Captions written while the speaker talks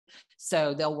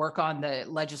So they'll work on the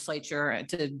legislature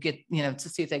to get, to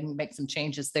see if they can make some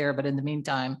changes there. But in the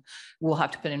meantime, we'll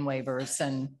have to put in waivers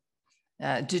and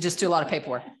just do a lot of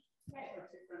paperwork.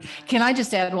 Can I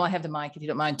just add, while I have the mic, if you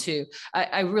don't mind too,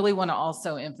 I really want to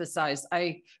also emphasize,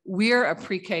 we're a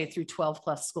pre-K through 12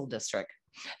 plus school district.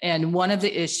 And one of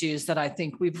the issues that I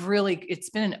think it's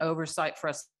been an oversight for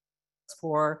us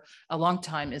for a long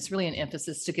time is really an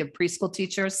emphasis to give preschool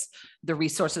teachers the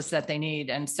resources that they need.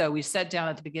 And so we sat down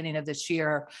at the beginning of this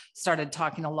year, started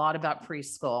talking a lot about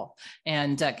preschool.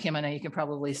 And Kim, I know you can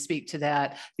probably speak to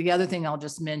that. The other thing I'll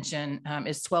just mention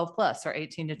is 12 plus or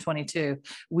 18 to 22.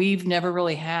 We've never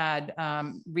really had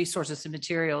resources and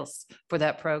materials for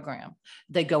that program.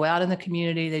 They go out in the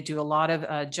community, they do a lot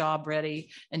of job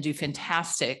ready and do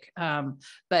fantastic,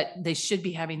 but they should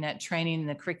be having that training and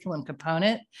the curriculum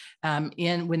component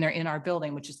when they're in our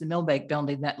building, which is the Millbank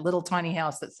building, that little tiny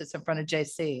house that sits in front of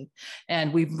JC.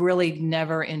 And we've really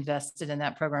never invested in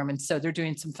that program. And so they're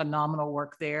doing some phenomenal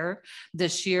work there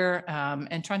this year,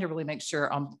 and trying to really make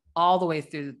sure all the way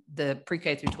through the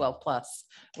pre-K through 12 plus,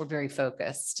 we're very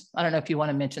focused. I don't know if you want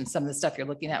to mention some of the stuff you're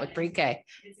looking at with pre-K.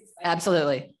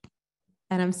 Absolutely.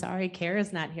 And I'm sorry,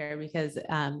 Kara's not here because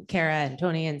Kara and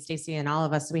Tony and Stacy and all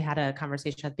of us, we had a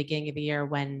conversation at the beginning of the year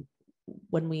when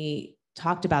we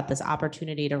talked about this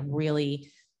opportunity to really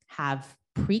have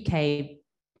pre-K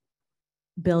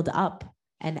build up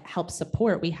and help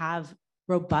support. We have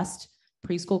robust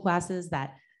preschool classes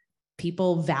that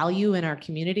people value in our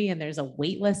community, and there's a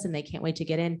wait list and they can't wait to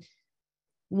get in.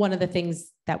 One of the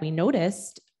things that we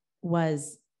noticed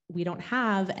was we don't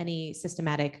have any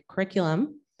systematic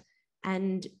curriculum.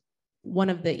 And one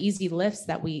of the easy lifts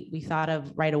that we thought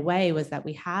of right away was that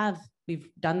we've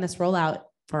done this rollout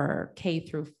for K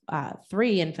through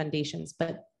 3 in foundations,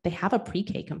 but they have a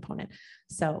pre-K component.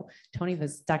 So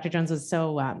Dr. Jones was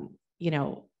so,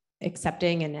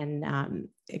 accepting and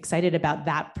excited about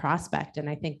that prospect. And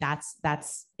I think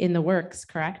that's in the works,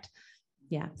 correct?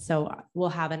 Yeah. So we'll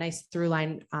have a nice through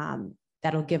line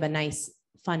that'll give a nice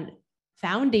fun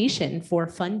foundation for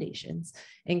fundations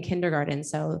in kindergarten.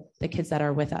 So the kids that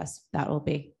are with us, that will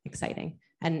be exciting.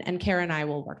 And Kara and I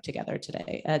will work together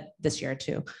today, this year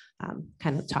to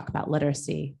kind of talk about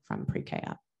literacy from pre-K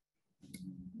up.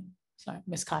 Sorry,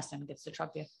 Ms. Costin gets to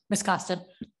trouble you. Ms. Costin.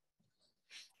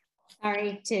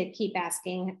 Sorry to keep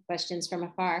asking questions from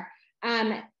afar.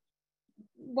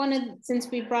 Since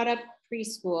we brought up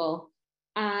preschool,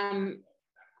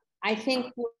 I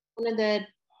think one of the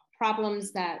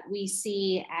problems that we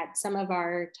see at some of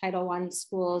our Title I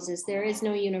schools is there is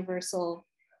no universal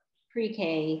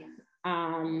pre-K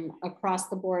across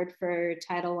the board for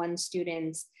Title I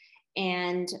students.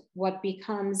 And what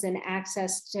becomes an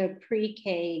access to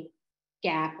pre-K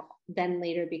gap then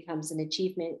later becomes an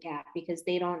achievement gap because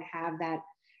they don't have that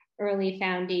early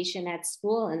foundation at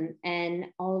school. And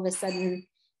all of a sudden,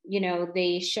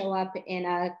 they show up in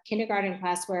a kindergarten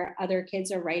class where other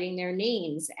kids are writing their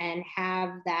names and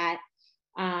have that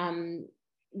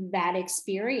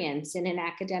experience in an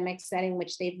academic setting,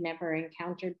 which they've never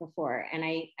encountered before. And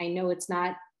I know it's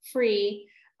not free,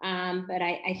 but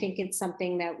I think it's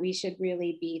something that we should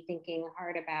really be thinking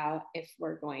hard about if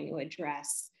we're going to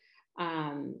address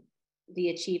the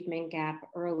achievement gap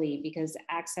early, because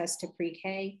access to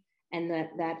pre-K and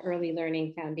that early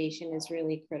learning foundation is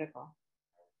really critical.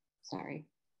 Sorry.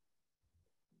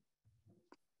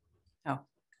 Oh,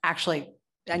 actually,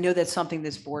 I know that's something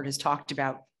this board has talked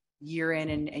about year in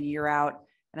and year out.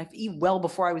 And well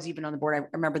before I was even on the board, I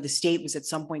remember the state was at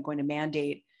some point going to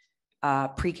mandate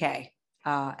pre-K,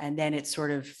 and then it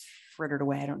sort of frittered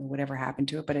away. I don't know whatever happened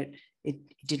to it, but it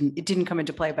didn't come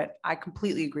into play. But I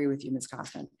completely agree with you, Ms.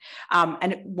 Costin.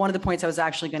 And one of the points I was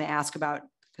actually going to ask about,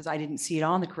 because I didn't see it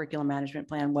on the curriculum management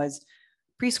plan, was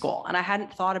preschool, and I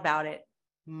hadn't thought about it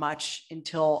much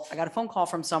until I got a phone call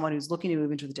from someone who's looking to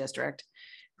move into the district,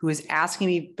 who was asking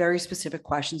me very specific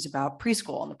questions about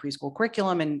preschool and the preschool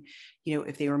curriculum, and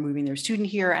if they were moving their student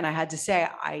here. And I had to say,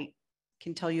 I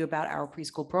can tell you about our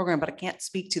preschool program, but I can't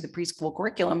speak to the preschool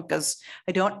curriculum because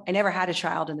I never had a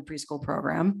child in the preschool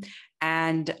program.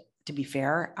 And to be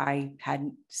fair, I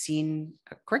hadn't seen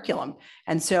a curriculum.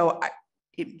 And so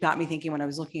it got me thinking when I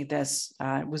was looking at this,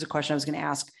 it was a question I was going to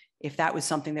ask if that was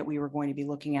something that we were going to be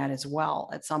looking at as well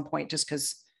at some point, just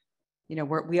because,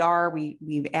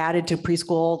 we've added to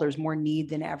preschool, there's more need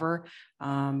than ever.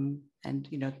 And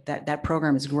that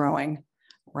program is growing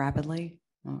rapidly.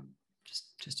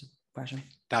 Just a question.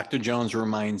 Dr. Jones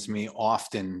reminds me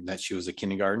often that she was a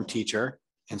kindergarten teacher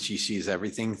and she sees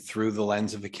everything through the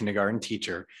lens of a kindergarten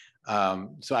teacher.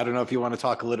 So I don't know if you want to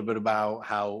talk a little bit about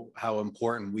how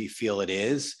important we feel it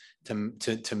is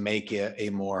to make it a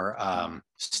more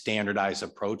standardized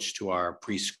approach to our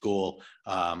preschool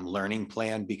learning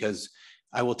plan, because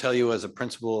I will tell you, as a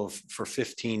principal for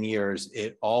 15 years,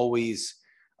 it always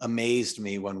amazed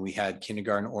me when we had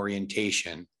kindergarten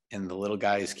orientation and the little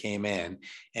guys came in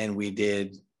and we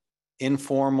did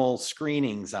informal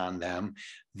screenings on them,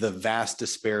 the vast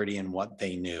disparity in what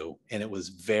they knew. And it was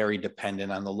very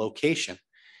dependent on the location.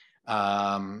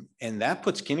 And that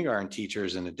puts kindergarten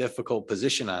teachers in a difficult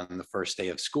position on the first day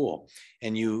of school.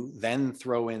 And you then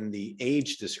throw in the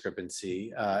age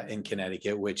discrepancy in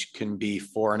Connecticut, which can be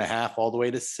 4.5 all the way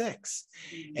to 6.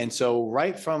 And so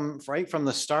right from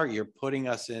the start, you're putting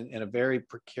us in a very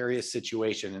precarious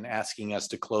situation and asking us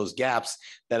to close gaps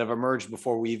that have emerged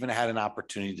before we even had an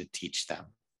opportunity to teach them.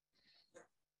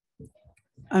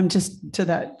 Just to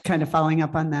that, kind of following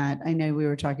up on that, I know we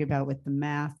were talking about with the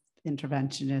math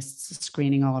interventionists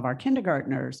screening all of our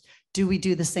kindergartners. Do we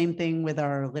do the same thing with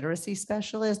our literacy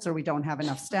specialists, or we don't have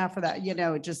enough staff for that? You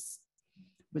know, it just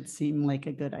would seem like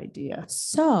a good idea.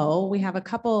 So we have a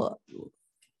couple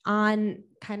on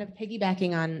kind of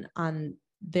piggybacking on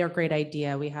their great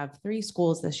idea. We have 3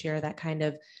 schools this year that kind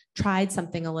of tried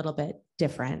something a little bit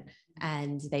different.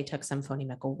 And they took some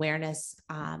phonemic awareness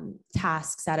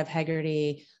tasks out of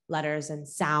Heggerty, letters and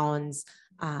sounds,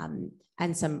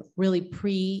 and some really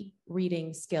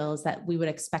pre-reading skills that we would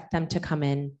expect them to come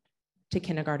in to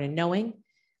kindergarten knowing,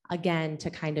 again,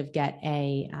 to kind of get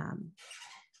an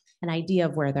idea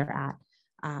of where they're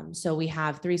at. So we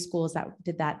have 3 schools that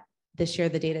did that this year.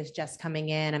 The data is just coming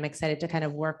in. I'm excited to kind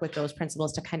of work with those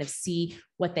principals to kind of see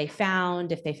what they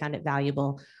found, if they found it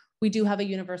valuable. We do have a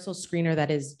universal screener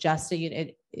that is just a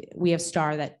unit. We have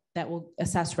STAR that will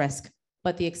assess risk.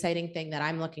 But the exciting thing that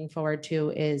I'm looking forward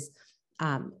to is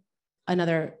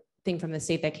another thing from the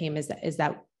state that came is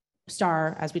that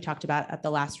STAR, as we talked about at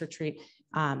the last retreat,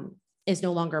 is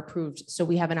no longer approved. So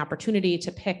we have an opportunity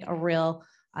to pick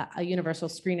a universal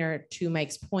screener, to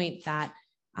Mike's point, that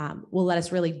will let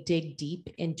us really dig deep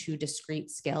into discrete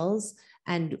skills.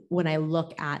 And when I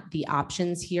look at the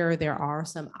options here, there are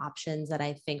some options that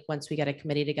I think once we get a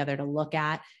committee together to look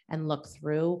at and look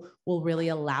through, will really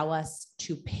allow us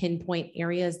to pinpoint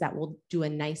areas that will do a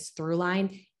nice through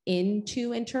line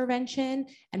into intervention,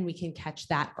 and we can catch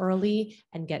that early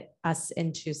and get us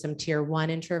into some tier 1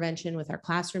 intervention with our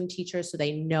classroom teachers, so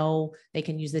they know they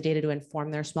can use the data to inform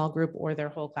their small group or their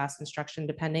whole class instruction,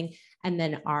 depending. And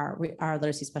then our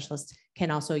literacy specialists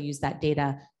can also use that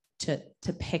data to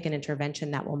pick an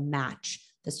intervention that will match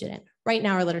the student. Right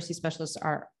now, our literacy specialists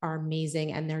are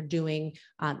amazing, and they're doing,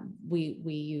 we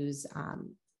use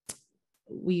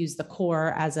the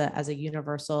core as a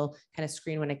universal kind of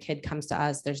screen when a kid comes to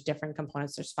us. There's different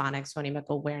components. There's phonics, phonemic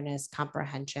awareness,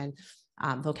 comprehension,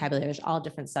 vocabulary. There's all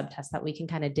different subtests that we can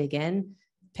kind of dig in,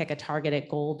 pick a targeted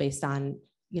goal based on,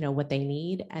 you know, what they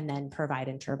need, and then provide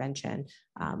intervention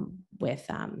with,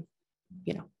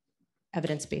 you know,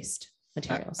 evidence-based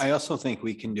materials. I also think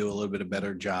we can do a little bit of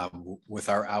better job with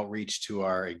our outreach to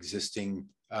our existing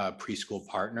preschool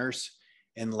partners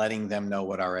and letting them know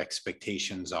what our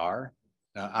expectations are.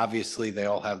 Obviously, they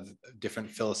all have different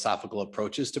philosophical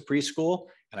approaches to preschool,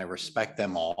 and I respect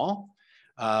them all.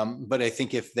 But I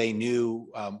think if they knew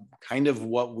kind of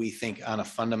what we think on a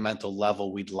fundamental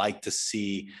level we'd like to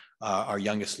see our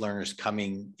youngest learners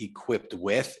coming equipped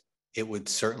with, it would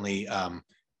certainly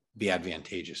be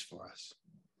advantageous for us.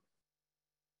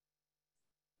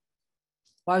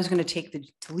 Well, I was going to take the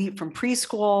leap from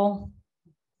preschool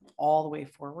all the way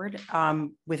forward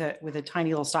with a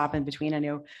tiny little stop in between. I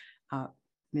know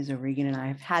Ms. O'Regan and I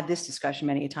have had this discussion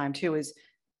many a time too, is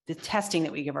the testing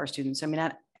that we give our students. I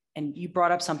mean, and you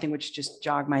brought up something which just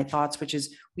jogged my thoughts, which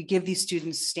is we give these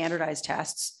students standardized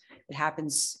tests. It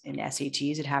happens in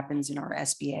SATs, it happens in our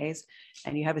SBAs,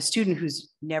 and you have a student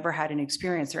who's never had an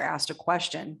experience. They're asked a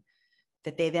question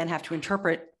that they then have to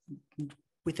interpret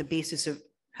with the basis of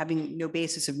having no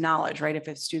basis of knowledge, right? If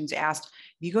a student's asked,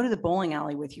 if you go to the bowling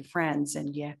alley with your friends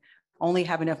and you only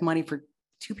have enough money for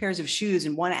 2 pairs of shoes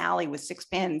in one alley with 6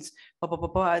 pins, blah, blah, blah,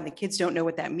 blah, and the kids don't know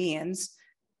what that means,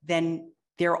 then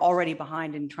they're already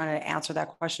behind in trying to answer that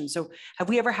question. So have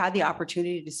we ever had the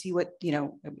opportunity to see what, you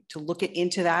know, to look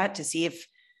into that, to see if,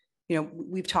 you know,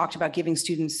 we've talked about giving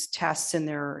students tests in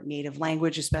their native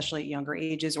language, especially at younger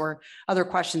ages, or other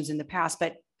questions in the past,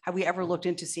 but have we ever looked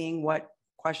into seeing what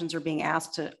questions are being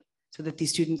asked so that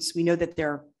these students, we know that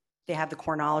they have the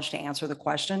core knowledge to answer the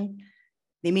question.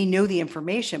 They may know the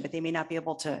information, but they may not be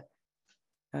able to,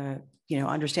 you know,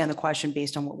 understand the question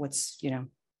based on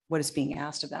what is being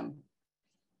asked of them.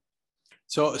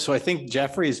 So I think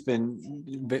Jeffrey's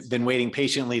been waiting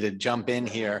patiently to jump in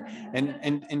here, and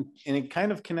it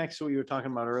kind of connects to what you were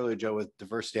talking about earlier, Joe, with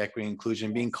diversity, equity,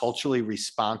 inclusion, being culturally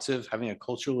responsive, having a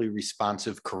culturally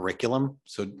responsive curriculum.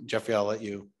 So Jeffrey, I'll let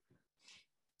you.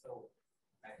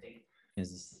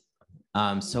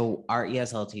 So our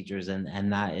ESL teachers,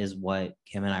 and that is what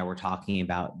Kim and I were talking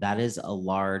about, that is a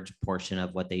large portion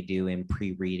of what they do in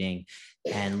pre-reading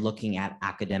and looking at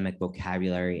academic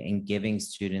vocabulary and giving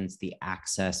students the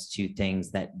access to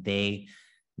things that they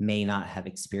may not have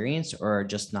experienced or are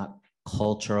just not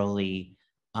culturally,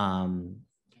 are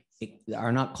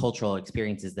not cultural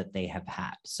experiences that they have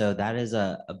had. So that is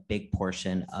a big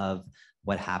portion of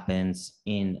what happens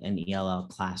in an ELL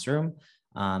classroom.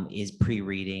 Is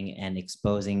pre-reading and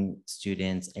exposing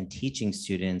students and teaching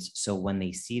students. So when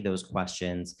they see those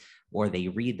questions or they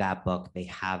read that book, they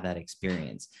have that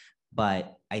experience.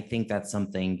 But I think that's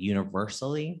something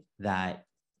universally that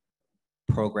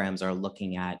programs are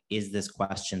looking at. Is this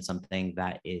question something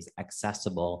that is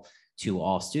accessible to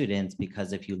all students?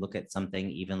 Because if you look at something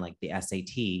even like the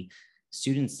SAT,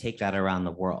 students take that around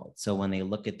the world. So when they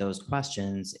look at those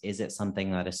questions, is it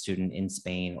something that a student in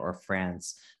Spain or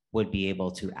France would be able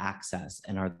to access?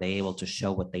 And are they able to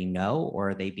show what they know, or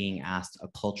are they being asked a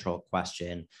cultural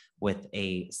question with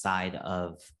a side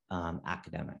of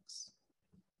academics?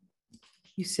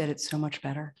 You said it so much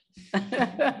better.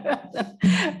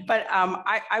 But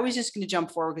I was just going to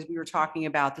jump forward because we were talking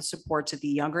about the supports at the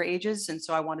younger ages. And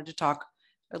so I wanted to talk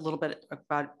a little bit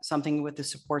about something with the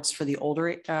supports for the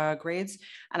older grades.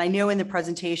 And I know in the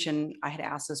presentation, I had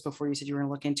asked this before, you said you were going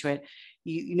to look into it.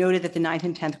 You noted that the 9th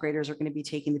and 10th graders are going to be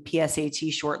taking the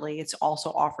PSAT shortly. It's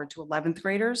also offered to 11th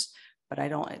graders, but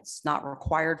it's not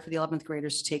required for the 11th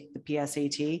graders to take the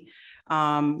PSAT.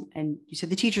 And you said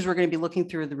the teachers were going to be looking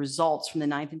through the results from the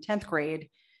 9th and 10th grade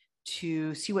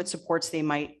to see what supports they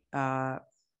might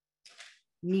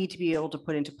need to be able to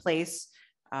put into place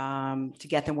to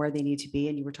get them where they need to be.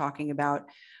 And you were talking about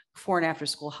before and after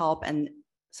school help and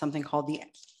something called the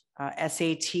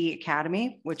SAT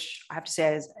Academy, which I have to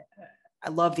say I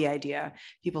love the idea.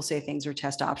 People say things are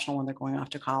test optional when they're going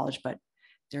off to college, but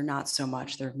they're not so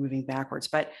much. They're moving backwards.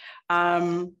 But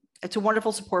it's a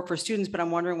wonderful support for students, but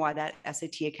I'm wondering why that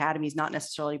SAT Academy is not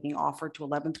necessarily being offered to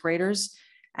 11th graders.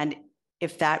 And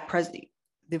if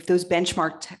those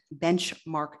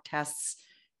benchmark tests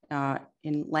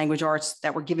in language arts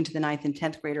that were given to the 9th and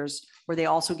 10th graders, were they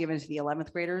also given to the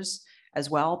 11th graders as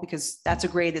well? Because that's a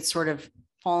grade that's sort of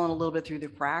fallen a little bit through the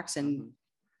cracks, and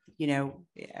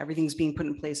everything's being put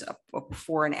in place up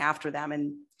before and after them,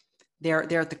 and they're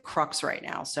at the crux right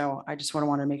now. So I just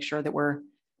want to make sure that we're,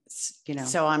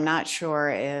 So I'm not sure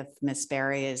if Miss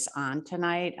Berry is on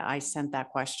tonight. I sent that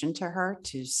question to her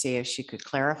to see if she could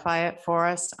clarify it for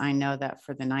us. I know that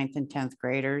for the 9th and 10th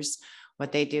graders,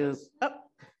 what they do,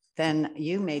 then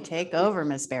you may take over,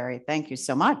 Miss Berry. Thank you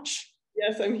so much.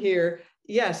 Yes, I'm here.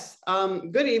 Yes,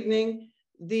 good evening.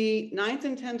 The 9th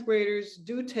and 10th graders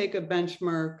do take a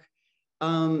benchmark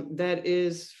that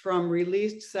is from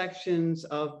released sections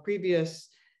of previous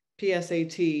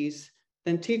PSATs.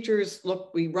 Then teachers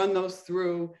we run those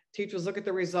through, teachers look at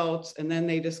the results, and then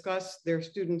they discuss their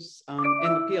students and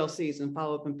the PLCs and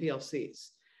follow up in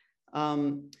PLCs.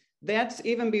 That's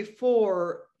even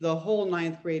before the whole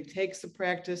 9th grade takes the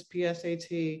practice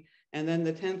PSAT, and then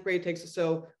the 10th grade takes it.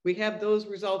 So we have those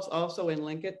results also in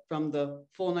Linkit from the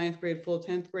full 9th grade, full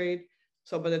 10th grade.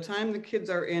 So by the time the kids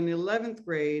are in 11th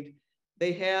grade,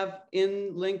 they have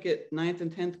in Linkit 9th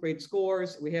and 10th grade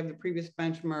scores. We have the previous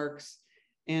benchmarks,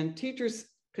 and teachers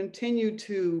continue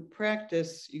to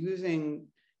practice using,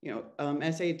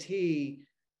 SAT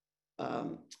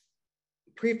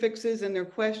prefixes in their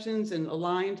questions and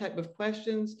align type of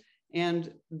questions.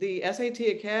 And the SAT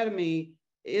Academy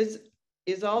is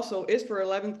for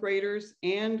 11th graders,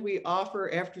 and we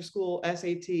offer after school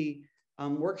SAT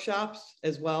workshops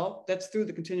as well. That's through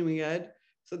the continuing ed.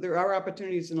 So there are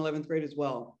opportunities in 11th grade as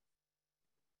well.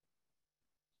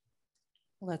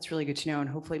 Well, that's really good to know. And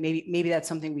hopefully maybe that's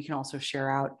something we can also share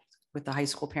out with the high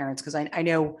school parents. Cause I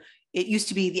know it used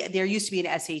to be, there used to be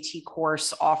an SAT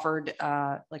course offered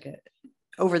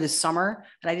over the summer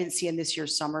that I didn't see in this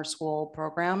year's summer school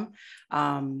program.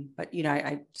 But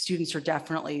students are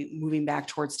definitely moving back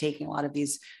towards taking a lot of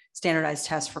these standardized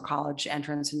tests for college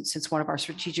entrance. And since one of our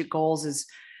strategic goals is,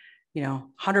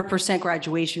 100%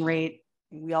 graduation rate,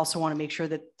 we also want to make sure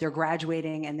that they're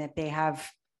graduating and that they have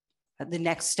the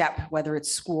next step, whether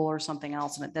it's school or something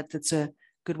else. And that's a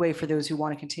good way for those who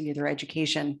want to continue their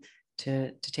education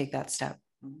to take that step.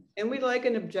 And we like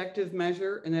an objective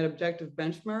measure and that objective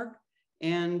benchmark.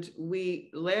 And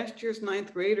last year's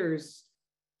 9th graders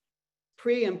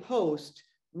pre and post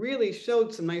really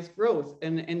showed some nice growth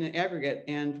in the aggregate.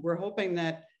 And we're hoping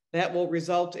that that will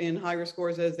result in higher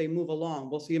scores as they move along.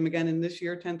 We'll see them again in this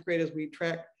year, 10th grade, as we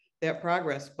track that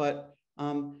progress. But,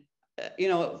 you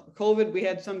know, COVID, we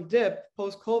had some dip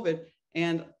post-COVID,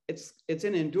 and it's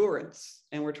in endurance.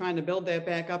 And we're trying to build that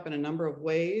back up in a number of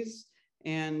ways.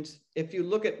 And if you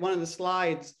look at one of the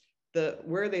slides,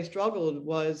 where they struggled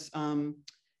was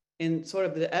in sort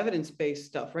of the evidence-based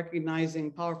stuff,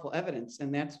 recognizing powerful evidence.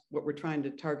 And that's what we're trying to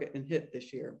target and hit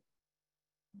this year.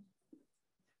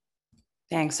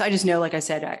 Thanks. I just know, like I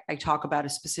said, I talk about a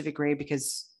specific grade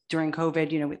because during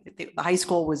COVID, you know, the high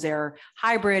school was their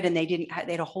hybrid, and they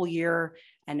had a whole year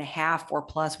and a half or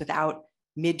plus without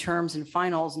midterms and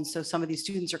finals. And so some of these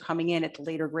students are coming in at the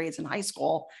later grades in high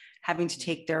school, having to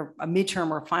take a midterm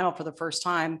or a final for the first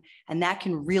time. And that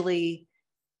can really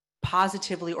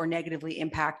positively or negatively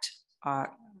impact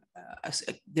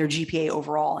their GPA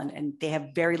overall. And they have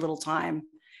very little time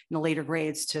in the later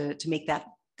grades to make that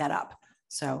up.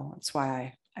 So that's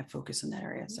why I focus in that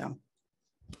area. So.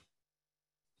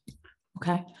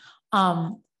 Okay.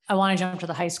 I want to jump to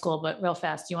the high school, but real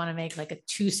fast, do you want to make like a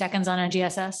 2 seconds on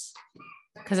NGSS?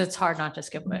 Because it's hard not to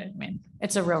skip it. I mean,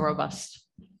 it's a real robust.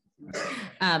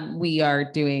 We are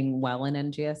doing well in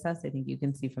NGSS. I think you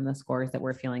can see from the scores that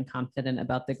we're feeling confident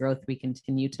about the growth we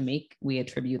continue to make. We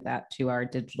attribute that to our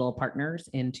digital partners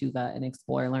in Tuva and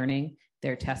Explore Learning,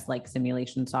 their test-like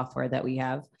simulation software that we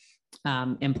have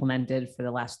implemented for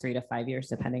the last 3 to 5 years,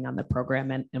 depending on the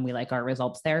program. And we like our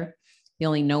results there. The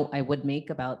only note I would make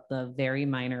about the very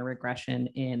minor regression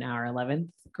in our 11th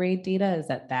grade data is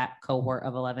that cohort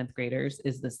of 11th graders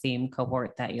is the same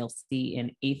cohort that you'll see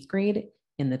in 8th grade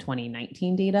in the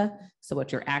 2019 data. So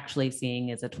what you're actually seeing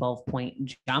is a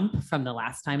 12-point jump from the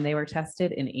last time they were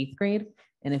tested in 8th grade.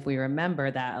 And if we remember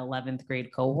that 11th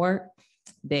grade cohort,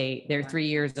 their 3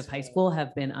 years of high school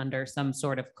have been under some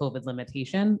sort of COVID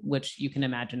limitation, which you can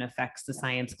imagine affects the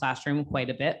science classroom quite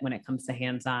a bit when it comes to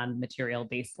hands-on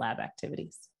material-based lab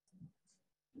activities.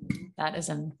 That is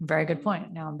a very good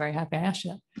point. Now I'm very happy I asked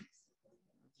you that.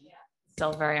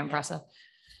 Still very impressive.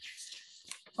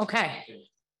 Okay,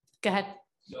 go ahead.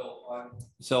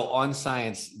 So on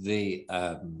science,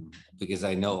 because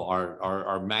I know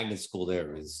our magnet school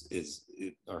there is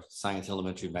our science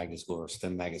elementary magnet school or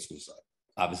STEM magnet school is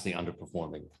obviously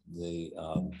underperforming.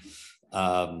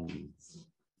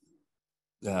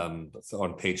 So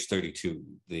on page 32,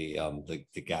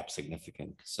 the gap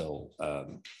significant. So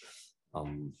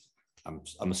I'm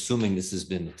assuming this has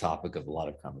been the topic of a lot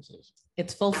of conversation.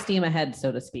 It's full steam ahead,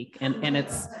 so to speak, and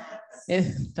it's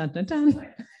dun dun dun.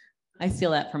 I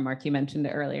steal that from Mark, you mentioned it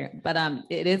earlier, but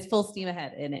it is full steam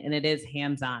ahead and it is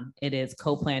hands-on. It is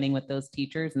co-planning with those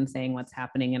teachers and saying what's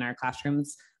happening in our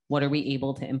classrooms. What are we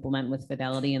able to implement with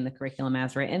fidelity in the curriculum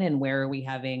as written, and where are we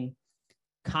having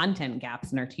content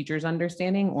gaps in our teachers'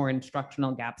 understanding or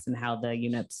instructional gaps in how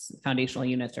the foundational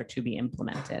units are to be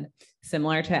implemented.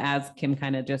 Similar to, as Kim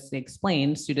kind of just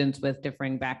explained, students with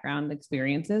differing background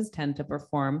experiences tend to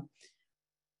perform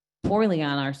poorly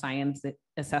on our science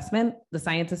assessment. The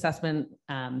science assessment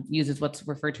uses what's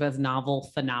referred to as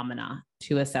novel phenomena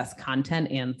to assess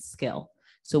content and skill.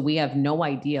 So we have no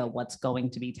idea what's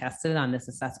going to be tested on this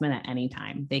assessment at any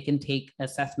time. They can take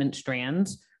assessment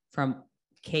strands from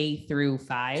K through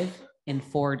 5 in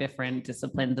 4 different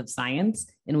disciplines of science,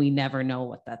 and we never know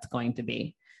what that's going to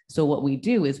be. So what we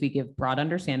do is we give broad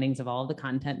understandings of all the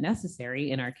content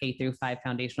necessary in our K through 5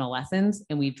 foundational lessons,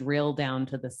 and we drill down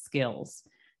to the skills.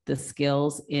 The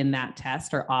skills in that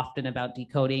test are often about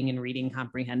decoding and reading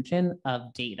comprehension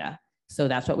of data. So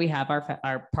that's what we have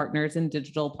our partners in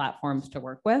digital platforms to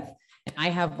work with. And I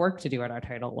have work to do at our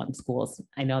Title I schools.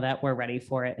 I know that we're ready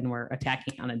for it and we're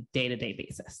attacking on a day-to-day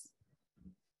basis.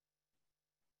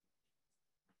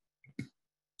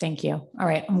 Thank you. All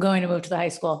right, I'm going to move to the high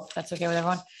school, if that's okay with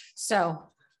everyone.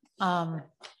 So, I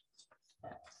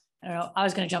don't know, I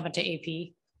was going to jump into AP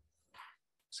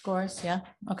scores. Yeah,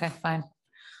 okay, fine.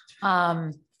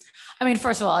 I mean,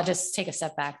 first of all, I'll just take a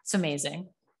step back. It's amazing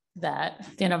that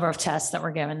the number of tests that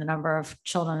we're given, the number of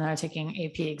children that are taking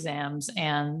AP exams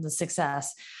and the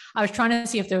success. I was trying to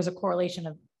see if there was a correlation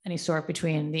of any sort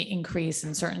between the increase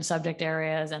in certain subject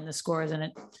areas and the scores, and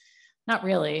it, not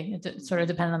really. It sort of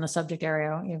depended on the subject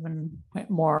area, even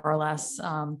more or less.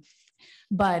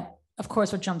 But of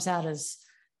course, what jumps out is,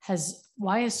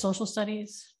 why is social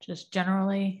studies just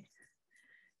generally,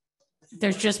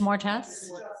 there's just more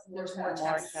tests? There's more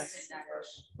tests.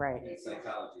 Right.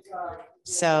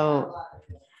 So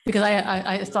because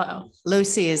I thought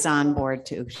Lucy is on board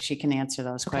too. She can answer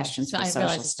those questions. So for I social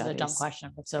realize it's studies. a dumb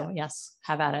question, but so yes,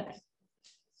 have at it.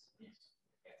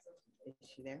 Is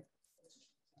she there?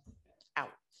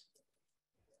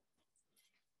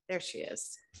 There she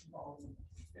is.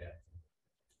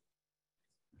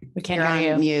 We can't You're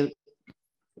hear on you. mute.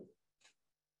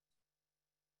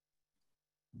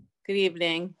 Good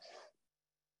evening.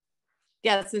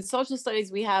 Yes, in social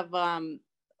studies, we have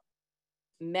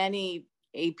many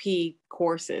AP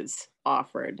courses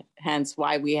offered, hence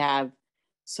why we have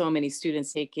so many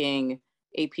students taking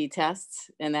AP tests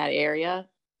in that area.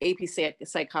 AP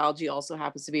psychology also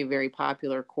happens to be a very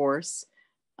popular course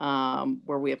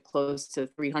where we have close to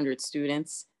 300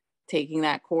 students taking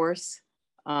that course,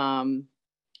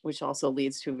 which also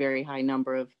leads to a very high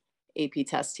number of AP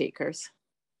test takers.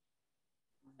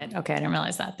 Okay, I didn't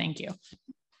realize that. Thank you.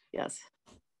 Yes.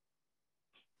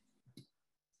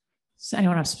 Does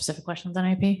anyone have specific questions on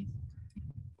AP?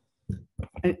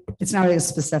 It's not a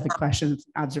specific question, it's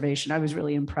an observation. I was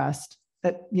really impressed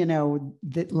that, you know,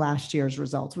 that last year's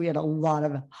results, we had a lot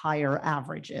of higher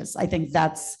averages. I think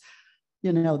that's,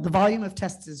 you know, the volume of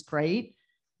tests is great,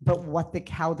 but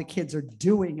how the kids are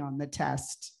doing on the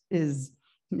test is,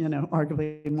 you know,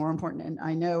 arguably more important. And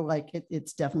I know like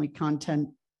it's definitely content,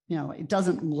 you know, it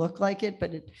doesn't look like it,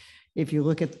 but if you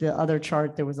look at the other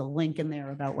chart, there was a link in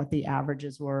there about what the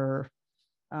averages were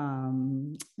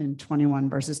in 21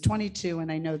 versus 22.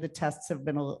 And I know the tests have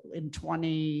been in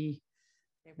 20,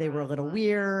 they were a little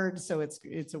weird. So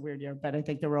it's a weird year, but I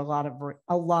think there were a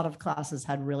lot of classes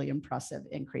had really impressive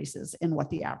increases in what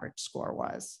the average score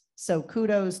was. So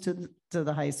kudos to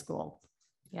the high school.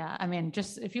 Yeah, I mean,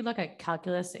 just if you look at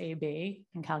Calculus AB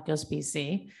and Calculus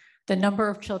BC, the number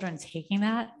of children taking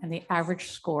that and the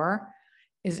average score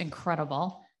is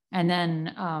incredible. And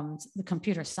then the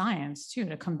computer science too,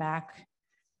 to come back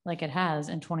like it has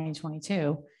in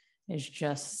 2022 is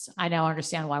just, I now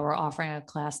understand why we're offering a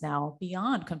class now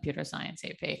beyond computer science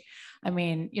AP. I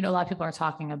mean, you know, a lot of people are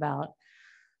talking about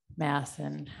math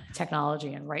and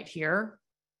technology, and right here,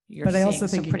 But I also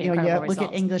think, pretty you know, incredible look at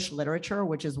results. English literature,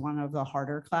 which is one of the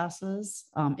harder classes,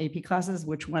 AP classes,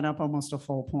 which went up almost a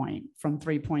full point from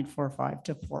 3.45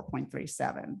 to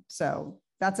 4.37. So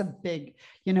that's a big,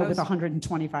 you know, with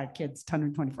 125 kids,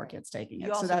 124 kids taking it.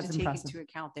 You So also that's have to take impressive. into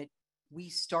account that we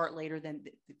start later than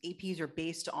the APs are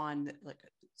based on like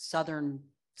Southern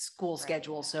school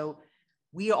schedule. So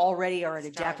we already are at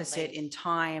a deficit in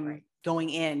time going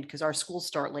in because our schools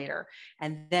start later.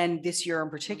 And then this year in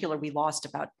particular, we lost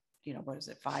about, you know, what is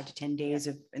it, 5 to 10 days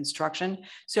of instruction.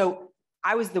 So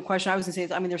the question I was gonna say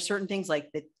is, I mean, there's certain things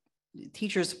like that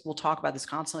teachers will talk about this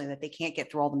constantly, that they can't get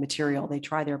through all the material. They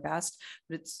try their best,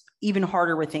 but it's even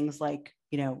harder with things like,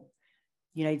 you know,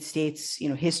 United States, you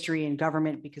know, history and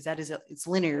government, because it's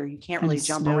linear. You can't really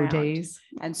jump snow around. days.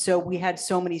 And so we had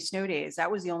so many snow days. That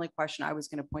was the only question I was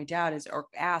going to point out or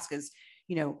ask is,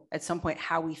 you know, at some point,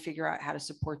 how we figure out how to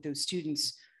support those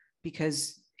students,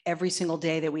 because every single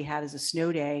day that we had as a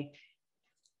snow day,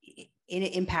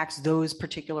 it impacts those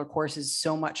particular courses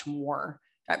so much more.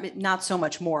 I mean, not so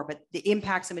much more, but it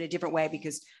impacts them in a different way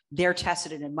because they're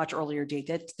tested in a much earlier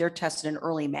date. They're tested in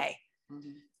early May.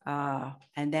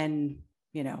 And then,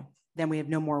 you know, then we have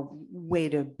no more way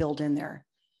to build in there.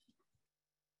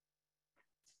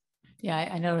 Yeah,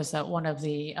 I noticed that one of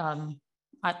the,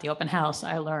 at the open house,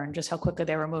 I learned just how quickly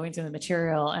they were moving through the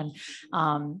material. And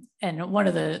one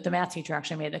of the math teacher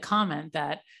actually made the comment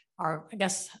that I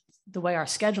guess the way our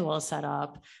schedule is set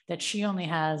up, that she only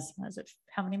has,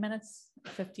 how many minutes?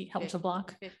 50, how much a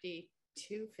block?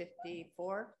 52,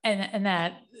 54. And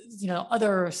that, you know,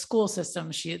 other school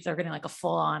systems, they're getting like a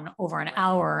full on over an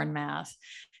hour in math,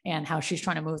 and how she's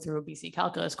trying to move through a BC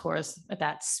calculus course at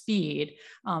that speed.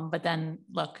 But then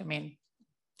look, I mean,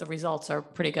 the results are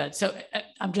pretty good. So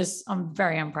I'm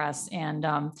very impressed. And,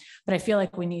 but I feel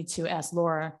like we need to ask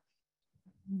Laura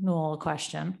Newell a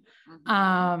question.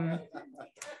 No,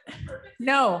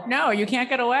 you can't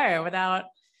get away without.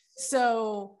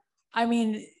 So, I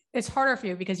mean, it's harder for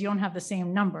you because you don't have the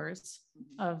same numbers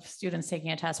of students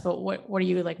taking a test, but what are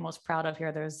you like most proud of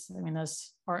here? There's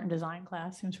art and design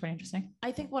class seems pretty interesting.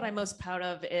 I think what I'm most proud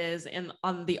of is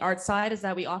on the art side is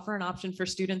that we offer an option for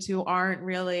students who aren't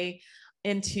really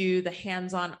into the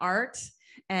hands-on art,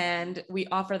 and we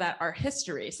offer that art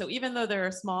history. So even though there are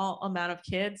a small amount of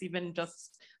kids,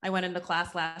 I went into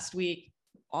class last week,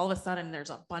 all of a sudden there's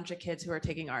a bunch of kids who are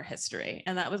taking art history.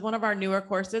 And that was one of our newer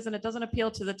courses. And it doesn't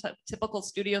appeal to the typical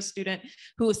studio student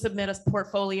who submit a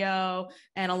portfolio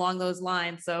and along those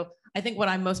lines. So I think what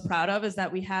I'm most proud of is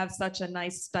that we have such a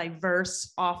nice,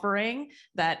 diverse offering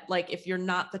that, like, if you're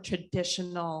not the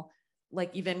traditional,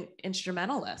 like even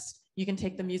instrumentalist, you can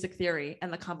take the music theory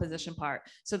and the composition part.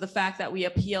 So the fact that we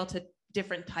appeal to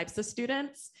different types of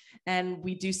students, and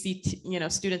we do see,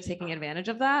 students taking advantage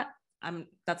of that,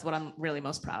 that's what I'm really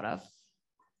most proud of.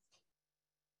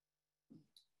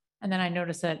 And then I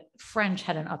noticed that French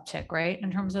had an uptick, right?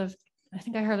 In terms of, I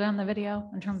think I heard it on the video,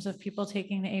 in terms of people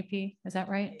taking the AP. Is that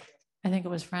right? I think it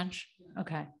was French.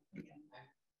 Okay.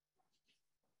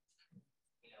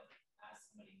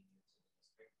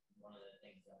 One of the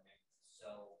things that I'm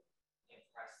so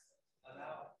impressed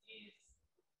about is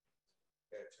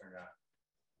their turnout.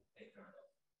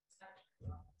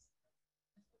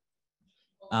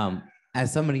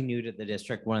 As somebody new to the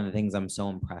district, one of the things I'm so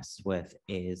impressed with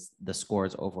is the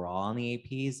scores overall on the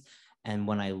APs. And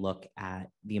when I look at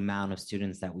the amount of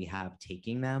students that we have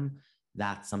taking them,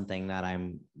 that's something that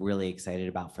I'm really excited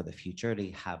about for the future,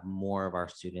 to have more of our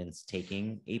students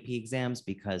taking AP exams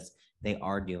because they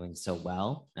are doing so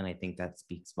well. And I think that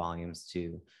speaks volumes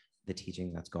to the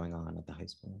teaching that's going on at the high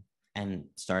school and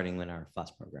starting in our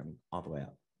FUS program all the way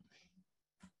up.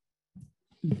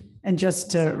 And just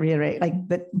to reiterate, like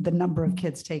the number of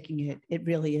kids taking it, it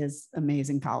really is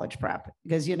amazing college prep.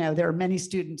 Because, you know, there are many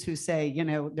students who say, you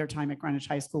know, their time at Greenwich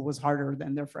High School was harder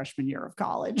than their freshman year of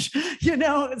college, you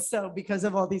know, so because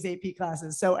of all these AP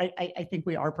classes. So I think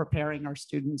we are preparing our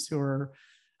students who are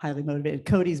highly motivated.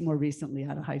 Cody's more recently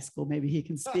out of high school. Maybe he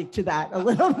can speak to that a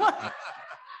little more.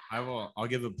 I'll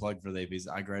give a plug for the APs.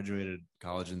 I graduated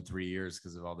college in 3 years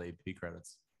because of all the AP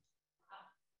credits.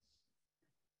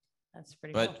 That's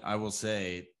pretty But cool. I will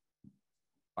say,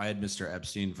 I had Mr.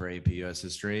 Epstein for AP US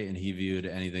history, and he viewed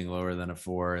anything lower than a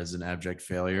 4 as an abject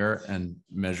failure and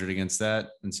measured against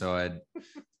that. And so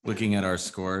looking at our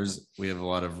scores, we have a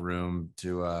lot of room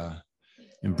to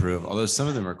improve, although some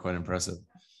of them are quite impressive.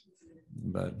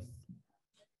 But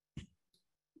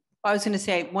I was going to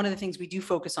say, one of the things we do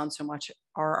focus on so much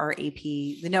are our AP,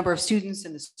 the number of students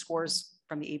and the scores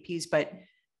from the APs, but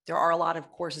there are a lot of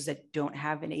courses that don't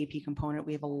have an AP component.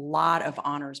 We have a lot of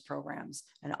honors programs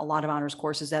and a lot of honors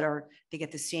courses that they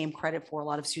get the same credit for. A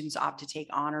lot of students opt to take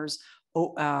honors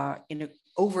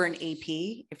over an AP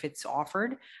if it's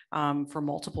offered for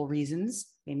multiple reasons.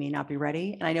 They may not be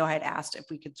ready. And I know I had asked if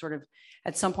we could sort of,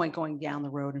 at some point going down the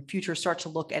road in future, start to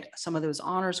look at some of those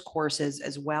honors courses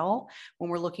as well.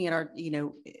 When we're looking at our, you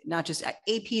know, not just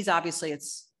APs, obviously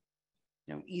it's,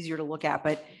 you know, easier to look at,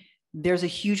 but there's a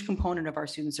huge component of our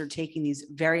students that are taking these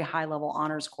very high level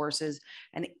honors courses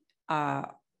and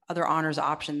other honors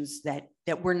options that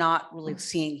we're not really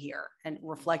seeing here and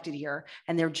reflected here.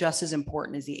 And they're just as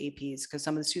important as the APs, because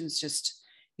some of the students just,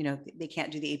 you know, they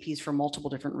can't do the APs for multiple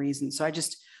different reasons. So I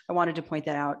wanted to point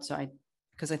that out. So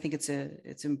because I think it's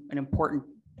an important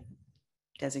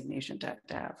designation to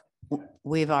have.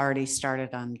 We've already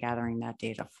started on gathering that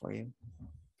data for you.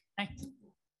 Thanks.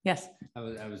 Yes. I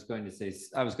was going to say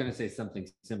something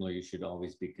similar. You should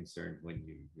always be concerned when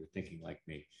you're thinking like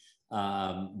me.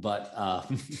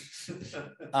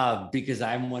 Because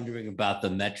I'm wondering about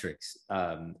the metrics.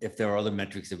 If there are other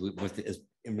metrics that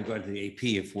in regard to the AP,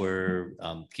 if we're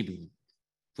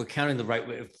counting the right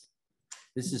way, if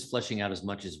this is fleshing out as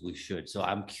much as we should. So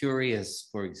I'm curious,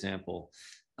 for example,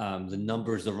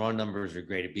 the raw numbers are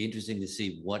great. It'd be interesting to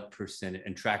see what percentage,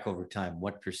 and track over time,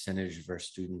 what percentage of our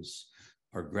students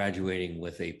are graduating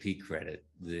with AP credit,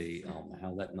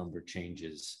 how that number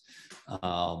changes,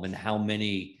 and how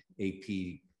many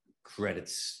AP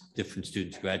credits different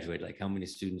students graduate, like how many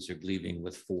students are leaving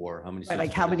with 4, how many students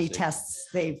Like how many tests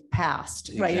they've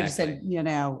passed, right? You said, you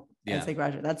know, as they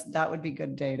graduate, that would be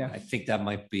good data. I think that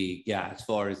might be, as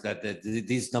far as that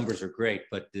these numbers are great,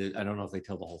 but I don't know if they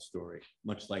tell the whole story,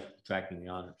 much like tracking the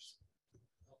honors.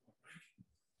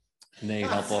 And they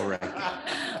help already.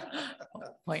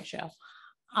 Point, Chef.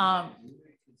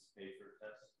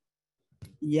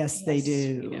 Yes, they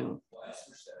do.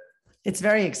 It's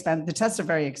very expensive. The tests are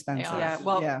very expensive. Yeah,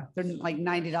 well, yeah, they're like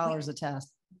 $90 a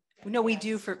test. No, we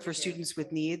do for students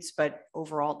with needs, but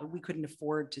overall, we couldn't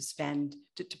afford to spend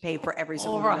to pay for every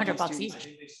single over one of $100 these each.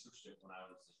 students.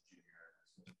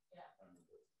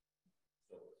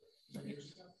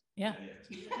 Yeah.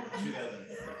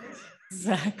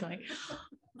 Exactly.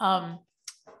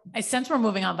 I sense we're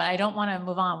moving on, but I don't want to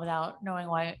move on without knowing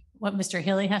what Mr.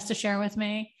 Healy has to share with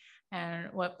me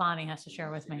and what Bonnie has to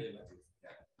share with me.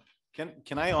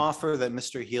 Can I offer that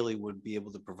Mr. Healy would be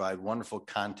able to provide wonderful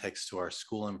context to our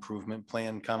school improvement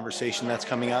plan conversation that's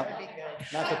coming up?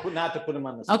 Not to put him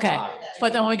on the spot. Okay,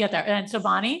 but then when we get there, and so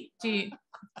Bonnie,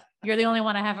 you're the only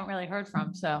one I haven't really heard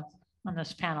from, so on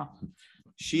this panel.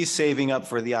 She's saving up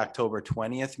for the October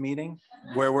 20th meeting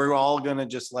where we're all going to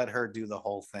just let her do the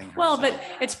whole thing herself. Well, but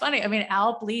it's funny. I mean,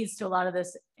 ALP leads to a lot of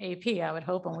this AP, I would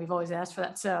hope, and we've always asked for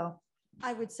that. So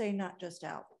I would say not just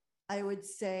ALP. I would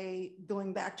say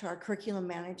going back to our curriculum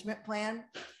management plan,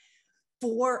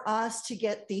 for us to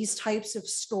get these types of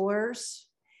scores,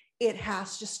 it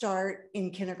has to start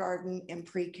in kindergarten and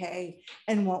pre-K,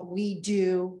 and what we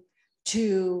do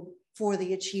for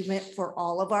the achievement for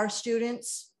all of our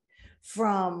students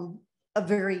from a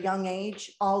very young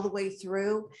age all the way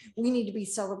through. We need to be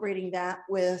celebrating that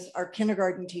with our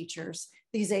kindergarten teachers.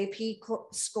 These AP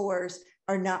scores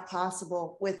are not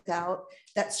possible without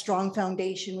that strong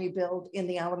foundation we build in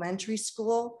the elementary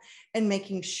school and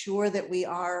making sure that we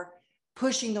are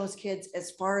pushing those kids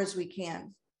as far as we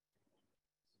can.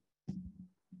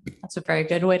 That's a very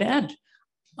good way to end.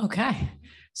 Okay,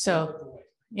 so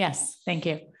yes, thank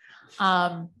you.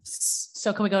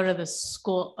 So can we go to the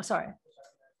school? Oh, sorry.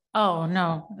 Oh,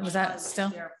 no, was that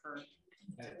still?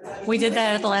 We did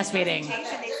that at the last meeting.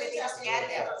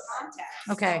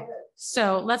 Okay,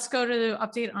 so let's go to the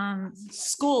update on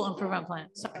school improvement plan.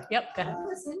 Sorry. Yep, go ahead.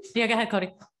 Yeah, go ahead,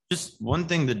 Cody. Just one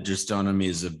thing that just dawned on me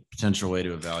is a potential way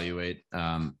to evaluate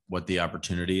what the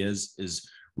opportunity is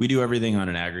we do everything on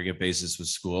an aggregate basis with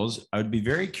schools. I would be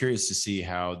very curious to see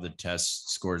how the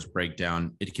test scores break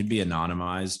down. It could be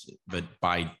anonymized, but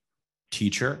by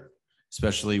teacher,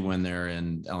 especially when they're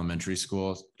in elementary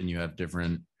school and you have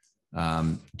different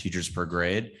teachers per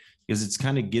grade, because it's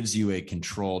kind of gives you a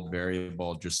controlled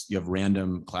variable. Just you have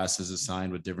random classes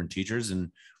assigned with different teachers,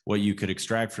 and what you could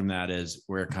extract from that is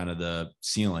where kind of the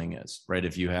ceiling is, right?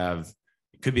 If you have,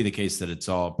 it could be the case that it's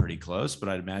all pretty close, but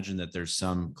I'd imagine that there's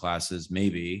some classes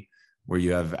maybe where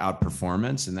you have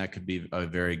outperformance, and that could be a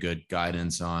very good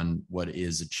guidance on what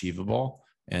is achievable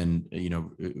and, you know,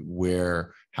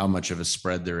 where, how much of a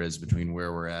spread there is between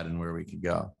where we're at and where we could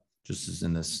go, just as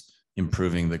in this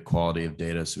improving the quality of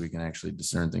data so we can actually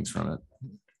discern things from it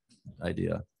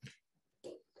idea.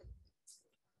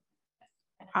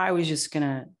 I was just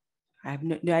gonna, I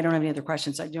don't have any other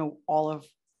questions. I know all of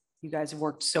you guys have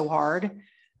worked so hard,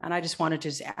 and I just wanted to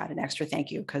just add an extra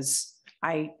thank you, because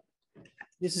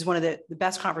this is one of the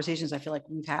best conversations I feel like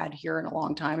we've had here in a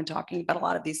long time, and talking about a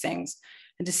lot of these things,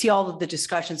 and to see all of the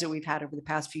discussions that we've had over the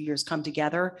past few years come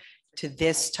together to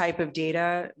this type of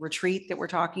data retreat that we're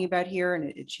talking about here, and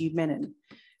achievement and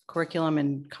curriculum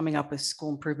and coming up with school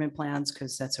improvement plans,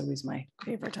 because that's always my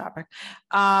favorite topic.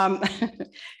 I'm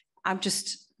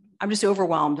just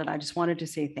overwhelmed, and I just wanted to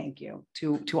say thank you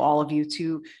to all of you,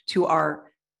 to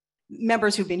our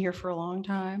members who've been here for a long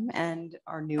time and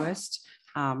our newest.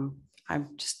 I'm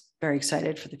just very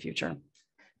excited for the future.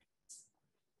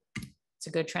 It's a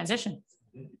good transition.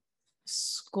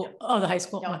 School, oh, the high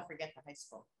school. Don't forget the high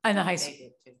school. And the high school.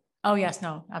 Oh, yes,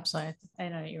 no, absolutely. I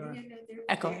know you were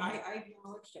echoing.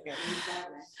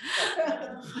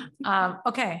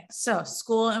 Okay, so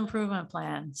school improvement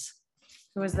plans.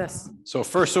 Who is this? So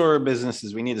first order of business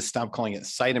is we need to stop calling it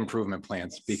site improvement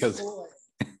plans, because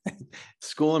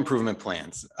school improvement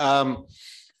plans.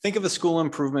 Think of a school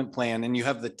improvement plan, and you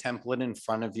have the template in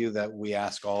front of you that we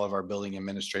ask all of our building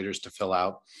administrators to fill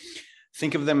out.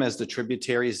 Think of them as the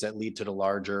tributaries that lead to the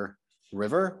larger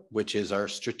river, which is our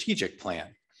strategic plan.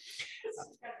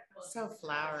 So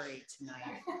flowery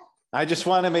tonight. I just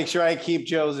want to make sure I keep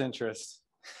Joe's interest.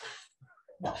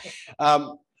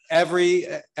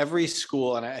 Every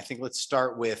school, and I think let's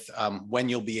start with when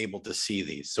you'll be able to see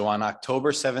these. So on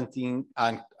October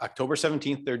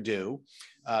 17th, they're due.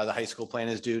 The high school plan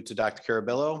is due to Dr.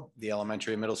 Carabillo. The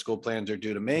elementary and middle school plans are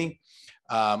due to me.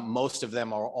 Most of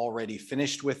them are already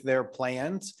finished with their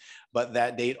plans, but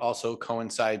that date also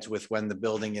coincides with when the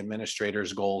building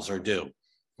administrator's goals are due.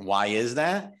 Why is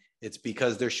that? It's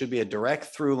because there should be a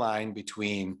direct through line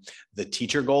between the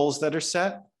teacher goals that are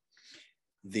set,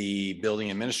 the building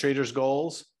administrator's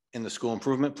goals, and the school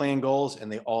improvement plan goals,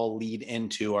 and they all lead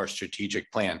into our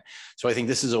strategic plan. So I think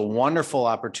this is a wonderful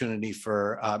opportunity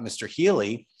for Mr.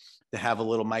 Healy to have a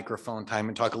little microphone time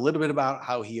and talk a little bit about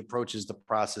how he approaches the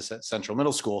process at Central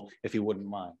Middle School, if he wouldn't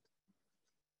mind.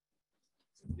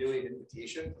 Really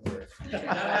invitation?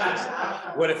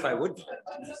 What if I would?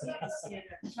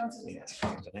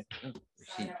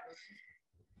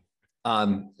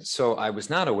 So I was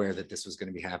not aware that this was going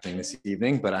to be happening this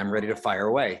evening, but I'm ready to fire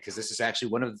away, because this is actually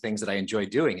one of the things that I enjoy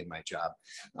doing in my job.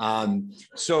 As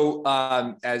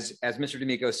Mr.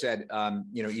 D'Amico said,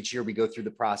 you know, each year we go through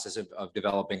the process of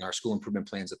developing our school improvement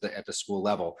plans at the school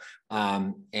level.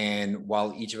 And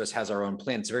while each of us has our own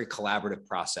plan, it's a very collaborative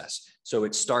process. So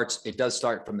it does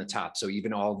start from the top. So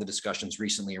even all the discussions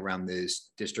recently around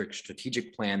this district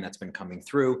strategic plan that's been coming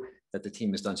through, that the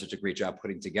team has done such a great job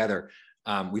putting together.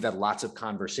 We've had lots of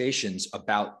conversations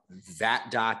about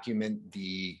that document,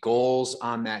 the goals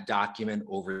on that document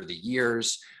over the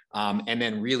years. And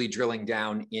then really drilling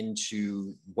down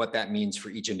into what that means for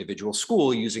each individual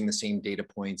school using the same data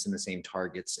points and the same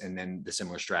targets and then the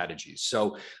similar strategies.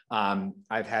 So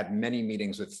I've had many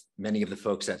meetings with many of the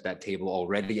folks at that table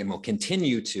already and will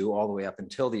continue to all the way up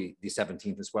until the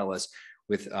 17th, as well as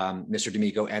with Mr.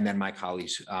 D'Amico and then my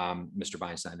colleagues, Mr.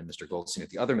 Feinstein and Mr. Goldstein at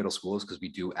the other middle schools, because we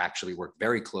do actually work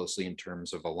very closely in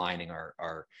terms of aligning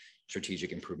our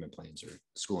strategic improvement plans or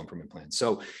school improvement plans.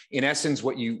 So in essence,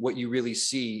 what you really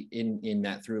see in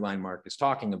that through line Mark is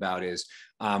talking about is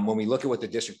when we look at what the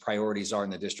district priorities are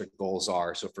and the district goals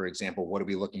are. So for example, what are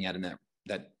we looking at in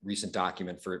that recent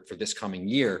document for this coming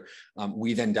year?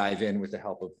 We then dive in with the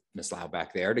help of Ms. Lau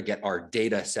back there to get our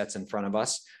data sets in front of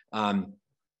us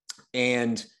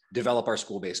and develop our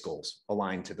school-based goals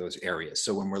aligned to those areas.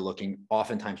 So when we're looking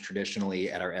oftentimes traditionally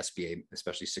at our SBA,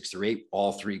 especially 6 through 8,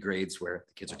 all 3 grades where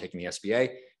the kids are taking the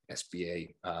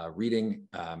SBA reading,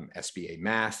 SBA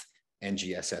math, and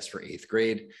GSS for 8th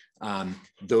grade.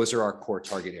 Those are our core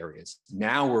target areas.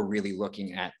 Now we're really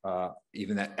looking at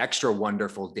even that extra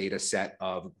wonderful data set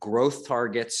of growth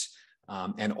targets,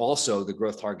 and also the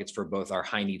growth targets for both our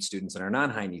high need students and our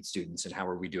non-high need students, and how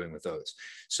are we doing with those.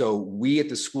 So we at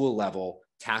the school level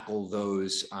tackle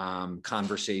those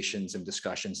conversations and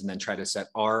discussions and then try to set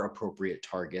our appropriate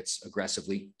targets,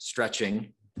 aggressively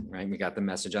stretching, right? We got the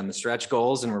message on the stretch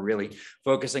goals and we're really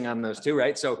focusing on those too,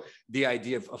 right? So the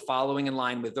idea of following in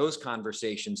line with those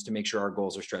conversations to make sure our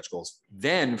goals are stretch goals.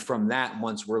 Then from that,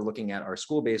 once we're looking at our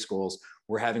school-based goals,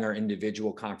 we're having our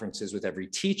individual conferences with every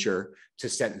teacher to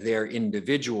set their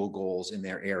individual goals in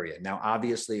their area. Now,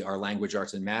 obviously our language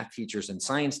arts and math teachers and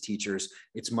science teachers,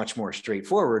 it's much more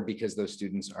straightforward because those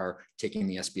students are taking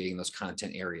the SBA in those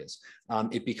content areas.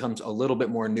 It becomes a little bit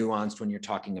more nuanced when you're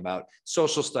talking about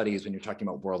social studies, when you're talking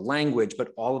about world language,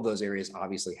 but all of those areas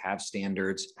obviously have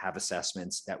standards, have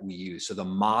assessments that we use. So the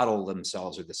model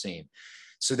themselves are the same.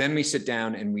 So then we sit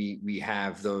down and we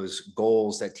have those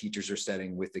goals that teachers are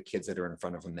setting with the kids that are in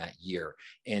front of them that year.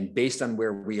 And based on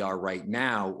where we are right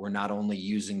now, we're not only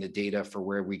using the data for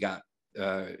where we got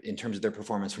in terms of their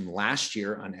performance from last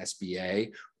year on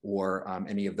SBA or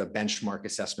any of the benchmark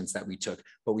assessments that we took,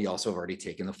 but we also have already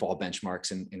taken the fall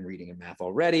benchmarks in reading and math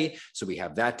already. So we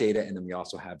have that data. And then we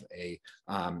also have a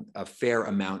fair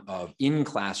amount of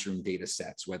in-classroom data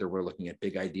sets, whether we're looking at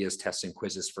big ideas, tests, and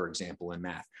quizzes, for example, in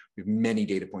math. We have many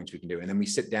data points we can do. And then we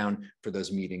sit down for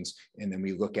those meetings and then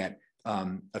we look at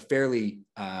a fairly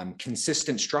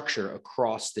consistent structure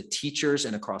across the teachers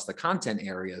and across the content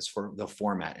areas for the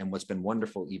format. And what's been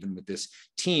wonderful, even with this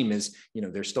team, is, you know,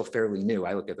 they're still fairly new.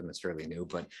 I look at them as fairly new,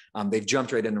 but they've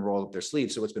jumped right in and rolled up their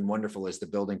sleeves. So what's been wonderful is the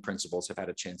building principals have had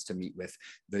a chance to meet with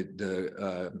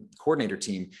the coordinator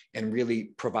team and really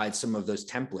provide some of those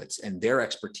templates and their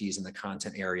expertise in the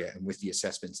content area and with the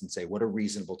assessments and say, what are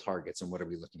reasonable targets and what are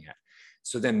we looking at?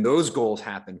 So then those goals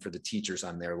happen for the teachers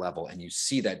on their level. And you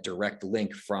see that direct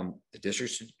link from the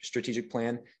district strategic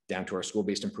plan down to our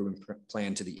school-based improvement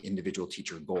plan to the individual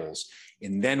teacher goals.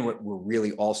 And then what we're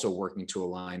really also working to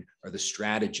align are the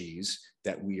strategies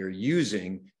that we are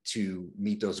using to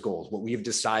meet those goals. What we've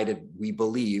decided, we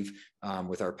believe,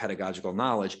 with our pedagogical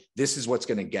knowledge, this is what's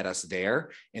going to get us there.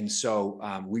 And so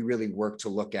we really work to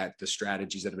look at the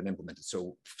strategies that have been implemented.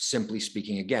 So simply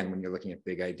speaking, again, when you're looking at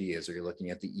big ideas or you're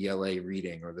looking at the ELA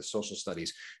reading or the social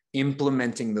studies,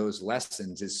 implementing those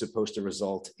lessons is supposed to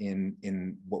result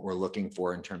in what we're looking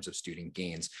for in terms of student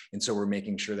gains. And so we're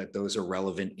making sure that those are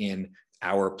relevant in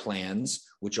our plans,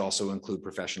 which also include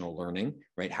professional learning,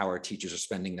 right? How our teachers are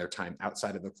spending their time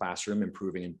outside of the classroom,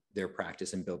 improving their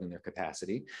practice and building their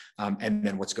capacity. And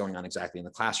then what's going on exactly in the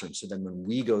classroom. So then when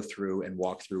we go through and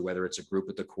walk through, whether it's a group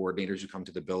with the coordinators who come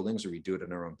to the buildings or we do it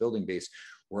in our own building base,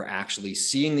 we're actually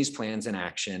seeing these plans in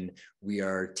action. We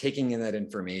are taking in that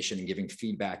information and giving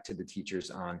feedback to the teachers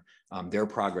on their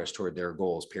progress toward their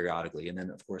goals periodically. And then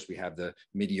of course we have the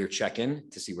mid-year check-in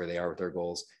to see where they are with their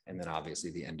goals. And then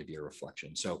obviously the end of year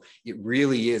reflection. So it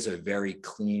really is a very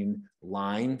clean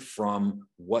line from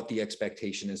what the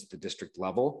expectation is at the district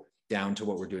level down to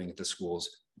what we're doing at the schools,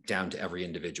 down to every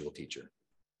individual teacher.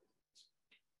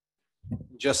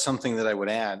 Just something that I would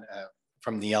add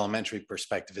from the elementary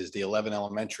perspective is the 11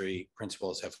 elementary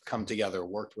principals have come together,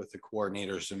 worked with the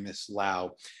coordinators and Ms.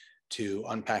 Lau to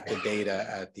unpack the data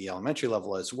at the elementary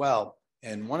level as well.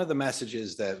 And one of the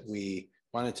messages that we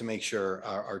wanted to make sure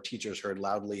our teachers heard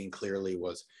loudly and clearly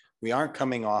was we aren't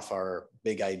coming off our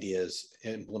big ideas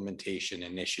implementation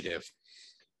initiative.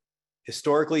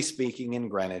 Historically speaking, in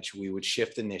Greenwich, we would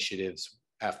shift initiatives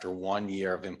after 1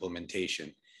 year of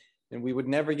implementation. And we would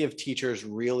never give teachers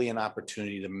really an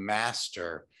opportunity to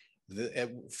master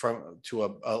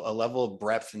to a level of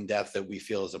breadth and depth that we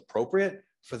feel is appropriate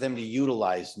for them to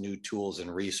utilize new tools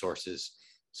and resources.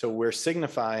 So we're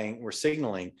signaling, we're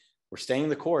staying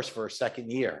the course for a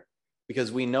second year,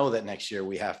 because we know that next year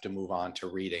we have to move on to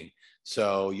reading.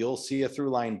 So you'll see a through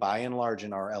line by and large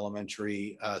in our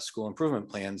elementary school improvement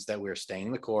plans that we're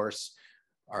staying the course.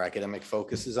 Our academic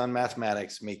focus is on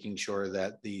mathematics, making sure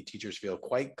that the teachers feel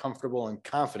quite comfortable and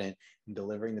confident in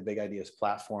delivering the Big Ideas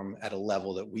platform at a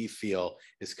level that we feel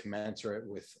is commensurate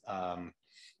with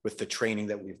the training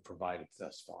that we've provided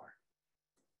thus far.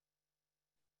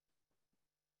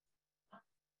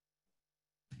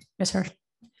 Ms. Hirsch.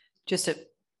 Just to,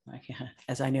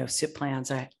 as I know, SIP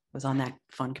plans, I was on that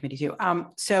fun committee too.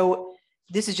 So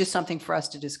this is just something for us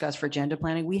to discuss for agenda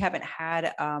planning. We haven't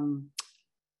had an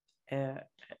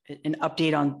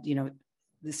update on,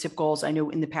 the SIP goals. I know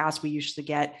in the past, we usually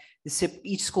get the SIP,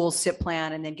 each school's SIP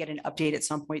plan, and then get an update at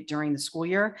some point during the school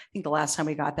year. I think the last time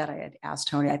we got that, I had asked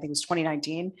Tony, I think it was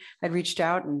 2019, I'd reached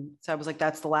out. And so I was like,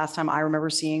 that's the last time I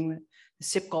remember seeing the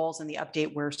SIP goals and the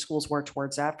update where schools work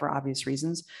towards that for obvious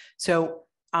reasons. So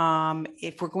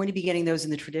if we're going to be getting those in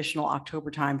the traditional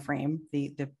October timeframe,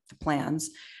 the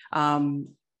plans,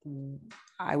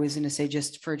 I was going to say,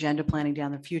 just for agenda planning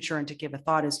down the future, and to give a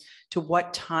thought as to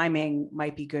what timing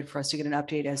might be good for us to get an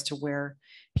update as to where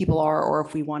people are, or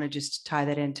if we want to just tie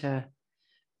that into,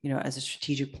 as a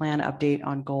strategic plan update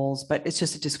on goals. But it's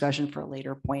just a discussion for a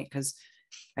later point, because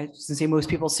I was going to say most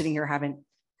people sitting here haven't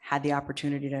had the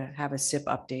opportunity to have a SIP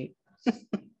update.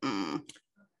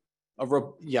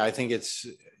 Yeah, I think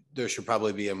there should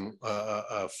probably be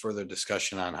a further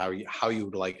discussion on how you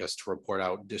would like us to report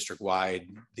out district-wide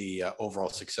the overall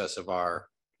success of our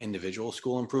individual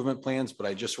school improvement plans. But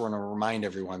I just want to remind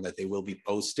everyone that they will be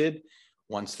posted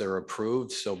once they're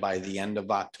approved. So by the end of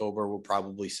October, we'll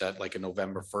probably set like a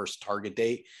November 1st target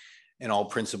date. And all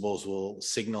principals will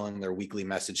signal in their weekly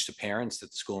message to parents that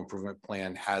the school improvement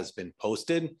plan has been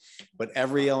posted. But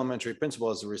every elementary principal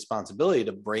has the responsibility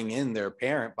to bring in their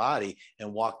parent body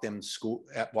and walk them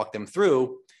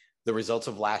through the results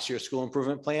of last year's school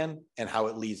improvement plan and how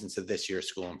it leads into this year's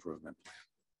school improvement plan.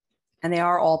 And they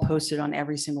are all posted on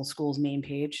every single school's main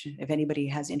page, if anybody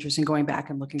has interest in going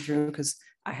back and looking through, because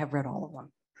I have read all of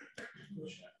them.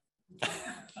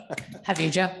 Have you,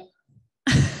 Joe?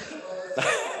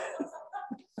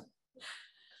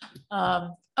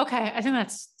 Okay, I think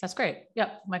that's great.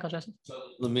 Yep, Michael Joseph. So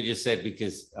let me just say,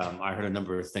 because I heard a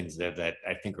number of things there that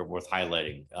I think are worth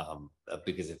highlighting,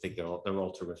 because I think they're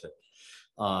all terrific.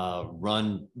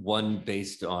 Run one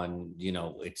based on,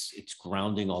 it's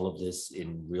grounding all of this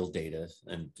in real data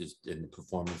and just in the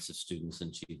performance of students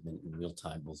and achievement in real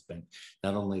time. We'll spend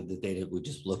not only the data we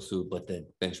just looked through, but the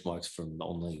benchmarks from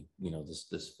only,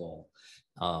 this fall.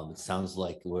 It sounds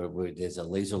like there's a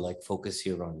laser-like focus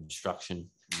here on instruction.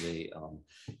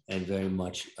 And very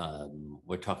much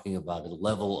we're talking about a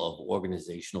level of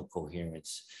organizational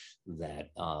coherence that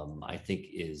I think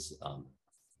is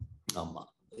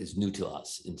new to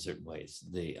us in certain ways.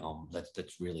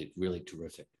 That's really, really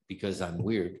terrific. Because I'm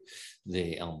weird,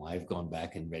 I've gone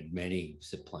back and read many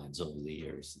SIP plans over the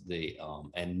years.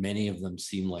 And many of them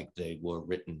seem like they were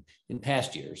written in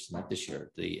past years, not this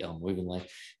year.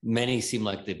 Many seem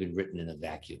like they've been written in a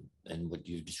vacuum. And what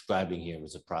you're describing here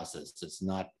is a process that's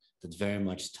very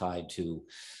much tied to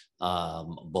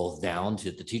both down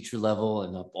to the teacher level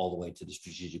and up all the way to the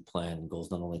strategic plan, and goes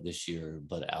not only this year,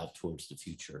 but out towards the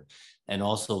future. And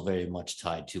also very much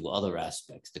tied to other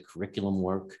aspects, the curriculum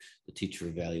work, the teacher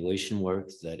evaluation work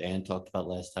that Ann talked about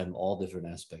last time, all different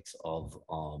aspects of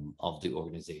the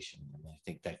organization. And I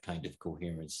think that kind of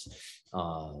coherence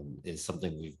is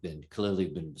something we've clearly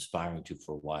been aspiring to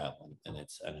for a while. And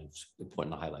it's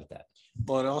important to highlight that.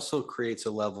 Well, it also creates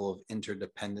a level of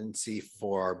interdependency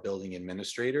for our building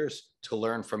administrators to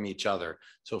learn from each other.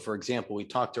 So for example, we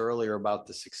talked earlier about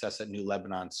the success at New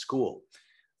Lebanon School.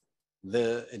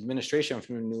 The administration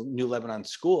from New Lebanon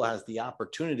School has the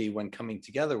opportunity, when coming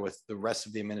together with the rest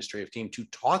of the administrative team, to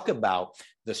talk about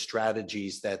the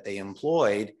strategies that they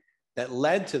employed that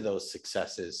led to those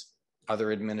successes.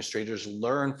 Other administrators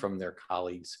learn from their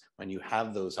colleagues when you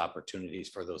have those opportunities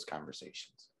for those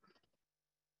conversations.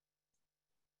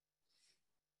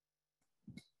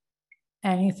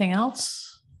 Anything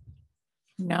else?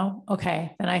 No?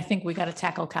 Okay, then I think we got to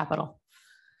tackle capital.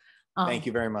 Thank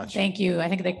you very much. Thank you. I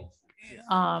think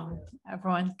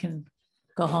everyone can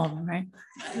go home, right?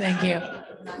 Thank you.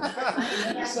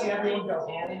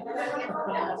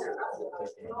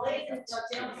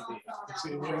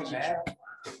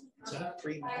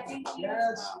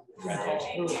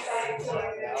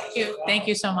 Thank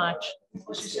you so much.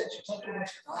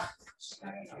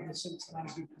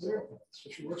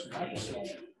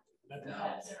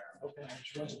 Okay,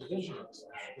 she runs a division.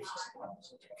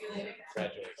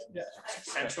 Yeah.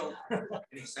 Central.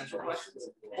 Any central questions?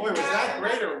 Boy, was that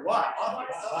great or what?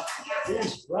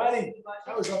 He's ready.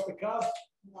 That was off the cuff.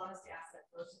 I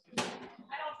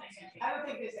don't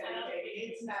think there's anything.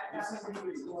 It's not.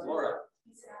 Laura.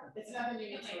 It's nothing you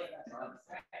need to.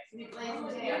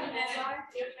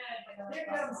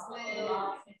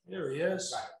 There he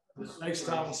is. Next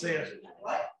time we'll see you.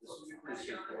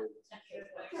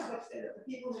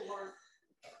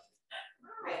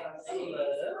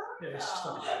 Yeah, it's just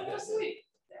not like this.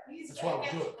 That's why we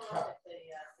do it.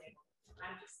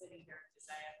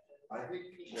 I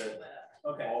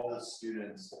think that all the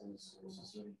students in the school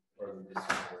system or the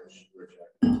district were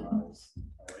recognized.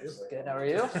 Good. How are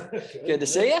you? Good to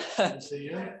see you. Good to see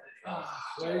you.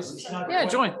 Yeah,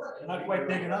 join. Not quite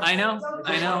big enough. I know.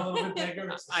 I know.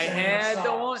 I had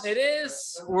the one. It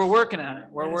is. We're working on it.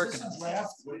 We're working on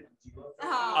it.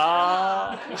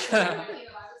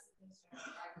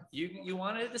 You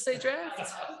wanted it to say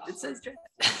draft? It says draft.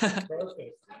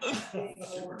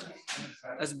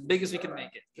 As big as we can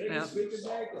make it. Yeah.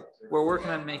 We're working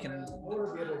on making.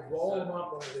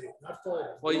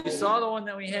 Well, you saw the one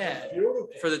that we had.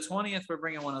 For the 20th, we're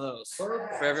bringing one of those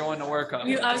for everyone to work on.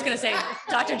 I was going to say,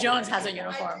 Dr. Jones has a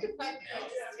uniform.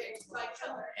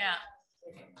 Yeah.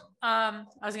 I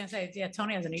was going to say, yeah,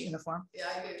 Tony has a neat uniform.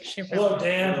 Hello,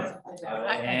 Dan.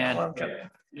 And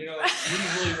you know,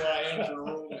 usually when I enter a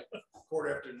room at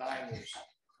 9:15 years.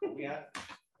 Yeah.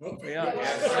 We are.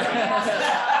 Yes,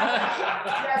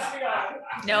 we are.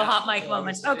 No hot mic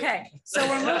moments. Okay, so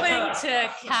we're moving to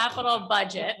capital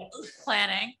budget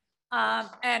planning.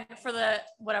 And for the,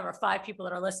 whatever, 5 people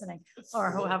that are listening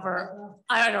or whoever,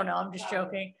 I don't know, I'm just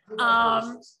joking.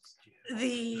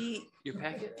 Your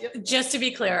packet? Yep. Just to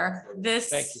be clear,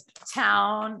 this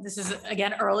town, this is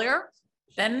again earlier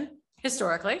than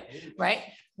historically, right?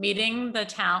 Meeting the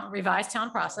town, revised town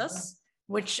process,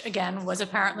 which again was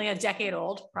apparently a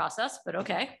decade-old process, but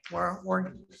okay,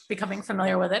 we're becoming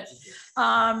familiar with it.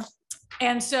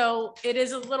 And so it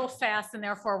is a little fast, and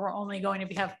therefore we're only going to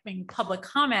be having public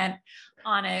comment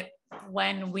on it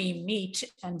when we meet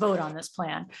and vote on this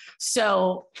plan.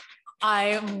 So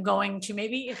I'm going to,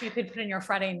 maybe if you could put in your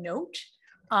Friday note,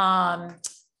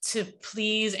 to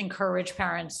please encourage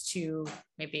parents to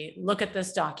maybe look at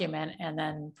this document and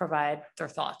then provide their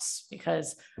thoughts,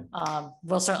 because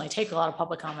we'll certainly take a lot of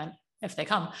public comment if they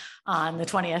come on the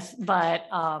 20th, but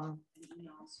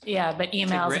yeah, but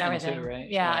emails and everything. Too, right?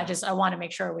 Yeah, I want to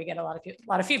make sure we get a lot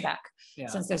of feedback,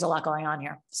 since there's a lot going on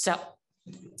here. So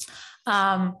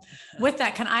with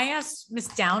that, can I ask Ms.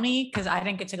 Downey, because I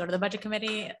didn't get to go to the budget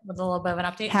committee, with a little bit of an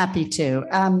update? Happy to.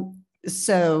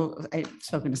 So I've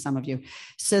spoken to some of you.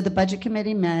 So the budget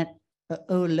committee met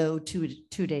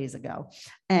two days ago,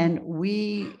 and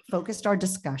we focused our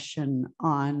discussion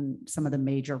on some of the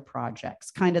major projects,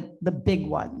 kind of the big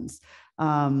ones,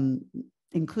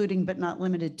 including but not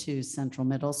limited to Central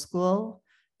Middle School,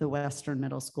 the Western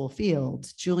Middle School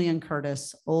fields, Julian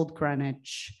Curtis, Old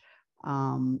Greenwich,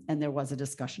 and there was a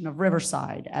discussion of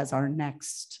Riverside as our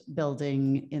next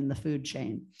building in the food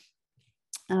chain.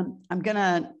 I'm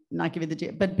gonna not give you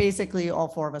the, but basically all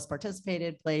 4 of us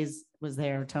participated. Blaze was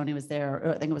there, Tony was there.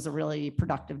 I think it was a really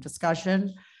productive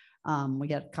discussion. We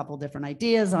got a couple different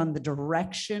ideas on the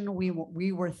direction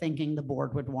we were thinking the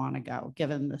board would want to go,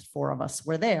 given the 4 of us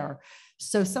were there.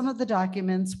 So some of the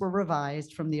documents were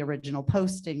revised from the original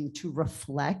posting to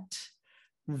reflect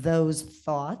those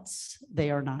thoughts.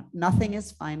 They are not, nothing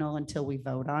is final until we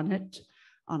vote on it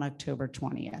on October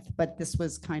 20th. But this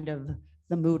was kind of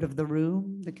the mood of the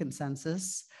room, the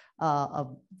consensus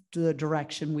of the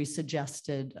direction we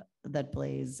suggested that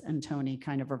Blaze and Tony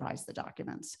kind of revised the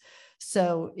documents.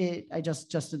 So I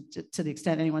just to the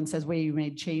extent anyone says, well, you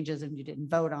made changes and you didn't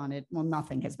vote on it, well,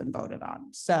 nothing has been voted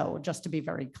on. So just to be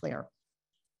very clear.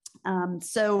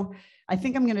 So I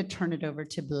think I'm going to turn it over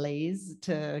to Blaze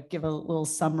to give a little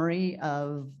summary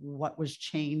of what was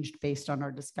changed based on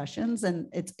our discussions. And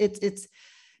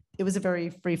it was a very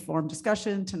free-form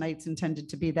discussion. Tonight's intended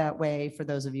to be that way for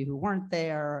those of you who weren't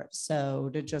there. So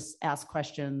to just ask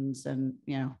questions and,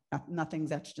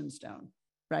 nothing's etched in stone,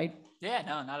 right? Yeah,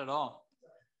 no, not at all.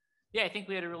 Yeah, I think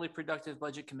we had a really productive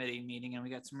budget committee meeting, and we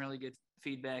got some really good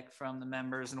feedback from the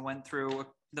members and went through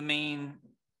the main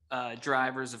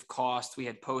drivers of cost. We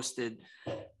had posted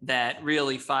that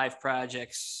really 5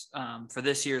 projects for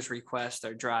this year's request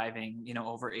are driving,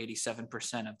 over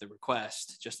 87% of the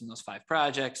request just in those 5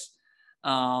 projects.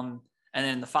 And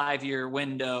then the 5-year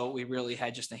window, we really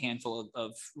had just a handful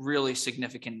of really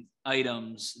significant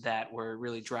items that were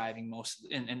really driving most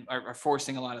and are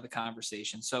forcing a lot of the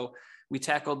conversation. So we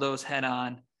tackled those head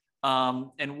on.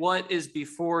 And what is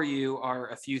before you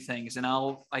are a few things, and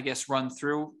I'll, I guess, run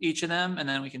through each of them, and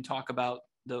then we can talk about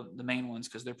the main ones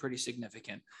because they're pretty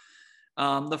significant.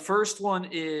 The first one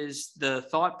is the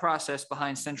thought process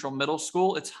behind Central Middle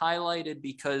School. It's highlighted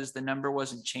because the number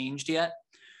wasn't changed yet,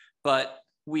 but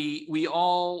we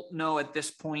all know at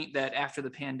this point that after the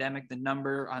pandemic, the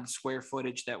number on square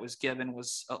footage that was given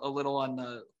was a little on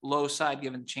the low side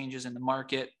given changes in the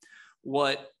market.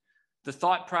 What the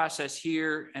thought process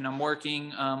here, and I'm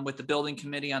working with the building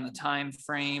committee on the time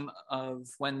frame of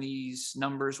when these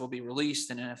numbers will be released,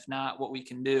 and if not, what we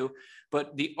can do.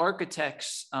 But the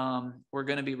architects were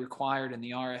going to be required in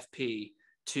the RFP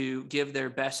to give their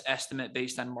best estimate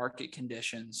based on market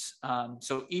conditions.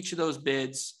 So each of those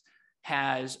bids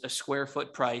has a square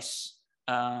foot price,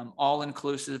 all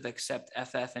inclusive except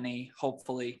FF&E,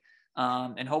 hopefully.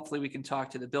 And hopefully we can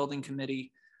talk to the building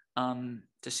committee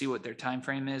to see what their time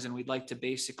frame is. And we'd like to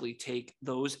basically take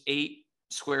those 8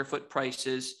 square foot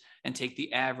prices and take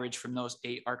the average from those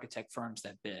 8 architect firms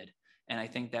that bid. And I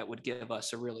think that would give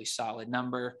us a really solid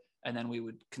number. And then we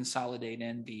would consolidate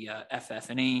in the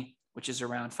FF&E, which is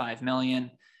around 5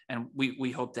 million. And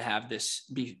we hope to have this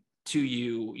be to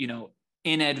you,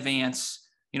 in advance,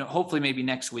 hopefully maybe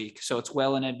next week. So it's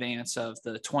well in advance of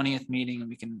the 20th meeting, and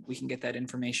we can get that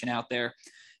information out there.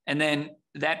 And then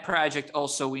that project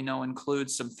also, we know,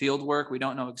 includes some field work. We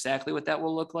don't know exactly what that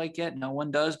will look like yet. No one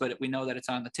does, but we know that it's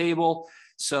on the table.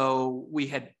 So we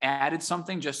had added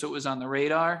something just so it was on the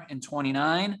radar in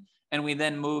 29, and we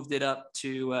then moved it up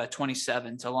to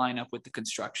 27 to line up with the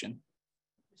construction.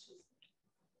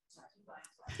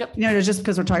 Yep. Just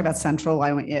because we're talking about Central,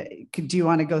 do you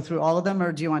want to go through all of them,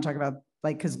 or do you want to talk about,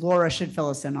 because Laura should fill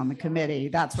us in on the committee?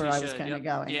 That's where I was kind of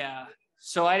going. Yeah.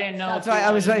 So I didn't know. That's why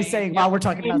I was saying, while we're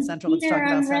talking about Central, let's talk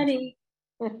about Central.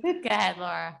 Go ahead,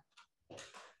 Laura.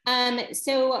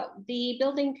 So the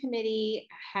building committee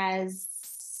has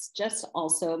just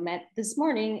also met this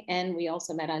morning, and we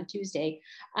also met on Tuesday.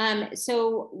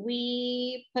 So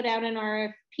we put out an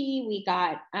RFP. We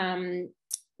got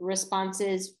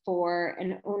responses for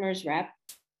an owner's rep.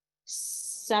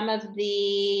 So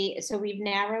we've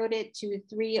narrowed it to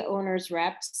 3 owners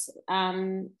reps.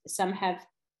 Some have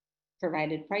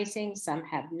provided pricing, some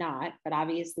have not, but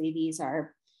obviously these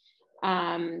are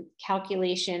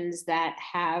calculations that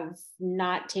have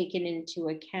not taken into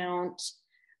account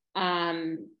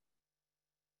the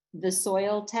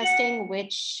soil testing,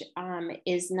 which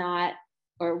is not,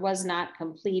 or was not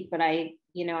complete, but I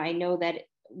know that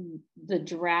the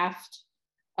draft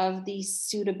of the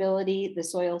suitability, the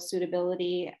soil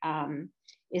suitability,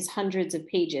 is hundreds of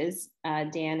pages.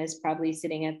 Dan is probably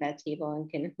sitting at that table and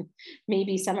can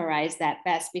maybe summarize that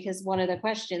best, because one of the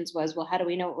questions was, well, how do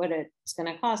we know what it's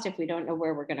going to cost if we don't know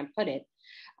where we're going to put it?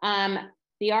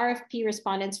 The RFP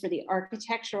respondents for the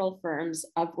architectural firms,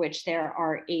 of which there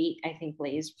are 8, I think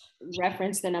Blaze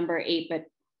referenced the number 8, but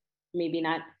maybe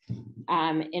not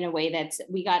in a way that's,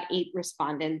 we got 8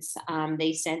 respondents.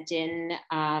 They sent in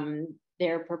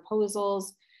their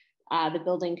proposals. The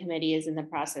building committee is in the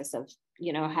process of,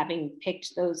 having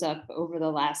picked those up over the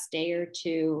last day or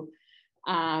two,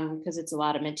 because it's a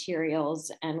lot of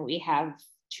materials, and we have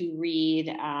to read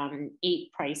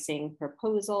 8 pricing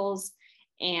proposals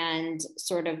and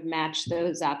sort of match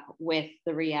those up with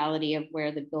the reality of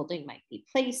where the building might be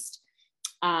placed.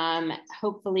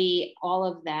 Hopefully all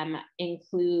of them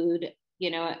include,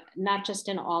 not just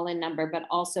an all-in number, but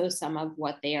also some of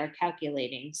what they are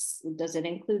calculating. Does it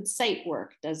include site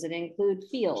work? Does it include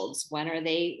fields? When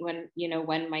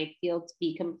might fields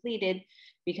be completed?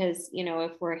 Because,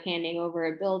 if we're handing over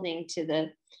a building to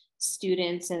the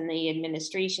students and the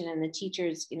administration and the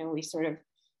teachers, we sort of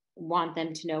want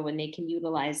them to know when they can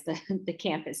utilize the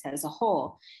campus as a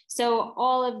whole. So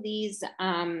all of these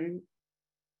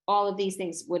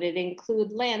things, would it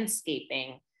include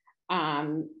landscaping,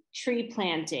 tree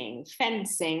planting,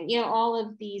 fencing, all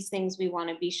of these things we want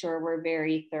to be sure we're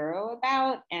very thorough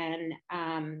about, and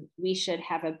we should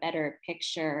have a better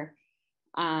picture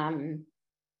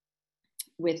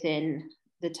within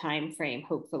the time frame,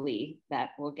 hopefully, that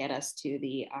will get us to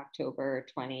the October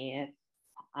 20th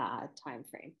time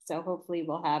frame. So hopefully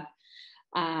we'll have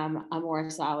a more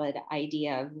solid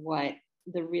idea of what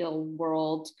the real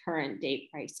world current date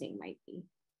pricing might be.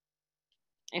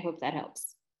 I hope that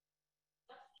helps.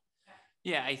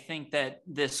 Yeah, I think that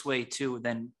this way too,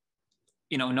 then,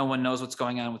 no one knows what's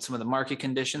going on with some of the market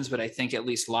conditions, but I think at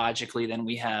least logically, then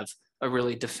we have a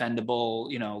really defendable,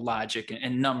 logic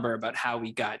and number about how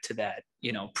we got to that,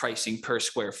 pricing per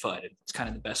square foot. It's kind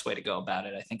of the best way to go about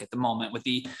it, I think, at the moment, with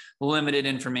the limited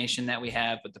information that we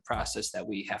have, with the process that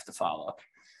we have to follow.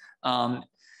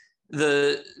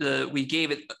 we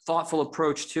gave it a thoughtful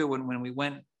approach too when we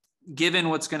went, given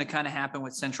what's going to kind of happen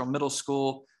with Central Middle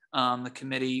School. The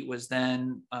committee was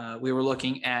then, we were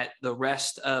looking at the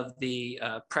rest of the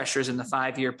pressures in the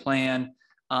 5-year plan.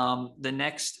 The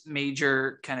next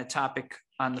major kind of topic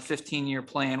on the 15-year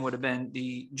plan would have been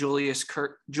the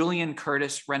Julian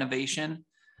Curtis renovation.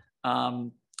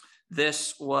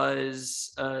 This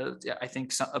was, I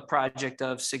think, a project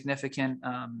of significant,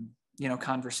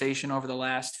 conversation over the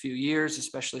last few years,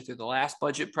 especially through the last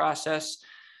budget process.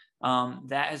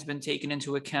 That has been taken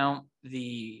into account.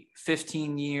 The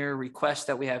 15-year request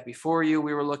that we have before you,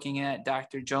 we were looking at.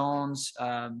 Dr. Jones,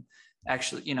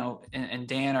 actually, and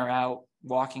Dan are out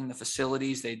walking the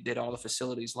facilities. They did all the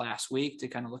facilities last week to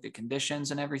kind of look at conditions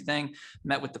and everything,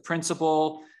 met with the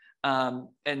principal.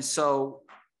 And so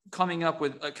coming up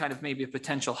with a kind of maybe a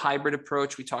potential hybrid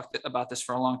approach. We talked about this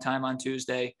for a long time on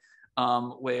Tuesday,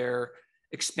 where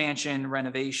expansion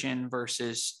renovation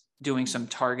versus doing some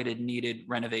targeted needed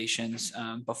renovations.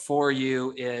 Before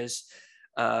you is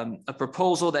a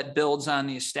proposal that builds on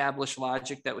the established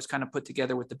logic that was kind of put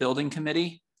together with the building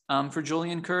committee for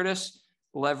Julian Curtis,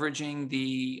 leveraging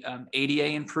the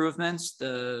ADA improvements,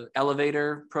 the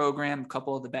elevator program,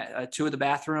 two of the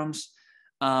bathrooms,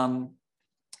 and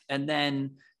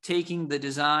then taking the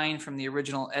design from the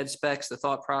original ed specs, the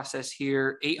thought process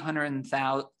here,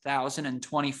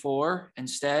 800,024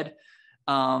 instead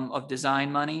of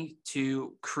design money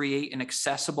to create an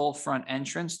accessible front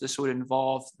entrance. This would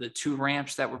involve the 2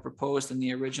 ramps that were proposed in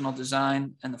the original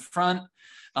design in the front,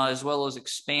 as well as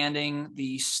expanding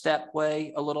the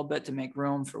stepway a little bit to make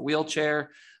room for wheelchair,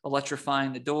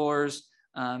 electrifying the doors,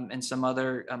 and some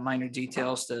other minor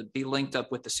details to be linked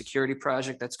up with the security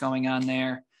project that's going on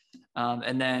there.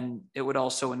 And then it would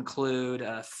also include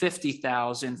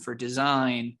 50,000 for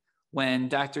design. When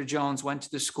Dr. Jones went to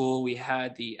the school, we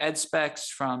had the ed specs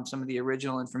from some of the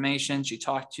original information. She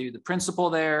talked to the principal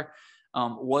there.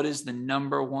 What is the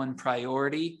 #1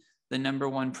 priority? The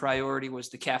 #1 priority was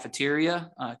the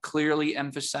cafeteria, clearly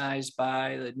emphasized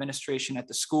by the administration at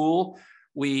the school.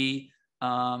 We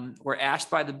were asked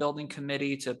by the building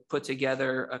committee to put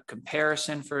together a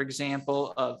comparison, for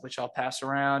example, of which I'll pass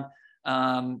around,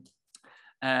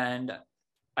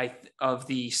 of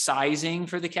the sizing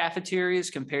for the cafeterias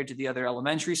compared to the other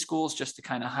elementary schools, just to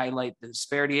kind of highlight the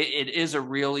disparity. It is a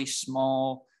really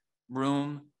small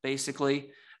room,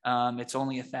 basically. It's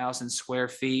only 1,000 square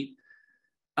feet.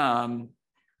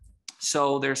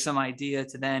 So there's some idea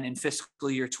to then in fiscal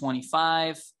year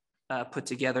 25, put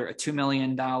together a $2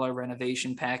 million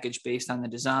renovation package based on the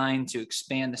design to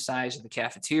expand the size of the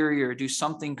cafeteria or do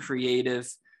something creative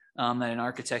that an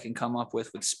architect can come up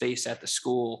with space at the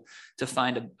school to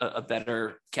find a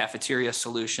better cafeteria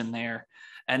solution there.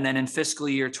 And then in fiscal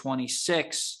year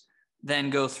 26, then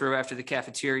go through after the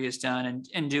cafeteria is done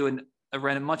and do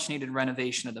a much needed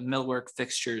renovation of the millwork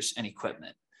fixtures and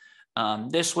equipment.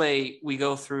 This way we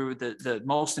go through the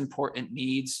most important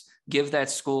needs, give that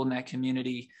school and that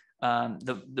community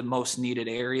the most needed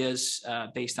areas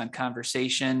based on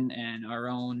conversation and our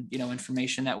own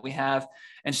information that we have,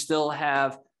 and still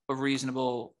have a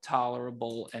reasonable,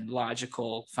 tolerable, and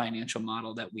logical financial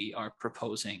model that we are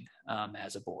proposing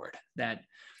as a board. That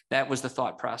was the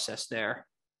thought process there.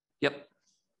 Yep.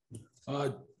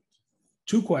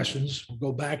 2 questions. We'll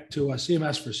go back to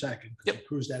CMS for a second. Yep. I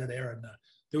cruised out of there, and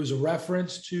there was a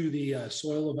reference to the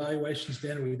soil evaluations.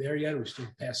 Dan, are we there yet? Or are we still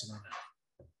passing on that?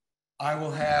 I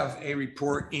will have a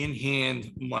report in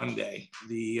hand Monday.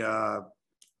 The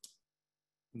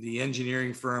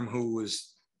engineering firm who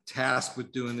was tasked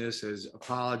with doing this has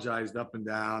apologized up and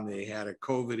down. They had a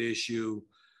COVID issue.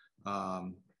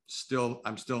 I'm still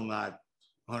not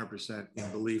 100%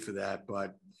 in belief of that,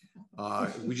 but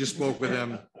we just spoke with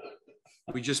them.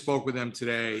 We just spoke with them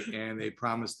today, and they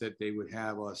promised that they would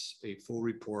have us a full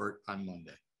report on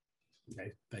Monday.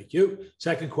 Okay, thank you.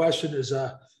 Second question is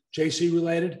JC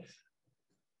related.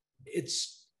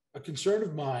 It's a concern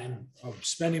of mine of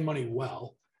spending money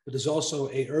well, but there's also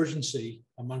an urgency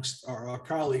amongst our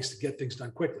colleagues to get things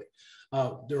done quickly.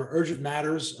 There are urgent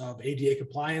matters of ADA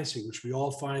compliancy, which we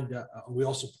all find, we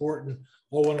all support and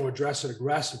all want to address it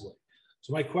aggressively.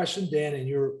 So my question, Dan, and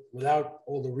you're without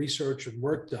all the research and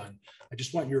work done, I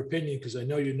just want your opinion because I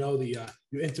know you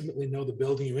intimately know the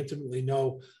building, you intimately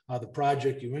know the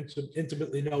project, you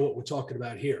intimately know what we're talking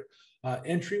about here.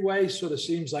 Entryway sort of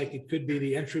seems like it could be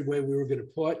the entryway we were going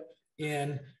to put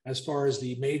in as far as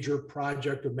the major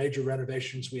project or major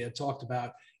renovations we had talked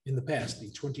about in the past,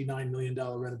 the $29 million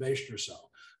renovation or so.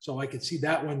 So I could see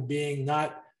that one being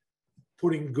not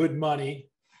putting good money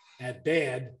at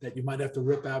bad that you might have to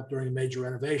rip out during a major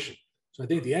renovation. So I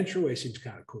think the entryway seems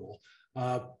kind of cool.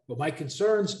 But my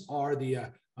concerns are the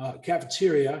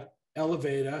cafeteria,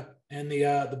 elevator, and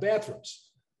the bathrooms.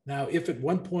 Now, if at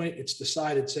one point it's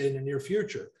decided, say in the near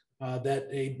future, that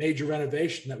a major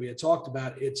renovation that we had talked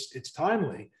about, it's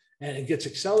timely and it gets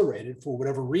accelerated for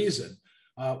whatever reason,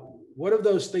 what of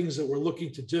those things that we're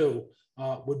looking to do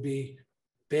would be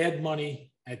bad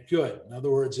money at good? In other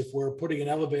words, if we're putting an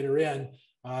elevator in,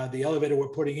 the elevator we're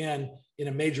putting in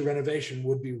a major renovation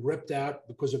would be ripped out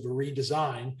because of a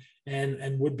redesign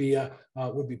and would be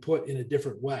put in a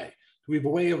different way. Do we have a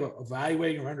way of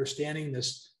evaluating or understanding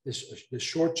this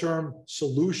short-term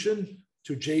solution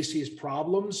to JC's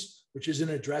problems, which isn't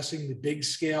addressing the big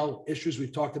scale issues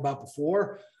we've talked about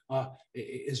before?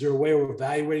 Is there a way of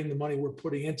evaluating the money we're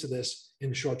putting into this in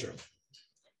the short term?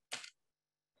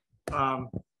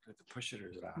 Push it or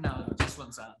is it out? No, this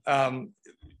one's out.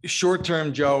 Short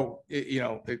term, Joe,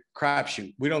 the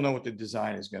crapshoot. We don't know what the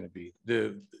design is going to be.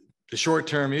 The short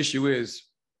term issue is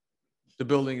the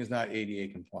building is not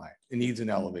ADA compliant. It needs an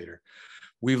elevator.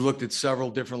 We've looked at several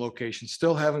different locations,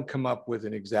 still haven't come up with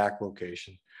an exact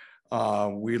location.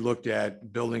 We looked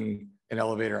at building an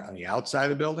elevator on the outside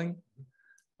of the building.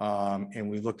 And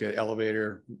we looked at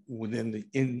elevator within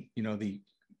the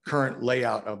current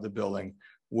layout of the building,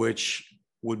 which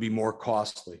would be more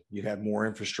costly. You have more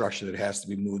infrastructure that has to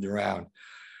be moved around.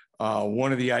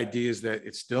 One of the ideas that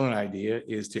it's still an idea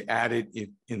is to add it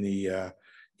in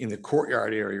the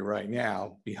courtyard area right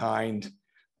now behind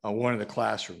one of the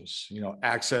classrooms.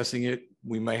 Accessing it,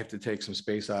 we may have to take some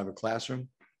space out of a classroom.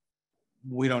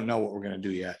 We don't know what we're going to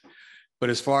do yet.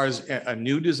 But as far as a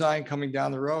new design coming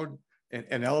down the road,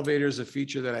 an elevator is a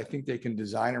feature that I think they can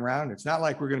design around. It's not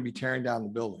like we're going to be tearing down the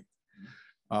building.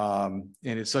 And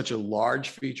it's such a large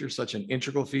feature, such an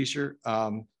integral feature.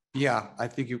 Yeah, I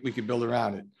think we could build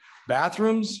around it.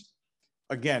 Bathrooms,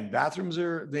 again,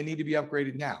 they need to be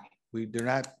upgraded now. They're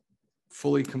not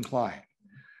fully compliant.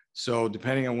 So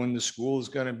depending on when the school is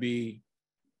going to be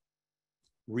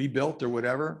rebuilt or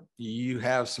whatever, you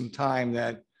have some time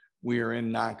that we are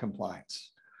in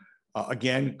non-compliance.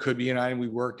 Again, could be an item we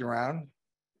worked around.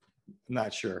 I'm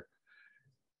not sure.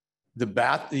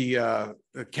 The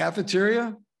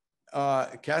cafeteria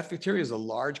is a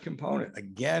large component.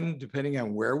 Again, depending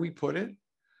on where we put it,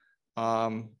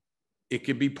 it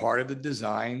could be part of the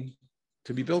design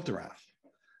to be built around.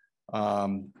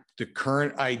 The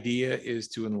current idea is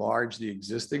to enlarge the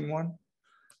existing one.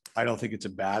 I don't think it's a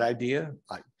bad idea.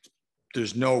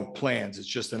 There's no plans. It's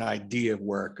just an idea of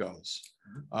where it goes.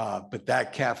 But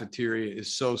that cafeteria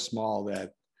is so small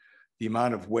that the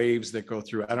amount of waves that go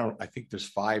through, I think there's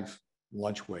 5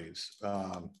 lunch waves,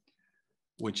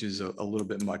 which is a little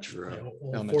bit much for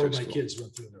elementary 4 of my kids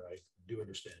went through there. I do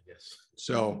understand, yes.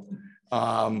 So,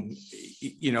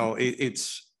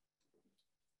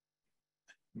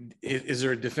 is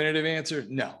there a definitive answer?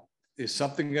 No. Is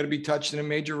something going to be touched in a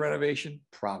major renovation?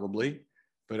 Probably.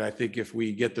 But I think if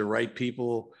we get the right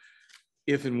people,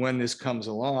 if and when this comes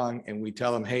along and we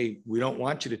tell them, hey, we don't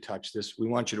want you to touch this, we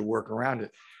want you to work around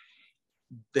it,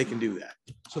 they can do that.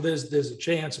 So there's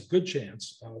a good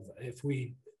chance of, if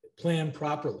we plan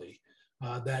properly,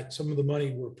 that some of the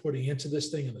money we're putting into this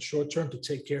thing in the short term to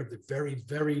take care of the very,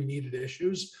 very needed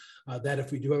issues, that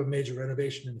if we do have a major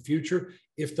renovation in the future,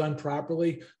 if done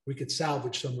properly, we could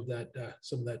salvage some of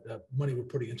that money we're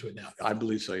putting into it now. I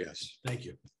believe so, yes. Thank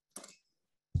you.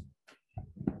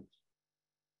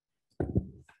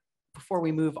 Before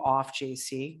we move off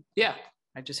JC, yeah,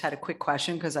 I just had a quick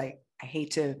question because I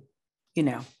hate to,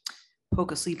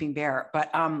 poke a sleeping bear,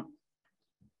 but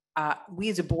we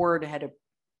as a board had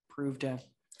approved a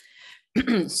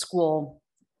school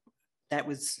that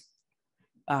was,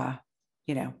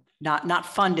 not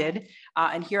funded.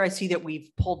 And here I see that we've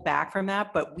pulled back from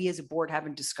that, but we as a board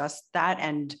haven't discussed that.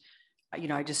 And,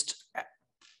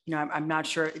 I'm not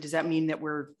sure, does that mean that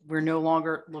we're no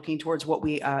longer looking towards what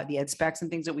the ed specs and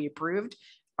things that we approved?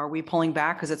 Are we pulling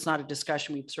back? Because it's not a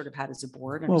discussion we've sort of had as a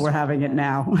board. Well, we're having it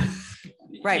now.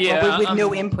 Right, yeah, but with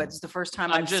no input. It's the first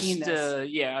time I've seen this.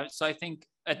 Yeah, so I think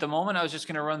at the moment I was just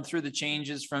going to run through the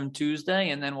changes from Tuesday,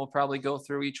 and then we'll probably go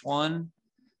through each one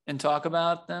and talk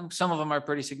about them. Some of them are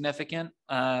pretty significant.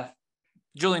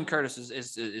 Julian Curtis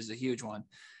is a huge one.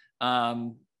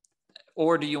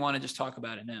 Or do you want to just talk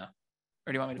about it now?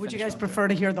 Or do you want me to? Would you guys prefer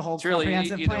to hear the whole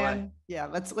comprehensive plan? Way. Yeah,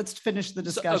 let's finish the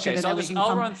discussion. Okay, so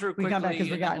I'll run through quickly. We come back because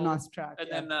we're gotten off track.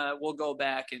 And then we'll go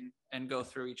back and go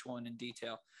through each one in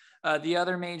detail. The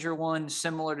other major one,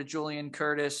 similar to Julian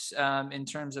Curtis, in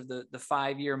terms of the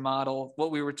 5-year model, what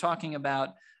we were talking about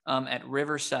at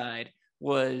Riverside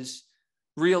was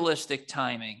realistic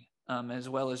timing, as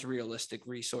well as realistic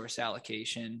resource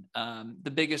allocation.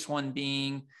 The biggest one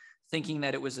being thinking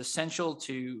that it was essential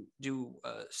to do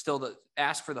still to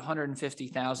ask for the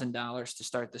 $150,000 to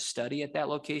start the study at that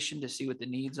location to see what the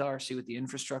needs are, see what the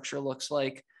infrastructure looks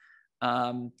like.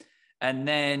 And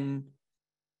then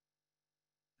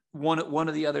one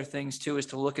of the other things too is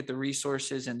to look at the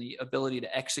resources and the ability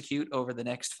to execute over the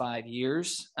next 5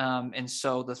 years. And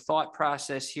so the thought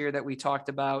process here that we talked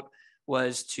about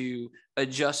was to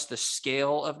adjust the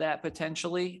scale of that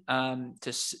potentially.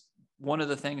 One of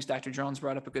the things Dr. Jones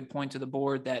brought up a good point to the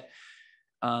board that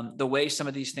the way some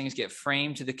of these things get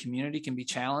framed to the community can be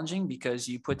challenging because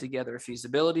you put together a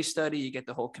feasibility study, you get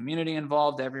the whole community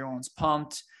involved, everyone's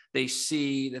pumped. They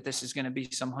see that this is going to be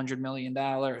some $100 million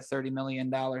or $30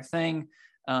 million thing.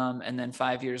 And then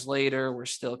 5 years later, we're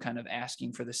still kind of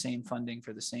asking for the same funding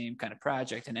for the same kind of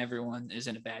project, and everyone is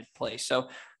in a bad place. So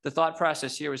the thought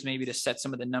process here was maybe to set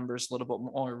some of the numbers a little bit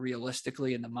more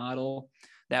realistically in the model.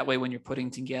 That way, when you're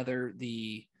putting together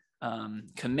the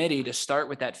committee to start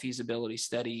with that feasibility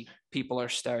study, people are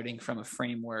starting from a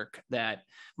framework that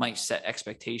might set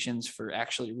expectations for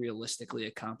actually realistically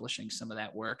accomplishing some of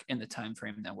that work in the time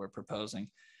frame that we're proposing.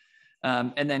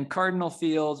 And then Cardinal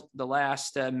Field, the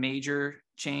last major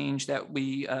change that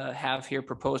we have here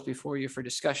proposed before you for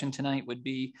discussion tonight would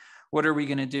be, what are we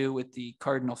going to do with the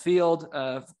Cardinal Field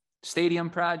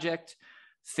stadium project?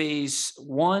 Phase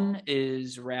 1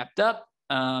 is wrapped up.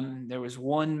 There was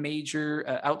one major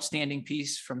outstanding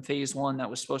piece from phase 1 that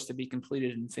was supposed to be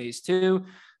completed in phase 2.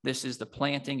 This is the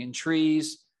planting and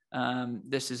trees.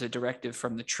 This is a directive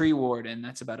from the tree warden.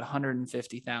 That's about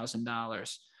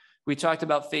 $150,000. We talked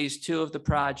about phase 2 of the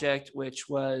project, which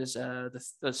was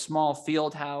the small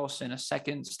field house and a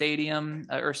second stadium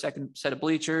or second set of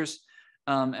bleachers,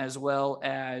 as well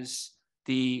as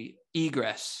the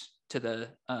egress to the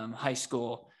high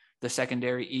school, the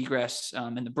secondary egress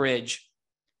and the bridge.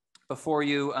 Before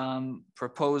you,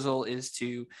 proposal is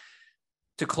to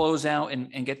close out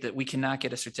and get that. We cannot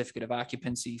get a certificate of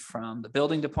occupancy from the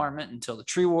building department until the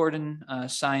tree warden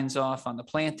signs off on the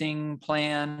planting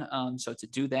plan. So to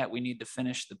do that, we need to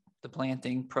finish the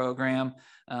planting program,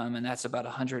 and that's about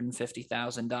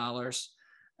 $150,000.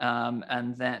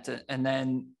 And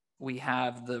then we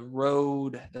have the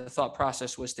road. The thought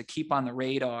process was to keep on the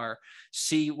radar,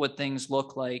 see what things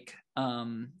look like,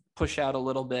 push out a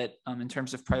little bit in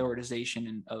terms of prioritization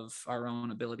and of our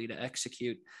own ability to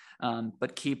execute,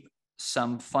 but keep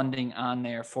some funding on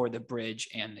there for the bridge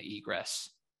and the egress.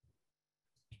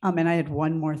 And I had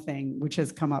one more thing, which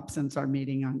has come up since our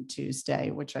meeting on Tuesday,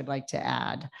 which I'd like to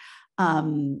add,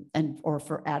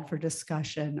 add for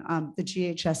discussion. The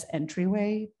GHS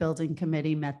entryway building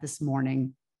committee met this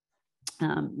morning.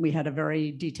 We had a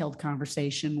very detailed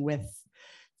conversation with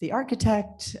the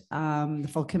architect, the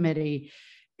full committee.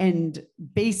 And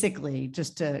basically,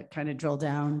 just to kind of drill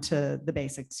down to the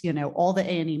basics, all the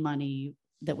A&E money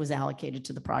that was allocated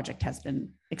to the project has been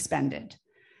expended.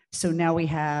 So now we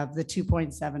have the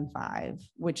 2.75,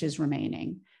 which is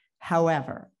remaining.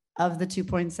 However, of the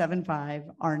 2.75,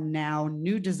 our now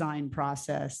new design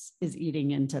process is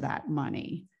eating into that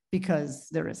money because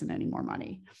there isn't any more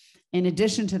money. In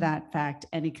addition to that fact,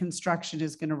 any construction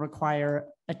is going to require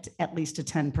at least a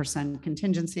 10%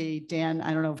 contingency. Dan,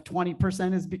 I don't know if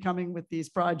 20% is becoming with these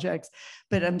projects,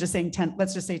 but I'm just saying 10,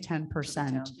 let's just say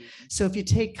 10%. So if you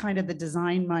take kind of the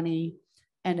design money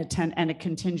and a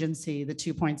contingency, the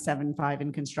 2.75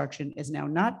 in construction is now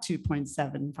not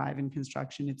 2.75 in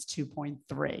construction, it's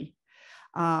 2.3.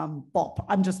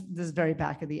 This is very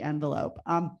back of the envelope.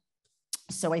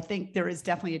 So I think there is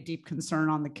definitely a deep concern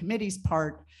on the committee's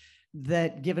part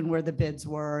that given where the bids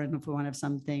were, and if we want to have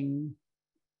something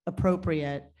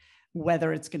appropriate,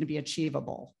 whether it's going to be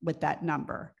achievable with that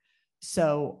number.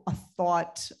 So a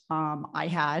thought I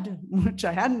had, which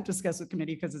I hadn't discussed with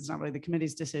committee because it's not really the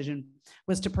committee's decision,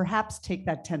 was to perhaps take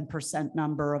that 10%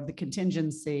 number of the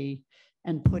contingency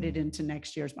and put it into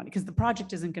next year's money, because the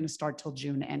project isn't going to start till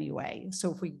June anyway.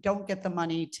 So if we don't get the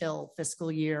money till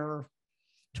fiscal year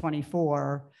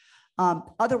 24,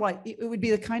 otherwise, it would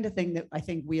be the kind of thing that I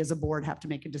think we as a board have to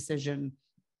make a decision.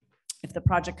 If the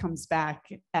project comes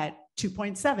back at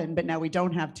 2.7, but now we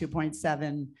don't have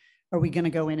 2.7, are we going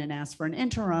to go in and ask for an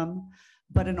interim?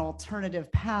 But an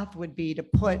alternative path would be to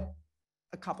put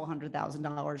a couple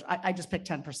 $100,000. I just picked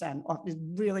 10%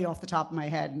 really off the top of my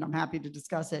head, and I'm happy to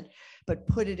discuss it, but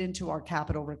put it into our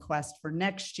capital request for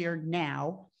next year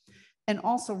now. And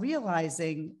also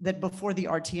realizing that before the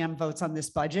RTM votes on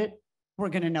this budget, we're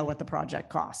going to know what the project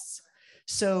costs.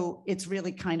 So it's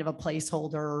really kind of a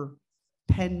placeholder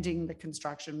pending the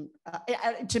construction.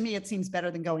 To me, it seems better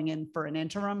than going in for an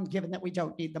interim, given that we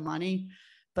don't need the money.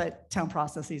 but town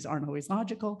processes aren't always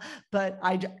logical. But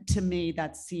to me,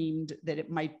 that seemed that it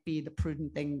might be the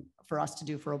prudent thing for us to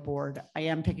do for a board. I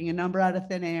am picking a number out of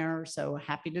thin air, so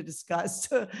happy to discuss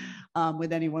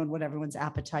with anyone what everyone's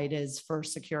appetite is for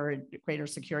greater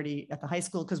security at the high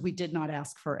school, because we did not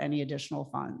ask for any additional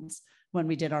funds when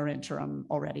we did our interim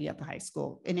already at the high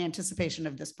school in anticipation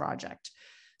of this project.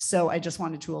 So I just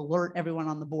wanted to alert everyone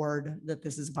on the board that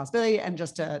this is a possibility, and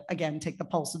just to, again, take the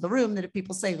pulse of the room, that if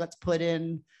people say, let's put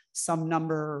in some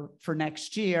number for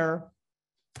next year,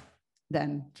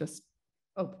 then just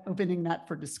opening that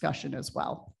for discussion as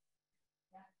well.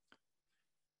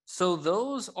 So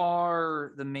those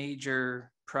are the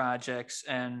major projects,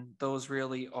 and those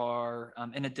really are,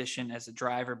 in addition as a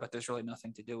driver, but there's really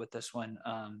nothing to do with this one.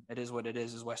 It is what it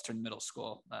is Western Middle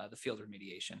School, the field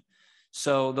remediation.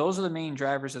 So those are the main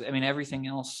drivers. I mean, everything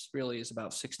else really is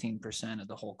about 16% of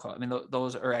the whole cost. I mean,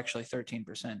 those are actually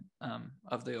 13%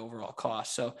 of the overall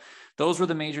cost. So those were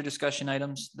the major discussion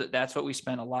items. That's what we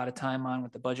spent a lot of time on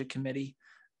with the budget committee.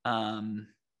 And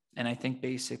I think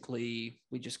basically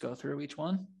we just go through each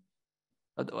one,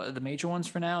 the major ones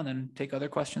for now, and then take other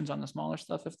questions on the smaller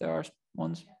stuff if there are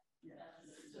ones.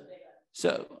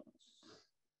 So.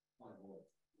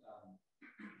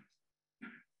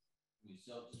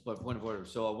 But point of order.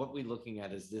 So what we're looking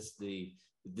at is this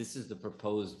is the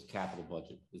proposed capital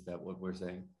budget. Is that what we're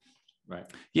saying? Right.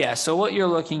 Yeah. So what you're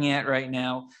looking at right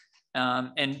now,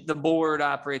 and the board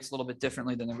operates a little bit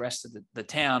differently than the rest of the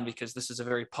town, because this is a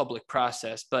very public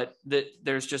process, but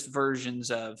there's just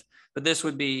versions of, but this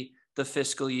would be the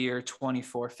fiscal year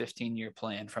 24, 15-year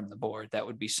plan from the board that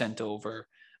would be sent over.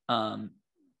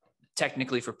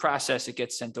 Technically for process, it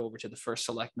gets sent over to the first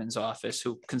selectman's office,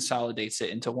 who consolidates it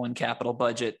into one capital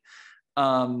budget.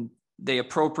 They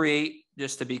appropriate,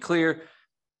 just to be clear,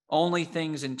 only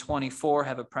things in 24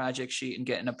 have a project sheet and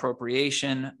get an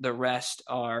appropriation. The rest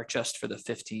are just for the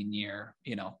 15-year,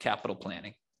 capital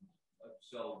planning.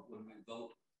 So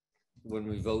when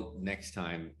we vote next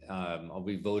time, are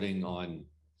we voting on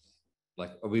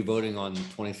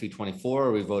 23, 24, or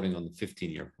are we voting on the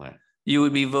 15-year plan? You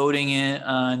would be voting in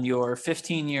on your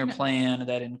 15-year plan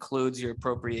that includes your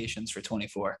appropriations for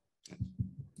 24.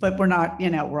 But we're not,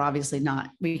 we're obviously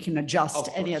not, we can adjust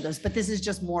any of those, but this is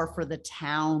just more for the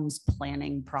town's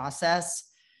planning process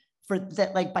for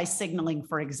that, like by signaling,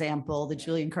 for example, the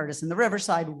Julian Curtis and the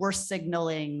Riverside, we're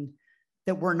signaling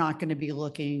that we're not going to be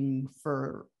looking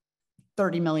for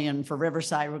 30 million for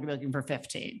Riverside, we're gonna be looking for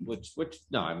 15. Which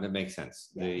no, I mean, that makes sense.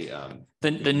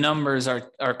 The numbers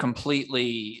are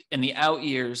completely in the out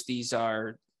years. These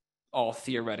are all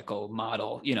theoretical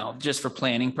model, just for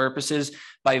planning purposes.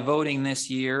 By voting this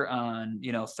year on,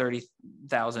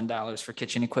 $30,000 for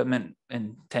kitchen equipment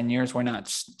in 10 years, we're not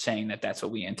saying that that's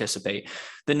what we anticipate.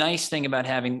 The nice thing about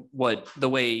having when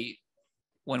we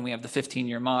have the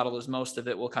 15-year model is most of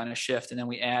it will kind of shift, and then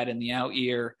we add in the out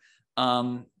year.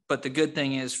 But the good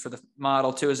thing is for the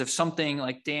model too, is if something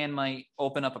like Dan might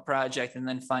open up a project and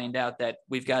then find out that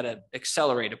we've got to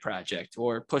accelerate a project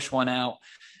or push one out,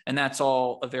 and that's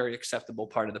all a very acceptable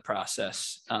part of the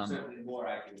process. Certainly more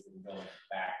accurate than going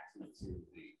back to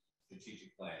the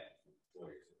strategic plan.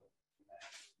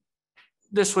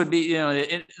 This would be,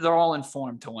 they're all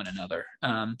informed to one another.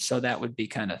 So that would be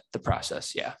kind of the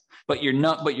process. Yeah. But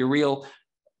your real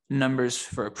numbers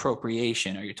for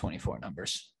appropriation are your 24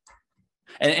 numbers.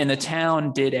 And the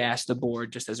town did ask the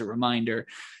board, just as a reminder,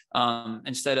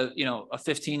 instead of, a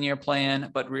 15-year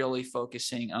plan, but really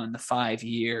focusing on the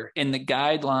 5-year. In the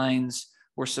guidelines,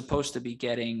 we're supposed to be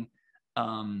getting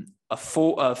a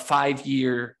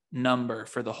 5-year number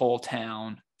for the whole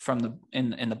town from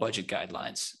in the budget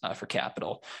guidelines for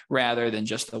capital, rather than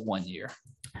just a 1 year.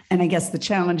 And I guess the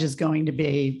challenge is going to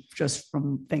be, just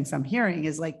from things I'm hearing,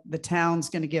 is like the town's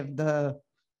going to give the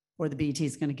BET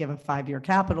is going to give a 5-year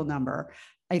capital number.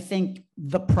 I think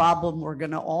the problem we're going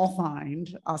to all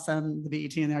find, us and the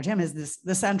BET and their team, is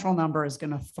the central number is going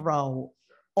to throw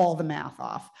all the math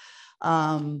off.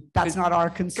 That's not our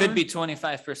concern. Could be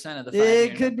 25% of the 5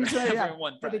 It could be, yeah.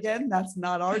 But again, that's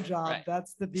not our job. Right.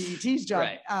 That's the BET's job.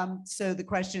 Right. So the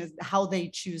question is how they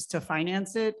choose to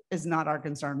finance it is not our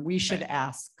concern. We should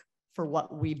ask for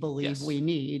what we believe we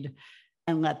need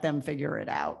and let them figure it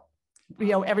out.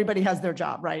 Everybody has their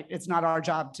job, right? It's not our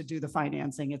job to do the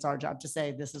financing. It's our job to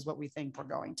say, this is what we think we're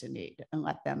going to need, and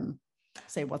let them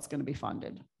say what's going to be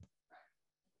funded.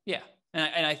 Yeah.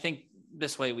 And I think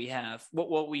this way we have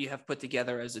what we have put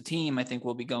together as a team. I think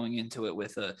we'll be going into it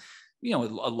with a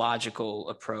logical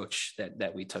approach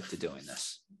that we took to doing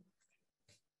this.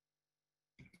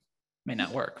 May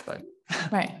not work, but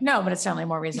right. No, but it's certainly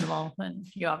more reasonable. And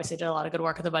you obviously did a lot of good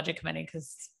work at the budget committee,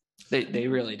 because They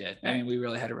really did. I mean, we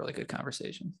really had a really good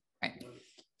conversation. Right.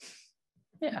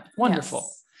 Yeah, wonderful.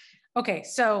 Yes. Okay,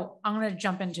 so I'm going to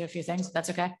jump into a few things, if that's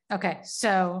okay. Okay,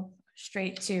 so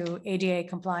straight to ADA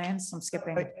compliance. I'm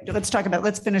skipping.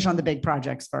 Let's finish on the big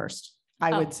projects first.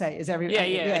 I Oh. would say, is every. Yeah,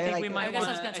 I think like- we might I guess I was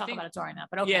wanna- going to talk think- about it during that,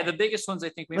 but okay. Yeah, the biggest ones I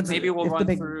think maybe we'll run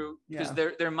through, because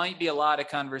there might be a lot of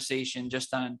conversation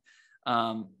just on,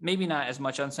 maybe not as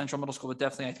much on Central Middle School, but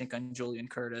definitely I think on Julian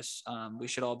Curtis. We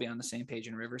should all be on the same page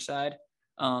in Riverside.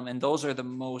 And those are the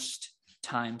most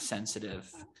time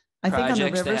sensitive I think on the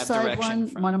projects to have Riverside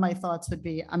direction one, one of my thoughts would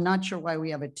be, I'm not sure why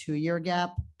we have a 2-year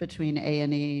gap between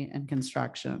A&E and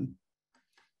construction.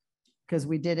 Because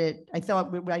we did it, I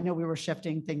know we were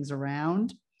shifting things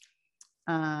around.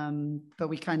 But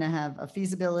we kind of have a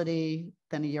feasibility,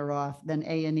 then a year off, then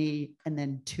A&E, and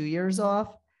then 2 years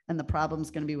off. And the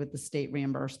problem's going to be with the state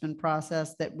reimbursement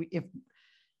process that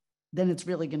then it's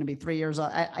really going to be 3 years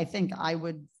off. I think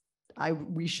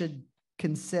we should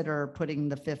consider putting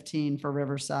the 15 for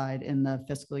Riverside in the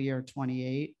fiscal year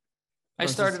 28. I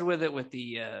started with it with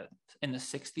the in the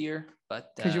 6th year,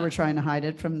 but Because you were trying to hide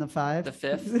it from the 5. the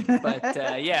 5th.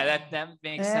 But yeah, that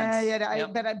makes sense. Yeah,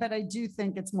 Yep. but I do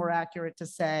think it's more accurate to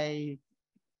say,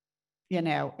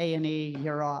 A&E,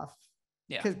 you're off.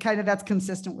 Yeah. Because kind of that's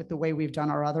consistent with the way we've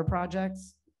done our other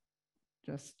projects.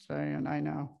 Just saying, I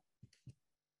know.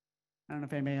 I don't know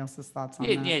if anybody else's thoughts on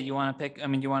that. Yeah, you want to pick, I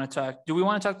mean, you want to talk, do we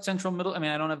want to talk Central Middle? I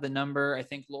mean, I don't have the number. I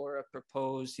think Laura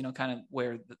proposed, kind of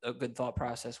where a good thought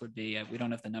process would be. We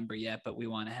don't have the number yet, but we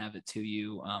want to have it to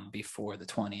you before the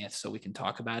 20th so we can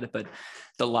talk about it. But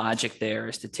the logic there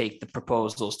is to take the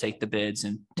proposals, take the bids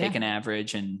and take an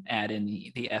average and add in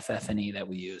the FF&E that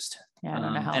we used. Yeah, I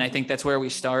don't know how. And I think that's where we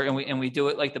start, and we do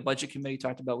it like the budget committee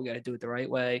talked about. We got to do it the right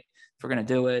way if we're going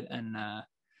to do it. And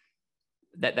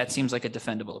that seems like a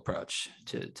defendable approach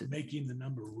to Making the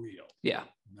number real. Yeah.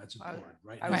 That's important,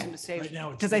 right? I was going to say, Right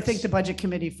now, Because I think the budget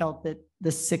committee felt that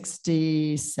the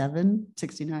 69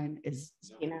 is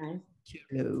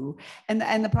too.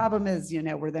 And the problem is,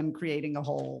 we're then creating a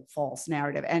whole false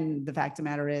narrative. And the fact of the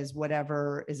matter is,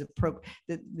 whatever is appropriate,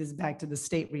 this is back to the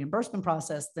state reimbursement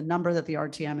process. The number that the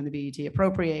RTM and the BET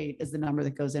appropriate is the number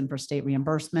that goes in for state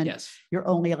reimbursement. Yes. You're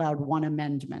only allowed one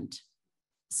amendment.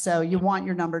 So you want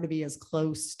your number to be as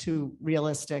close to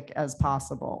realistic as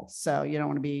possible. So you don't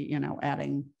want to be,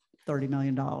 adding $30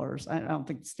 million. I don't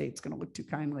think the state's going to look too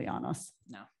kindly on us.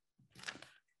 No.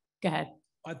 Go ahead.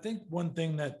 I think one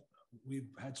thing that we've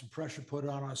had some pressure put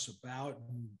on us about,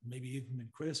 and maybe even been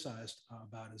criticized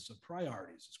about, is the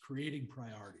priorities. It's creating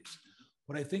priorities.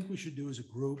 What I think we should do as a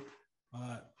group,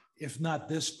 if not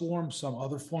this form, some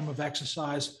other form of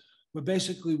exercise, but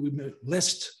basically we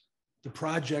list the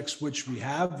projects which we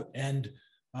have and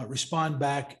respond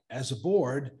back as a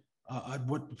board on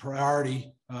what the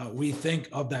priority we think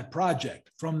of that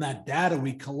project. From that data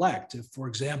we collect, if, for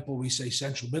example, we say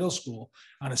Central Middle School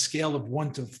on a scale of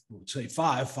 1 to say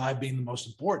 5 being the most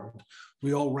important,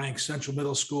 we all rank Central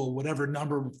Middle School, whatever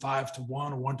number, 5 to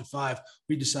 1 or 1 to 5,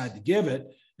 we decide to give it.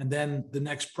 And then the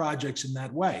next projects in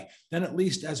that way. Then at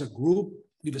least as a group,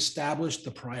 we've established the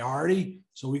priority,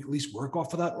 so we can at least work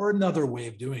off of that, or another way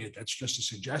of doing it. That's just a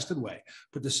suggested way.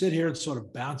 But to sit here and sort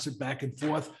of bounce it back and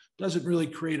forth doesn't really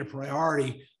create a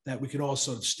priority that we can all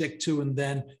sort of stick to and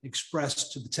then express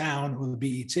to the town or the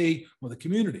BET or the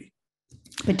community.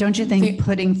 But don't you think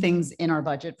putting things in our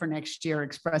budget for next year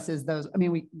expresses those? I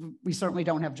mean, we certainly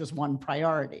don't have just one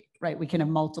priority, right? We can have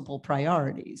multiple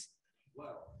priorities.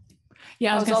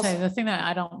 Yeah, I was I was gonna say, also- the thing that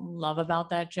I don't love about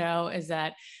that, Joe, is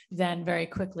that then very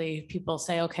quickly people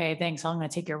say, okay, thanks, I'm gonna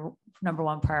take your number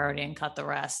one priority and cut the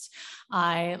rest.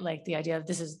 I like the idea of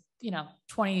this is,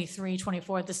 23,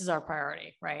 24, this is our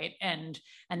priority, right? And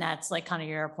that's like kind of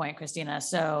your point, Christina.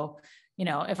 So,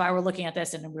 if I were looking at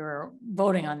this and we were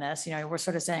voting on this, we're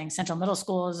sort of saying Central Middle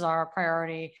School is our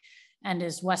priority and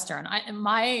is Western.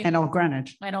 And Old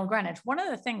Greenwich. And Old Greenwich. One of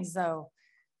the things though,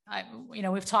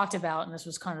 we've talked about, and this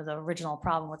was kind of the original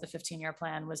problem with the 15-year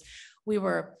plan, was we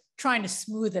were trying to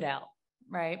smooth it out,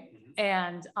 right?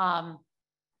 And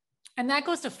that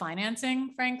goes to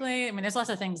financing, frankly. I mean, there's lots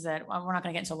of things that we're not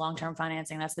going to get into long-term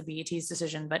financing. That's the BET's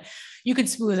decision, but you can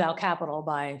smooth out capital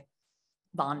by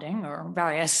bonding or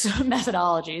various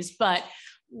methodologies. But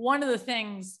one of the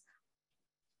things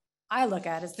I look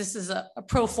at is this is a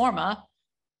pro forma.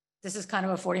 This is kind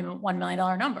of a $41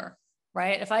 million number.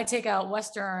 Right? If I take out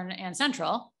Western and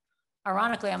Central,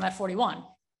 ironically, I'm at 41,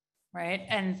 right?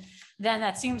 And then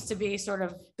that seems to be sort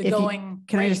of the going.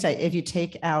 Can I just say, if you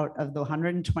take out of the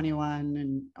 121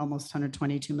 and almost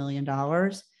 $122 million,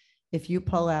 if you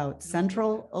pull out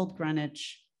Central, Old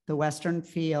Greenwich, the Western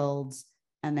Fields,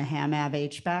 and the Ham Ave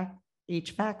HVAC,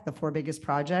 HVAC, the 4 biggest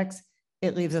projects,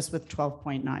 it leaves us with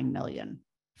 12.9 million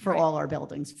for all our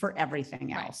buildings, for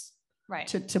everything else. Right.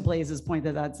 To Blaze's point,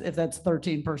 if that's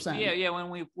 13%.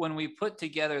 Yeah. When we put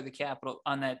together the capital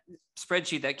on that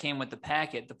spreadsheet that came with the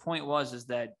packet, the point is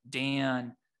that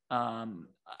Dan,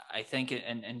 I think,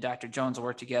 and Dr. Jones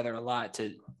worked together a lot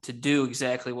to do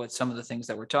exactly what some of the things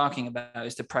that we're talking about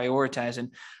is to prioritize,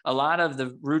 and a lot of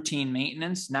the routine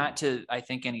maintenance, not to, I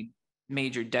think, any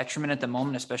major detriment at the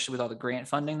moment, especially with all the grant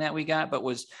funding that we got, but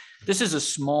this is a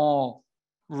small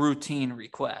routine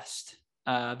request.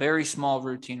 Very small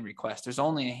routine request. There's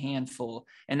only a handful,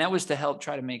 and that was to help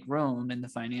try to make room in the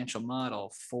financial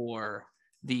model for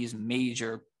these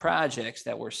major projects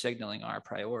that we're signaling our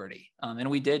priority. And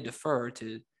we did defer,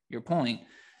 to your point,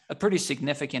 a pretty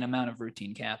significant amount of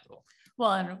routine capital.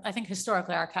 Well, and I think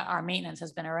historically our maintenance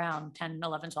has been around 10,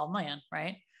 11, 12 million,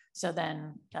 right? So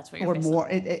then that's what you're Or more,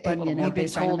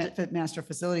 based on on the master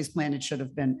facilities plan, it should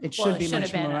have been, it Well, should it be should much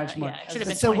have been, more, much more. yeah, it should have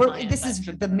been So 20 million, this but is, it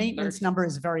should the have been maintenance 30. number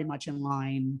is very much in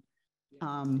line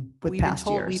with We've been past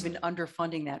told years. we've been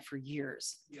underfunding that for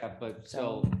years. Yeah, but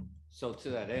so to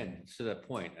that end, to that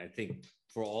point, I think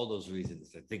for all those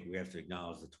reasons, I think we have to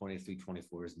acknowledge that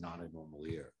 23-24 is not a normal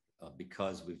year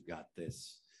because we've got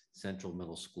this central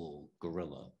middle school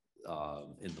gorilla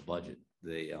in the budget.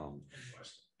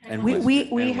 And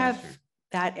we have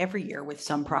that every year with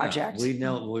some projects. We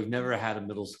know we've never had a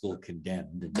middle school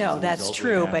condemned. and No, as a that's result, we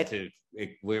true, have but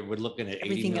we're looking at $80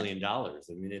 everything- million. I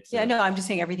mean, it's Yeah, no, I'm just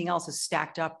saying everything else is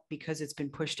stacked up because it's been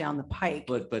pushed down the pike.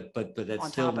 But that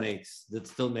on still top of it.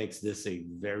 makes this a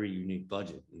very unique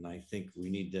budget, and I think we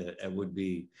need to. It would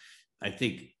be, I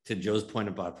think, to Joe's point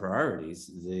about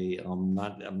priorities. I'm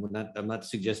not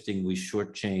suggesting we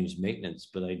shortchange maintenance,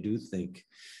 but I do think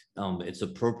it's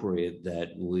appropriate that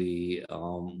we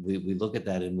look at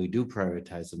that and we do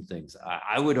prioritize some things.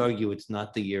 I would argue it's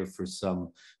not the year for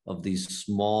some of these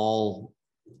small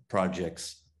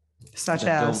projects Such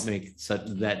that as? don't make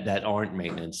that aren't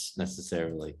maintenance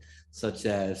necessarily, such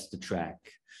as the track,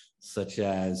 such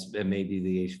as maybe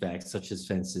the HVAC, such as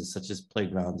fences, such as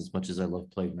playgrounds. As much as I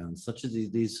love playgrounds, such as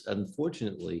these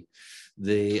unfortunately,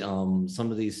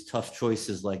 some of these tough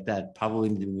choices like that probably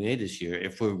need to be made this year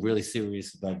if we're really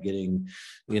serious about getting,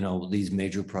 these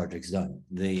major projects done.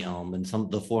 And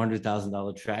the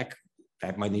 $400,000 track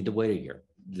that might need to wait a year.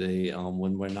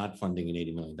 When we're not funding an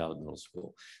 $80 million middle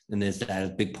school, and is that a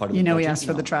big part of the We budget? asked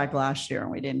for the track last year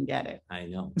and we didn't get it. I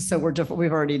know. So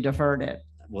we've already deferred it.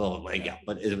 Well, yeah,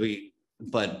 but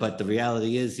the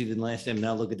reality is, even last time,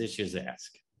 now look at this year's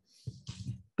ask.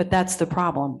 But that's the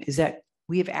problem, is that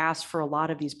we have asked for a lot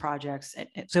of these projects.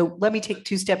 So let me take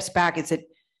 2 steps back. It's that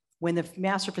when the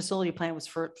master facility plan was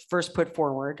first put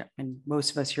forward, and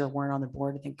most of us here weren't on the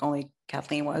board, I think only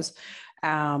Kathleen was,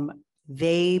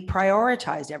 they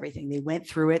prioritized everything. They went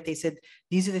through it. They said,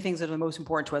 these are the things that are the most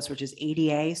important to us, which is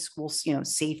ADA, school,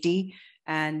 safety,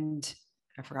 and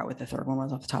I forgot what the third one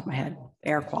was off the top of my head,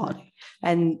 air quality.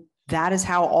 And that is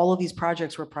how all of these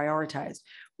projects were prioritized.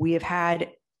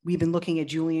 We've been looking at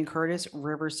Julian Curtis,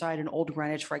 Riverside, and Old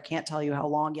Greenwich for I can't tell you how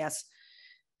long. Yes,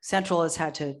 Central has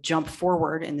had to jump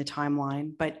forward in the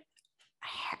timeline, but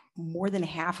more than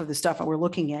half of the stuff that we're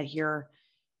looking at here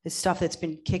is stuff that's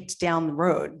been kicked down the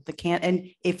road.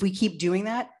 And if we keep doing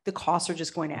that, the costs are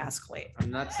just going to escalate. I'm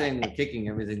not saying we're kicking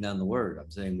everything down the word. I'm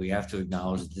saying we have to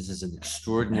acknowledge that this is an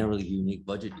extraordinarily unique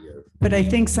budget year. But I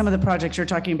think some of the projects you're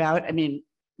talking about, I mean,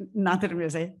 not that I'm going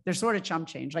to say they're sort of chump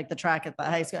change, like the track at the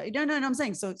high school. No, I'm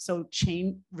saying so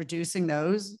reducing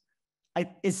those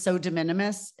is so de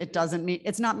minimis. It doesn't mean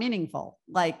it's not meaningful.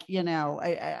 Like,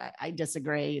 I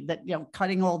disagree that,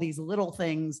 cutting all these little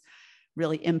things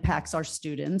really impacts our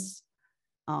students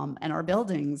and our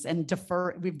buildings, and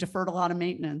we've deferred a lot of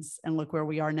maintenance, and look where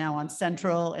we are now on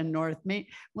Central and North Main.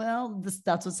 Well,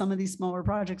 that's what some of these smaller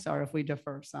projects are if we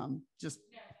defer some. Just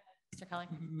Mr. Kelly.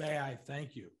 May I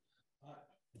thank you?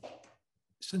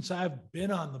 Since I've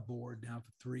been on the board now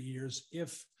for 3 years,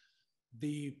 if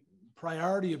the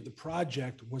priority of the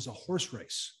project was a horse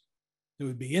race, it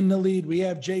would be in the lead. We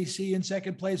have JC in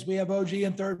second place. We have OG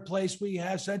in third place. We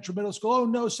have Central Middle School. Oh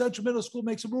no, Central Middle School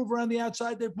makes a move around the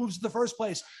outside. That moves to the first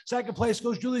place. Second place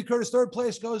goes Julie Curtis. Third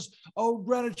place goes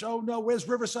Greenwich. Oh no, where's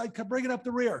Riverside? Bring it up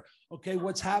the rear. Okay,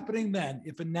 what's happening then?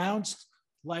 If announced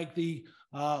like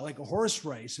a horse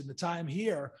race in the time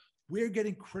here, we're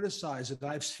getting criticized, and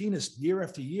I've seen this year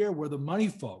after year, where the money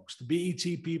folks, the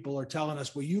BET people, are telling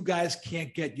us, well, you guys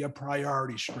can't get your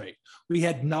priorities straight. We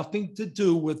had nothing to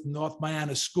do with North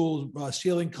Miami School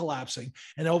ceiling collapsing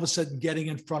and all of a sudden getting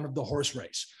in front of the horse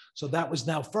race. So that was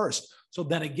now first. So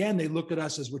then again, they look at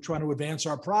us as we're trying to advance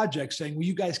our project saying, well,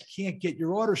 you guys can't get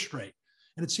your order straight.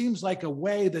 And it seems like a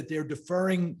way that they're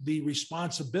deferring the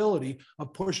responsibility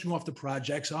of pushing off the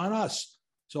projects on us.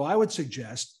 So I would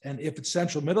suggest, and if it's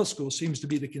Central Middle School seems to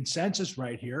be the consensus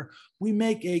right here, we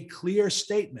make a clear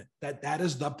statement that that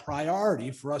is the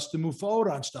priority for us to move forward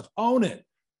on stuff. Own it.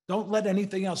 Don't let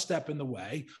anything else step in the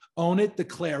way. Own it,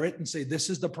 declare it, and say this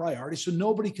is the priority. So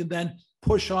nobody can then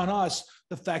push on us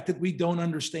the fact that we don't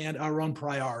understand our own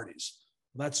priorities.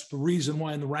 That's the reason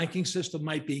why in the ranking system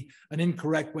might be an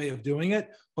incorrect way of doing it,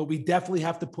 but we definitely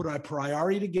have to put our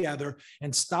priority together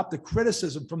and stop the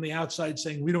criticism from the outside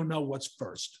saying we don't know what's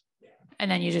first. And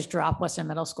then you just drop Western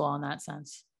Middle School in that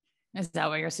sense. Is that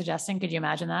what you're suggesting? Could you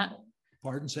imagine that?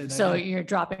 Pardon, say that. So again? you're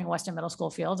dropping Western Middle School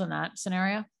fields in that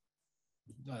scenario?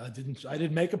 I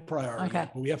didn't make a priority, Okay.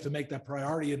 but we have to make that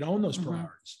priority and own those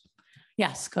priorities.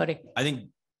 Yes, Cody. I think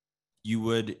you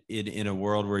would, in a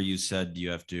world where you said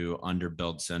you have to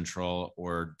underbuild Central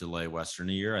or delay Western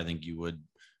a year, I think you would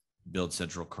build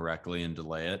Central correctly and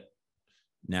delay it.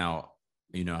 Now,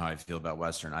 you know how I feel about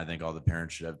Western. I think all the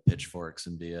parents should have pitchforks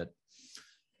and be at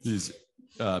these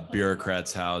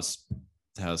bureaucrats'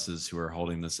 houses who are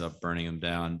holding this up, burning them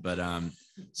down. But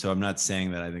so I'm not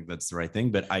saying that I think that's the right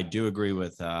thing, but I do agree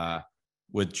with Joe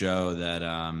that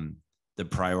the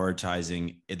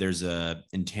prioritizing, there's a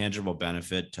intangible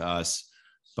benefit to us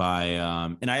by,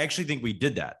 and I actually think we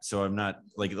did that. So I'm not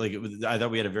I thought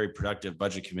we had a very productive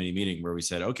budget committee meeting where we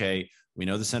said, okay, we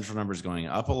know the Central number is going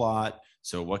up a lot.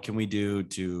 So what can we do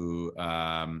to,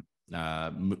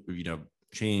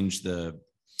 change the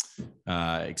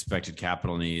expected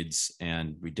capital needs?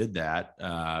 And we did that.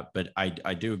 But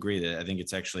I do agree that I think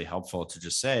it's actually helpful to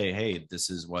just say, hey, this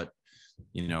is what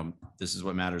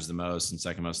matters the most and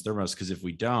second most, third most. Because if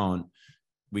we don't,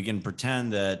 we can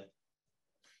pretend that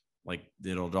like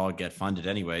it'll all get funded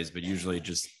anyways, but usually it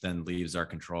just then leaves our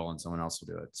control and someone else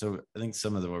will do it. So I think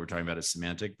some of what we're talking about is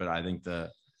semantic, but I think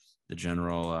the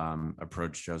general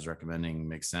approach Joe's recommending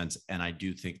makes sense. And I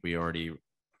do think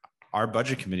our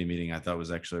budget committee meeting, I thought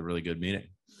was actually a really good meeting.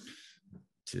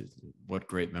 What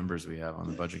great members we have on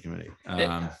the budget committee.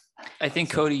 I think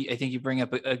Cody, I think you bring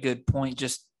up a good point.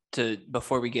 Just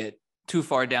before we get too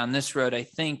far down this road, I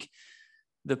think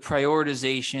the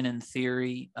prioritization in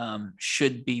theory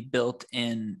should be built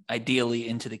in ideally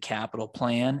into the capital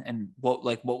plan, and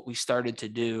what we started to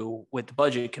do with the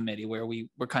budget committee, where we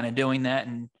were kind of doing that,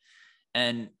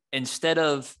 and instead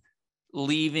of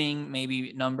leaving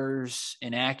maybe numbers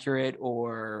inaccurate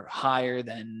or higher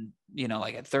than,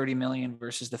 like at 30 million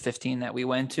versus the 15 that we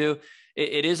went to,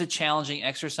 it is a challenging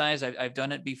exercise. I've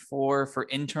done it before for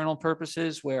internal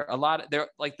purposes where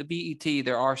like the BET,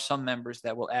 there are some members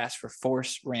that will ask for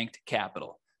force ranked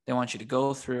capital. They want you to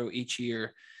go through each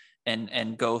year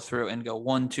and go through and go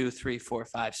 1, 2, 3, 4,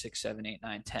 5, 6, 7, 8,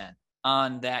 9, 10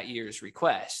 on that year's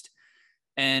request.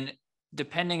 And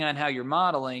depending on how you're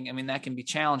modeling, I mean, that can be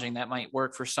challenging. That might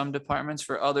work for some departments.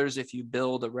 For others, if you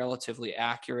build a relatively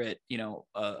accurate,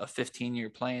 a 15-year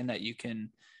plan that you can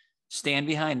stand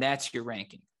behind, that's your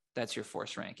ranking. That's your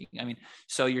force ranking. I mean,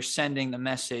 so you're sending the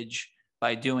message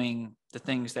by doing the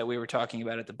things that we were talking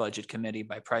about at the budget committee,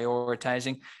 by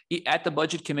prioritizing. At the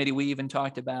budget committee, we even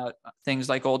talked about things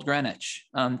like Old Greenwich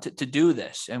to do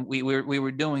this. And we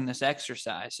were doing this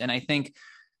exercise. And I think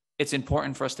it's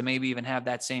important for us to maybe even have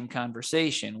that same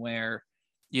conversation where,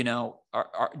 do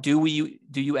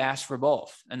you ask for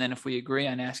both? And then if we agree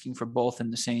on asking for both in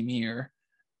the same year,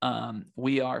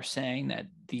 we are saying that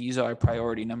these are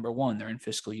priority number one. They're in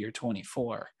fiscal year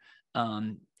 24.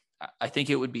 I think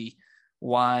it would be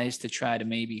wise to try to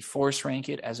maybe force rank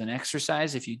it as an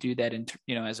exercise if you do that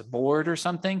as a board or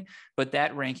something, but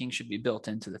that ranking should be built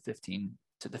into the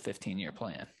 15-year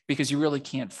plan, because you really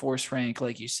can't force rank,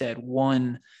 like you said,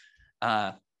 one.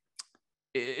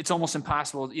 It's almost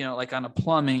impossible, like on a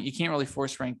plumbing, you can't really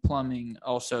force rank plumbing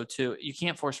also too. You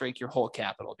can't force rank your whole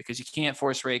capital, because you can't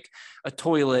force rank a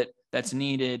toilet that's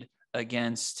needed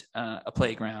against a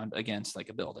playground against like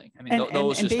a building. I mean,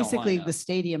 those and just basically don't line the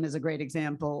stadium is a great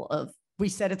example of, we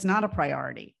said it's not a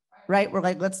priority, right? We're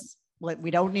like,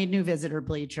 we don't need new visitor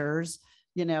bleachers.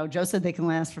 Joe said they can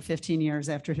last for 15 years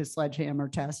after his sledgehammer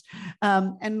test.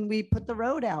 And we put the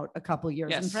road out a couple of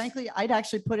years. Yes. And frankly, I'd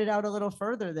actually put it out a little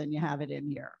further than you have it in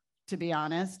here, to be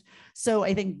honest. So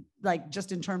I think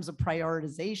just in terms of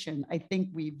prioritization, I think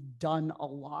we've done a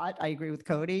lot. I agree with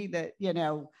Cody that,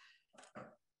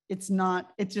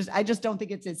 I just don't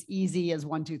think it's as easy as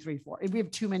 1, 2, 3, 4. We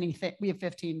have too many, we have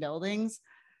 15 buildings,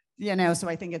 so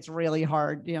I think it's really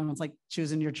hard. It's like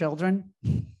choosing your children.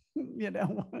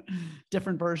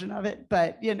 Different version of it,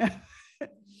 but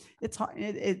it's hard.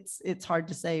 It's hard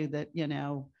to say that,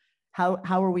 how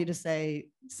are we to say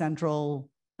Central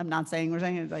I'm not saying we're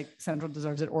saying it like Central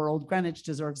deserves it or Old Greenwich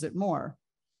deserves it more.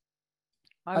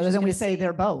 I was Other just than we gonna say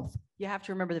they're both. You have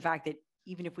to remember the fact that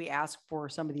even if we ask for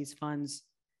some of these funds,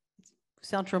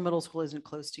 Central Middle School isn't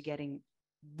close to getting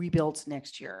rebuilt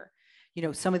next year. You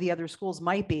know, some of the other schools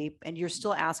might be, and you're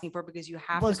still asking for it because you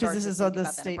have Well, to start because this to is think the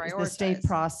about that and state, the state prioritize.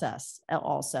 process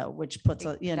also, which puts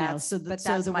a, you know, That's- so but that,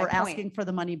 so that's that my we're point. asking for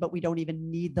the money, but we don't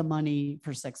even need the money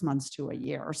for 6 months to a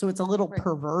year. So it's a little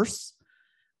perverse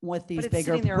with But these it's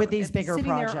bigger, sitting there- with these it's bigger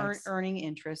sitting there projects. earning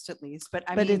interest at least, but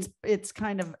I But mean, it's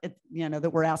kind of, you know, that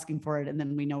we're asking for it and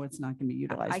then we know it's not going to be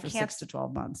utilized for can't 6 to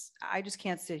 12 months. I just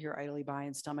can't sit here idly by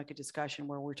and stomach a discussion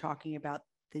where we're talking about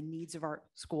the needs of our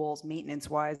schools, maintenance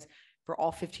wise, for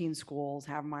all 15 schools,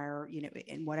 Havemeyer, you know,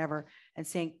 and whatever, and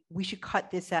saying we should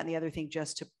cut this, that, and the other thing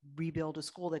just to rebuild a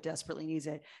school that desperately needs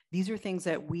it. These are things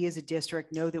that we as a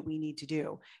district know that we need to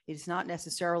do. It's not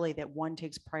necessarily that one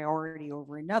takes priority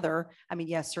over another. I mean,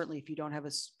 yes, certainly if you don't have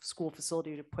a school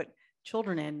facility to put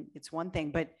children in, it's one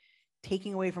thing, but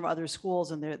taking away from other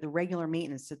schools and the regular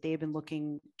maintenance that they've been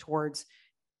looking towards,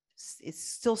 it's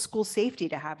still school safety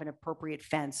to have an appropriate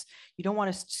fence. You don't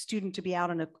want a student to be out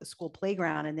on a school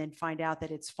playground and then find out that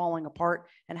it's falling apart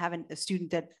and having a student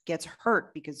that gets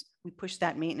hurt because we push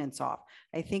that maintenance off.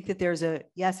 I think that there's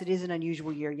yes, it is an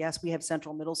unusual year. Yes, we have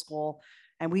Central Middle School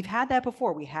and we've had that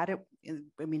before. We had it,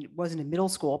 I mean, it wasn't in middle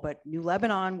school, but New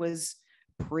Lebanon was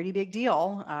a pretty big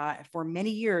deal for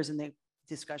many years in the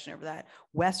discussion over that.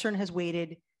 Western has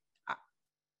waited.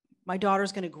 My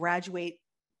daughter's going to graduate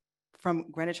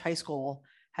from Greenwich High School,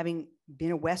 having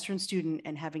been a Western student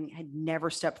and having had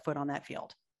never stepped foot on that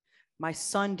field. My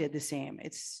son did the same.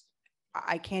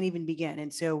 I can't even begin.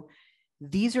 And so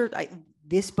these are,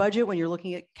 this budget, when you're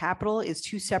looking at capital, is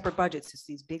 2 separate budgets. It's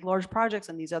these big, large projects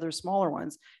and these other smaller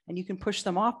ones, and you can push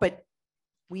them off, but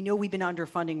we know we've been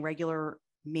underfunding regular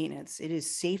maintenance. It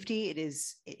is safety. It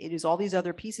is all these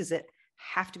other pieces that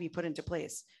have to be put into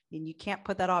place. I mean, you can't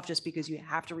put that off just because you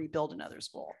have to rebuild another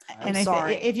school. And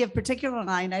sorry. if you have particular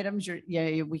line items,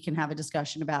 we can have a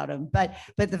discussion about them,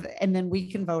 and then we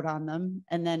can vote on them.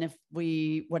 And then if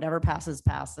whatever passes.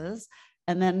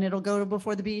 And then it'll go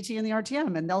before the BET and the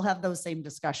RTM and they'll have those same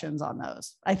discussions on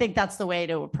those. I think that's the way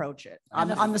to approach it on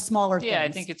the smaller things. Yeah,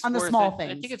 I think it's on the worth small it.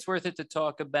 things. I think it's worth it to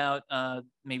talk about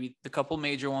maybe the couple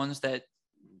major ones that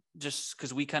just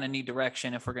because we kind of need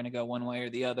direction if we're going to go one way or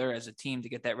the other as a team to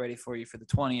get that ready for you for the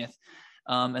 20th.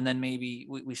 And then maybe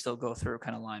we still go through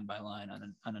kind of line by line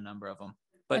on a number of them.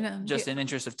 But just in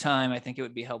interest of time, I think it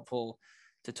would be helpful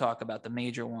to talk about the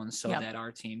major ones so that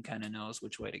our team kind of knows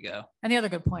which way to go. And the other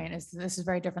good point is this is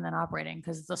very different than operating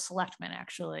because the selectman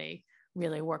actually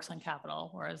really works on capital,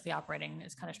 whereas the operating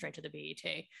is kind of straight to the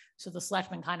BET. So the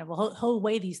selectman kind of he'll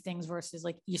weigh these things versus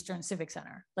like Eastern Civic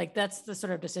Center. Like that's the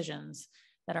sort of decisions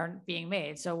that aren't being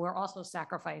made. So we're also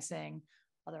sacrificing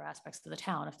other aspects of the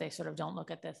town if they sort of don't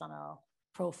look at this on a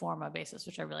pro forma basis,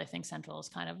 which I really think Central is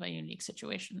kind of a unique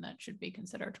situation that should be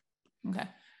considered. Okay.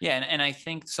 Yeah, and I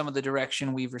think some of the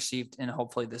direction we've received, and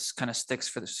hopefully this kind of sticks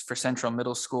for Central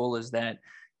Middle School, is that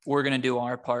we're going to do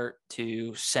our part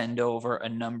to send over a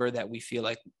number that we feel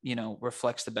like, you know,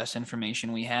 reflects the best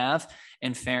information we have.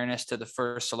 In fairness to the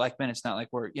first selectman, it's not like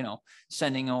we're, you know,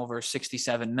 sending over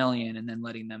 67 million and then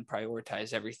letting them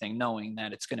prioritize everything, knowing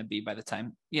that it's going to be by the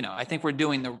time, you know, I think we're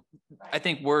doing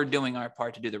our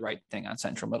part to do the right thing on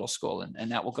Central Middle School,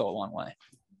 and that will go a long way.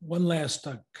 One last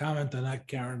comment on that,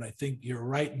 Karen. I think you're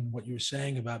right in what you were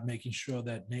saying about making sure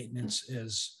that maintenance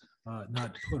is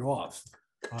not put off.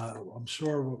 I'm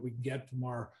sure what we can get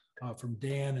from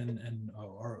Dan and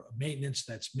our maintenance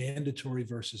that's mandatory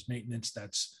versus maintenance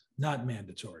that's not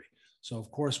mandatory. So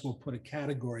of course we'll put a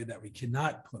category that we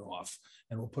cannot put off,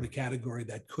 and we'll put a category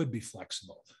that could be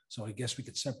flexible. So I guess we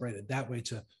could separate it that way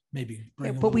to maybe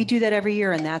bring. But we do that every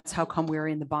year, and that's how come we're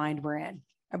in the bind we're in.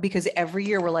 Because every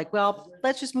year we're like, well,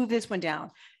 let's just move this one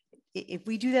down. If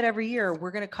we do that every year,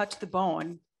 we're going to cut to the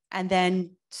bone and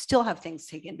then still have things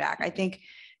taken back. I think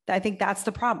that's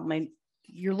the problem. I mean,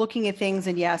 you're looking at things,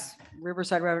 and yes,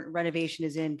 Riverside renovation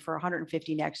is in for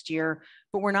 150 next year,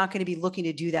 but we're not going to be looking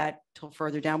to do that till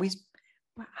further down.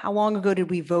 How long ago did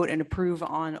we vote and approve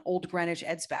on Old Greenwich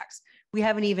ed specs? We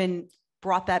haven't even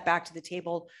brought that back to the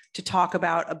table to talk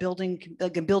about a building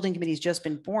committee has just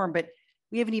been formed, but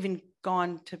we haven't even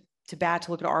gone to bat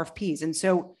to look at RFPs. And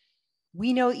so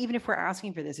we know even if we're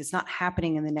asking for this, it's not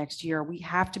happening in the next year. We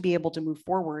have to be able to move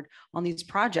forward on these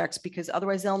projects because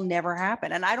otherwise they'll never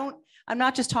happen. And I'm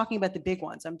not just talking about the big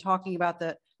ones. I'm talking about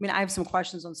I have some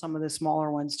questions on some of the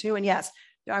smaller ones too. And yes,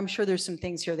 I'm sure there's some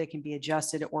things here that can be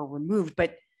adjusted or removed,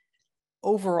 but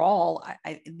overall,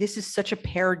 this is such a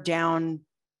pared down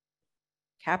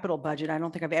capital budget. I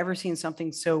don't think I've ever seen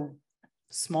something so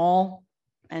small.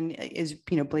 And as,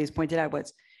 Blaise pointed out,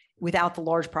 what's without the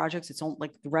large projects, it's only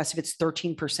like the rest of it's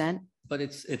 13%. But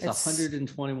it's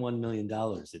 $121 million.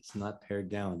 It's not pared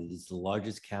down. It is the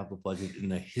largest capital budget in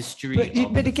the history.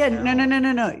 But again,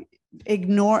 no.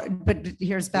 Ignore, but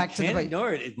here's back to the point.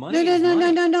 Ignore it.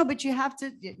 No. But you have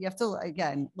to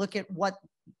again, look at what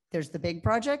there's the big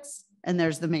projects and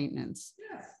there's the maintenance.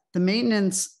 The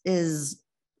maintenance is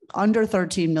under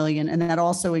 13 million. And that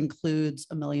also includes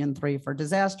 $1.3 million for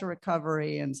disaster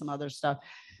recovery and some other stuff.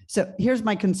 So here's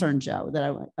my concern,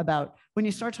 Joe, about when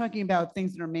you start talking about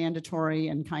things that are mandatory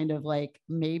and kind of like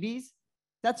maybes,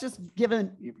 that's just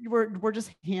given, we're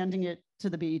just handing it to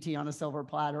the BET on a silver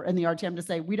platter and the RTM to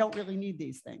say, we don't really need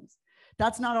these things.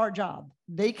 That's not our job.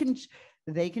 They can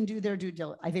do their due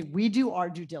diligence. I think we do our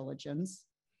due diligence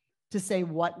to say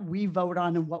what we vote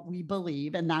on and what we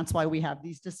believe. And that's why we have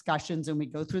these discussions and we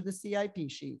go through the CIP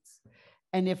sheets.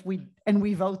 And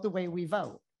we vote the way we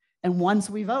vote. And once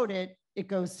we vote it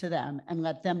goes to them and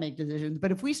let them make decisions.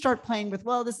 But if we start playing with,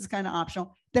 well, this is kind of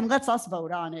optional, then let's us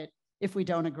vote on it if we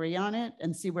don't agree on it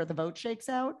and see where the vote shakes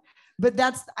out. But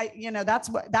that's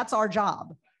our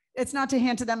job. It's not to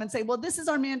hand to them and say, well, this is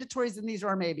our mandatories and these are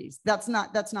our maybes. That's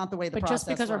not the way the process just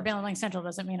because works. we're building central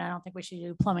doesn't mean I don't think we should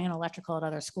do plumbing and electrical at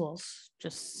other schools.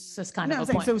 Just this kind of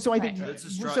a point. So I think,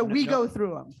 we go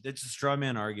through them. It's a straw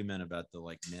man argument about the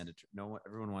mandatory.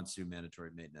 Everyone wants to do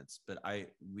mandatory maintenance, but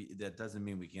that doesn't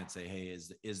mean we can't say, hey,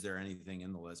 is there anything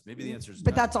in the list? Maybe the answer is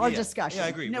but no. that's our discussion. Yeah, I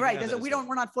agree. No, right.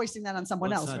 We're not foisting that on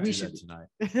someone else. We should tonight.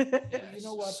 You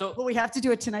know what? But we have to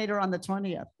do it tonight or on the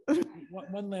 20th.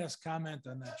 One last comment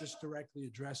on that, just directly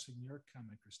addressing your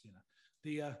comment, Christina.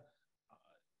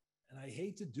 And I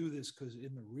hate to do this because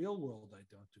in the real world, I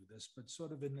don't do this, but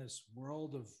sort of in this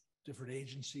world of different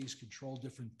agencies control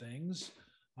different things.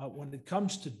 When it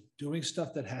comes to doing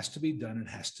stuff that has to be done, it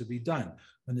has to be done.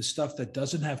 When there's stuff that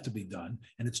doesn't have to be done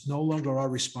and it's no longer our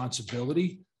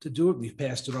responsibility to do it, we've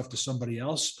passed it off to somebody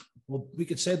else. Well, we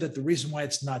could say that the reason why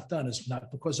it's not done is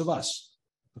not because of us,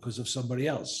 because of somebody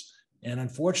else. And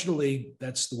unfortunately,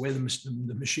 that's the way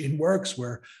the machine works,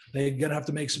 where they're going to have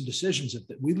to make some decisions. If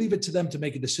we leave it to them to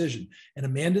make a decision and a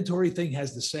mandatory thing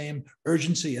has the same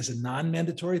urgency as a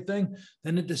non-mandatory thing,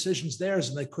 then the decision's theirs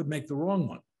and they could make the wrong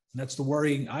one. And that's the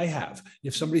worrying I have.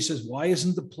 If somebody says, why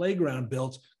isn't the playground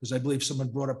built? Because I believe someone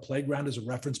brought up playground as a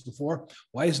reference before.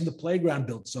 Why isn't the playground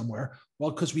built somewhere?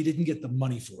 Well, because we didn't get the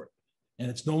money for it.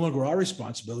 And it's no longer our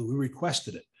responsibility. We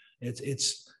requested it.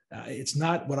 It's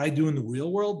not what I do in the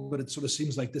real world, but it sort of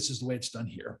seems like this is the way it's done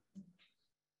here.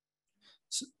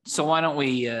 So why don't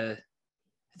we, I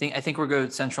think we're good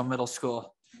at Central Middle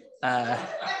School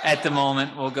at the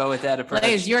moment. We'll go with that approach.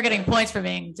 Blaise, you're getting points for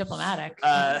being diplomatic.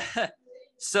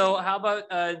 So how about,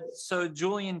 so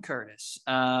Julian Curtis,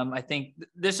 I think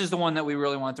this is the one that we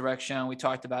really want direction on. We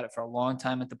talked about it for a long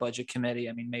time at the budget committee.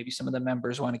 I mean, maybe some of the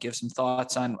members want to give some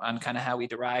thoughts on kind of how we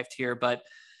derived here, but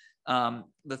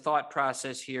the thought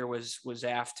process here was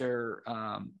after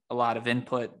a lot of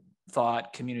input,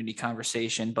 thought, community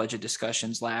conversation, budget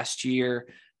discussions last year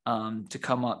to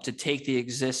come up to take the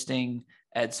existing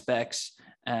ed specs,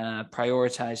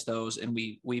 prioritize those, and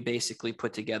we basically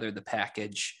put together the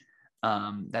package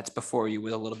that's before you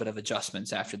with a little bit of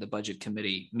adjustments after the budget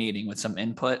committee meeting with some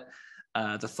input.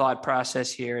 The thought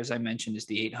process here, as I mentioned, is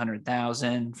the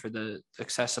 $800,000 for the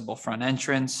accessible front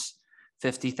entrance,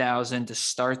 $50,000 to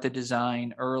start the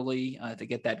design early to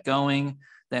get that going,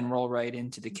 then roll right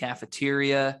into the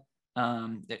cafeteria.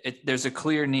 There's a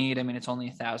clear need. I mean, it's only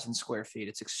 1,000 square feet.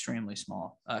 It's extremely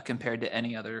small compared to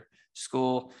any other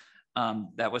school.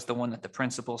 That was the one that the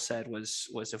principal said was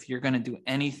if you're going to do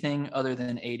anything other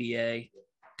than ADA,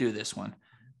 do this one.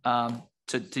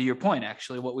 To your point,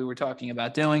 actually, what we were talking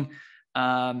about doing,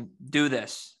 do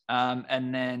this.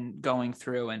 And then going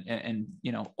through and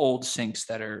old sinks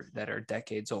that are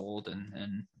decades old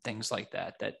and things like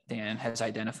that Dan has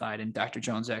identified, and Dr.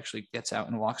 Jones actually gets out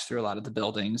and walks through a lot of the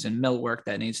buildings and millwork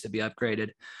that needs to be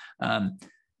upgraded,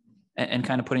 and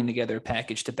kind of putting together a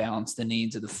package to balance the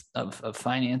needs of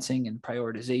financing and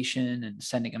prioritization and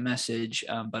sending a message,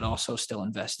 but also still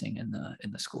investing in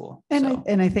the school.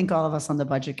 And I think all of us on the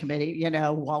budget committee,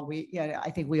 while I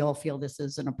think we all feel this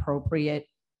is an appropriate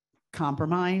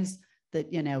compromise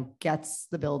that, gets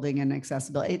the building and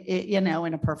accessibility. In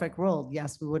a perfect world,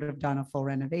 yes, we would have done a full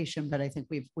renovation, but I think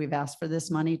we've asked for this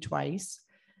money twice.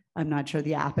 I'm not sure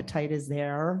the appetite is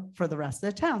there for the rest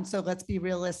of the town. So let's be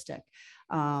realistic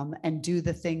and do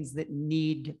the things that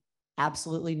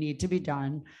absolutely need to be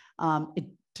done.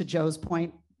 To Joe's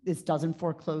point, this doesn't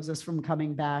foreclose us from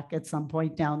coming back at some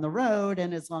point down the road.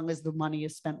 And as long as the money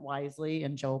is spent wisely,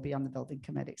 and Joe will be on the building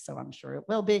committee, so I'm sure it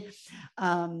will be.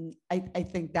 I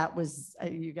think that was,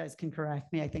 you guys can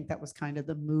correct me, I think that was kind of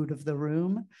the mood of the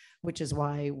room, which is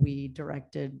why we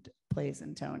directed Blaise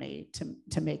and Tony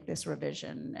to make this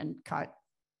revision and cut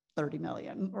 30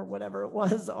 million or whatever it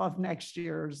was off next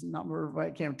year's number,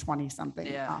 I can't, 20 something.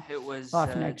 Yeah, it was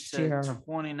off next year.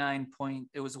 29 point,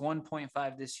 it was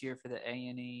 1.5 this year for the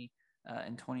A&E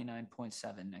and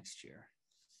 29.7 next year.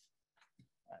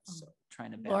 So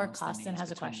trying to balance Laura the Costin needs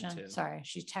has a between the question. two. Sorry,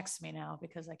 she texts me now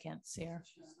because I can't see her.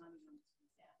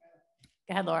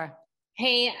 Go ahead, Laura.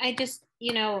 Hey, I just,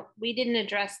 we didn't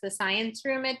address the science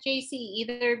room at JC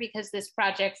either, because this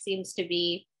project seems to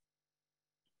be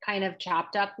kind of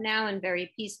chopped up now and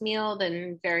very piecemealed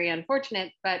and very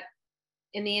unfortunate. But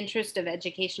in the interest of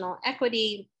educational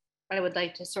equity, I would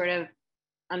like to sort of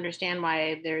understand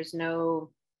why there's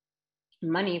no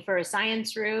money for a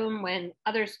science room when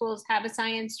other schools have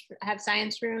science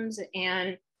rooms.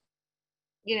 And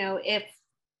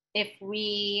if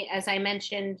we, as I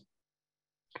mentioned,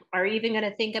 are even going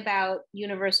to think about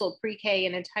universal pre-K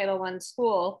in a Title I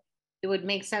school, it would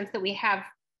make sense that we have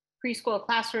preschool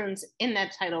classrooms in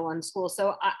that Title I school.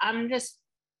 So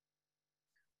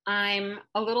I'm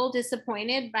a little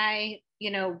disappointed by,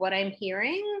 what I'm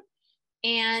hearing.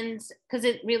 And because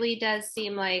it really does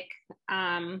seem like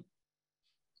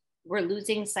we're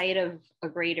losing sight of a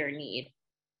greater need.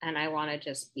 And I want to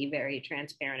just be very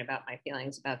transparent about my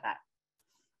feelings about that.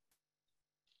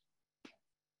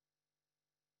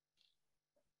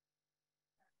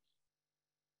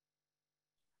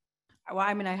 Well,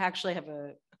 I mean, I actually have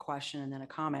a question and then a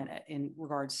comment in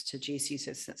regards to JC,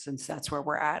 since that's where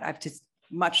we're at. I've just,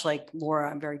 much like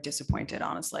Laura, I'm very disappointed,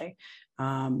 honestly.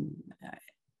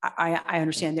 I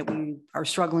understand that we are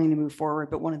struggling to move forward,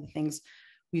 but one of the things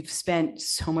we've spent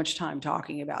so much time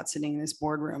talking about sitting in this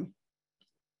boardroom,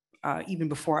 even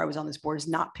before I was on this board, is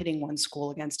not pitting one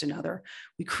school against another.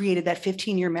 We created that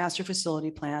 15-year master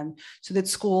facility plan so that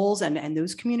schools and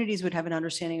those communities would have an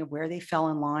understanding of where they fell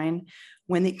in line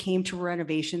when it came to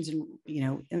renovations and,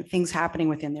 and things happening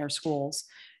within their schools.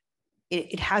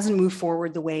 It hasn't moved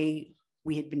forward the way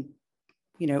we had been,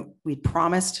 we'd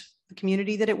promised the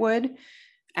community that it would.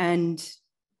 And,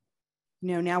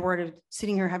 now we're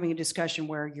sitting here having a discussion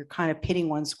where you're kind of pitting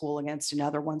one school against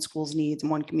another, one school's needs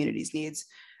and one community's needs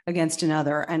against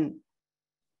another. And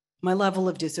my level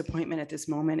of disappointment at this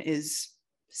moment is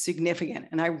significant.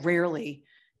 And I rarely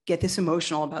get this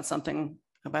emotional about something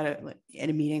about it at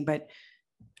a meeting, but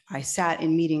I sat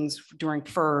in meetings during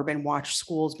FIRB and watched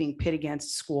schools being pit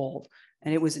against school,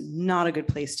 and it was not a good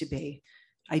place to be.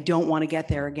 I don't want to get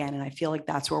there again. And I feel like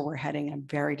that's where we're heading. I'm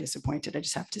very disappointed, I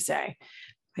just have to say.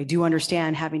 I do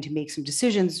understand having to make some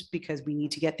decisions because we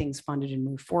need to get things funded and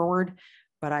move forward.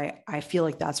 But I feel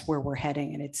like that's where we're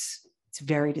heading, and it's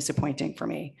very disappointing for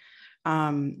me.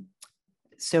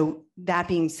 So that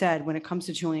being said, when it comes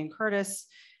to Julian Curtis,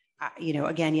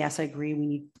 again, yes, I agree. We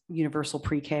need universal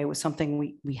pre-K. Was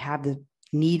something we have the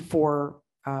need for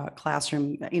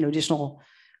classroom, additional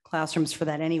classrooms for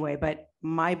that anyway. But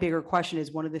my bigger question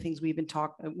is, one of the things we've been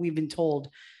told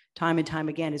time and time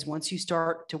again is, once you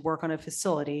start to work on a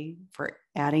facility for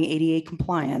adding ADA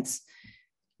compliance,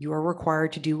 you are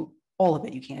required to do all of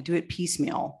it. You can't do it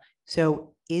piecemeal.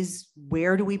 So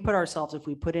where do we put ourselves if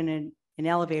we put in an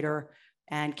elevator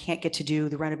and can't get to do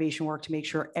the renovation work to make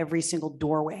sure every single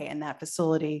doorway in that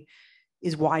facility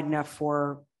is wide enough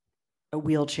for a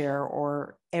wheelchair,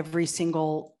 or every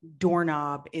single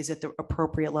doorknob is at the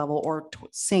appropriate level, or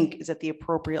sink is at the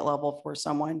appropriate level for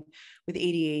someone with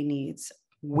ADA needs?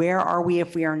 Where are we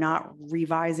if we are not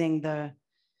revising the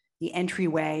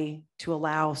entryway to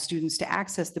allow students to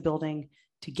access the building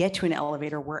to get to an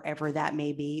elevator, wherever that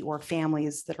may be, or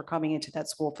families that are coming into that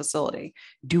school facility?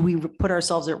 Do we put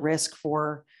ourselves at risk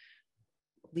for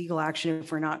legal action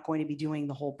if we're not going to be doing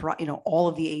the whole, all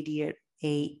of the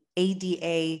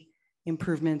ADA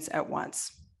improvements at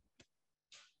once?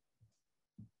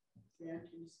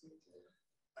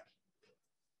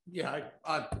 Yeah,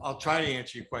 I'll try to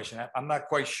answer your question. I'm not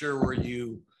quite sure where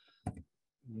you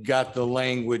got the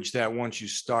language that once you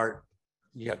start,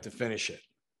 you have to finish it.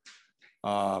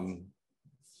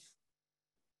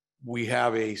 We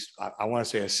have I want to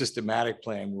say a systematic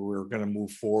plan where we're going to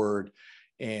move forward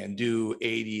and do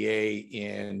ADA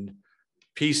in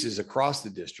pieces across the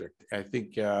district. I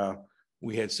think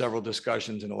we had several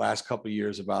discussions in the last couple of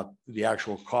years about the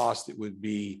actual cost it would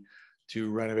be to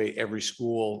renovate every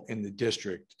school in the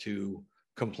district to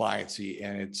compliancy,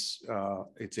 and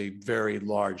it's a very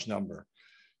large number.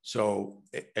 So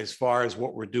as far as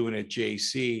what we're doing at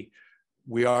JC,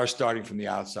 we are starting from the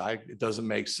outside. It doesn't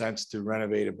make sense to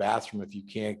renovate a bathroom if you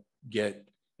can't get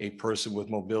a person with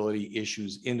mobility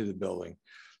issues into the building.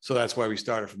 So that's why we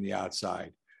started from the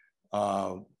outside.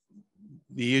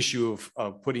 The issue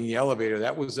of putting the elevator,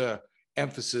 that was a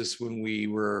emphasis when we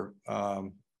were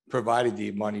provided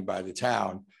the money by the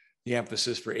town. The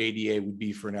emphasis for ADA would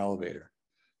be for an elevator.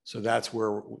 So that's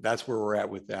where we're at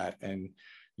with that. And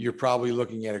you're probably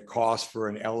looking at a cost for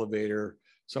an elevator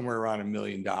somewhere around $1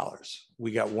 million.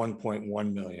 We got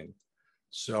 1.1 million.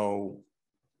 So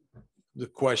the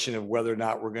question of whether or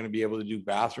not we're going to be able to do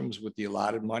bathrooms with the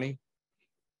allotted money,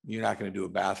 you're not going to do a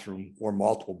bathroom or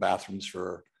multiple bathrooms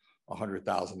for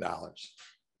 $100,000.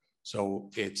 So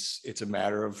it's a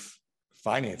matter of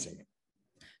financing it.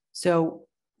 So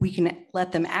we can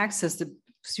let them access the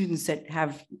students that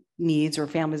have needs or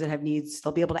families that have needs.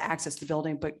 They'll be able to access the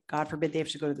building, but God forbid they have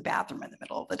to go to the bathroom in the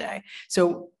middle of the day.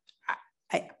 So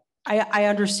I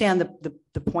understand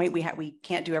the point. We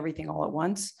can't do everything all at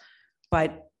once,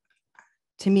 but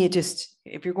to me, it just,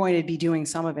 if you're going to be doing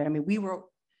some of it, I mean,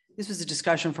 this was a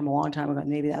discussion from a long time ago.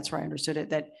 Maybe that's where I understood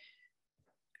it, that,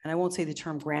 and I won't say the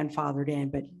term grandfathered in,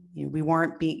 but we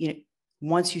weren't being,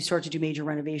 once you start to do major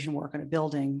renovation work on a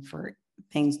building for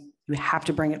things, you have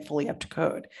to bring it fully up to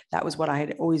code. That was what I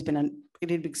had always been,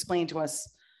 it had explained to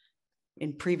us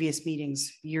in previous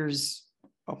meetings, years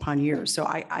upon years. So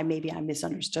I maybe I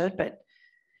misunderstood, but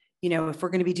if we're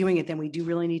going to be doing it, then we do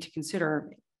really need to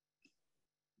consider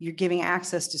you're giving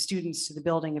access to students to the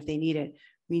building if they need it.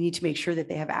 We need to make sure that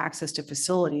they have access to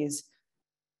facilities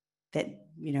that,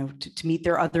 to meet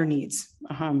their other needs.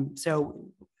 So,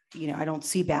 I don't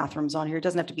see bathrooms on here. It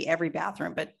doesn't have to be every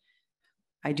bathroom, but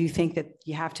I do think that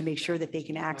you have to make sure that they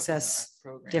can access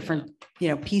different,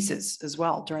 pieces as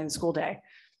well during the school day.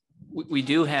 We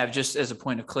do have, just as a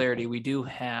point of clarity, we do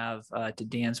have, to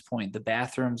Dan's point, the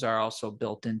bathrooms are also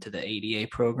built into the ADA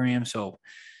program. So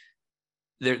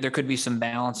there could be some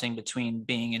balancing between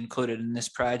being included in this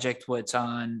project. What's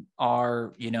on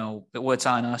what's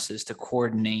on us is to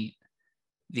coordinate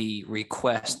the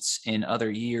requests in other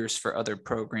years for other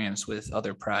programs with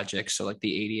other projects. So like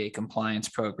the ADA compliance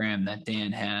program that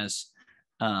Dan has,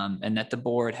 and that the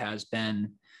board has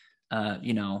been,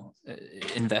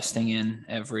 investing in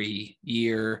every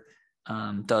year,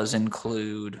 does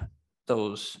include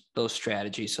those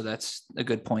strategies. So that's a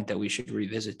good point that we should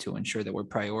revisit to ensure that we're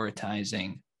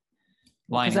prioritizing,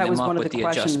 lining them up with the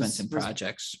adjustments and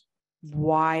projects.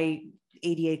 Why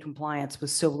ADA compliance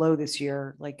was so low this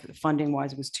year, like funding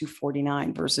wise, it was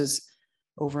 249 versus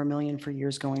over $1 million for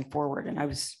years going forward. And I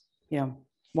was,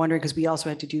 wondering, because we also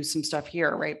had to do some stuff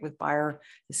here, right, with fire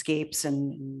escapes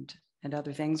and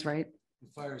other things, right? The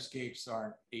fire escapes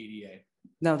aren't ADA.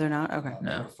 No, they're not. Okay.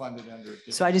 They're funded under.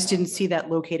 So I just didn't see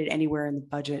that located anywhere in the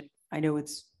budget. I know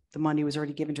the money was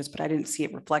already given to us, but I didn't see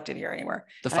it reflected here anywhere.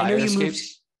 The fire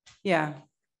escapes? Yeah.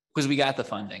 Because we got the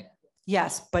funding.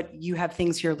 Yes, but you have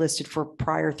things here listed for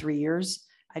prior 3 years.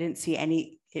 I didn't see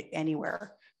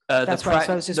anywhere. That's why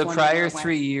I was just the prior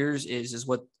 3 years is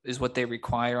what they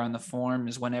require on the form,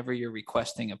 is whenever you're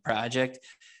requesting a project.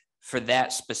 For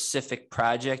that specific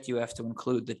project, you have to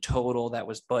include the total that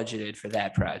was budgeted for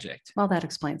that project. Well, that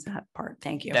explains that part.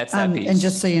 Thank you. That's that piece. And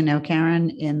just so you know, Karen,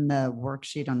 in the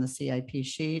worksheet on the CIP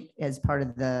sheet, as part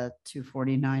of the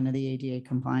 249 of the ADA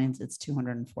compliance, it's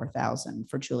 204,000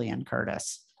 for Julianne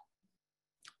Curtis.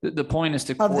 The point is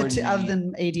to of coordinate.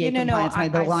 the ADA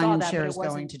compliance, the lion's share is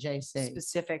going to JC.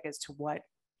 Specific as to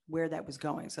where that was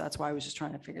going. So that's why I was just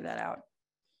trying to figure that out.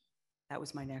 That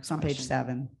was my next It's on question. page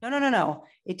 7. No.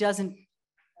 It doesn't.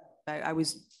 That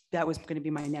was going to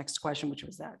be my next question, which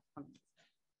was that.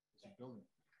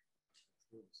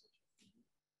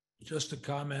 Just a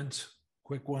comment,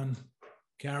 quick one.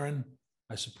 Karen,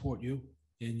 I support you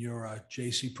in your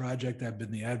JC project. I've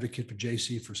been the advocate for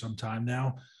JC for some time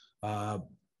now.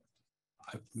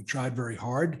 We've tried very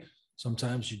hard.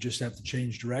 Sometimes you just have to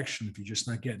change direction if you're just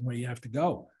not getting where you have to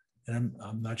go. And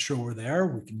I'm not sure we're there.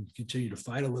 We can continue to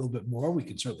fight a little bit more. We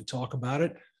can certainly talk about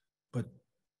it, but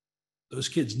those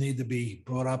kids need to be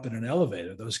brought up in an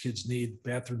elevator. Those kids need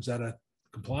bathrooms that are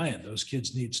compliant. Those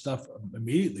kids need stuff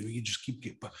immediately. We can just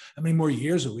how many more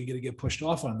years are we going to get pushed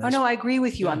off on this? Oh, no, I agree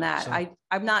with you on that. So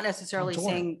I'm not necessarily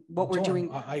saying what we're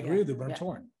doing. I agree with you, but I'm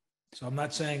torn. So I'm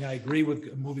not saying I agree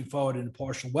with moving forward in a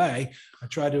partial way. I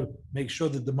try to make sure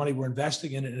that the money we're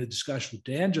investing in a discussion with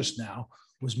Dan just now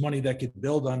was money that could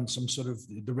build on some sort of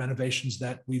the renovations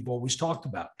that we've always talked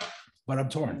about. But I'm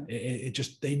torn. It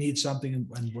just, they need something,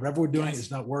 and whatever we're doing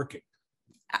is not working.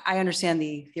 I understand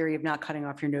the theory of not cutting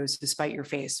off your nose to spite your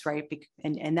face, right?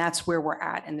 And that's where we're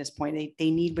at this point.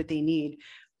 They need what they need.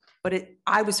 But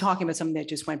I was talking about something that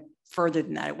just went further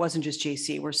than that. It wasn't just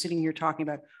JC. We're sitting here talking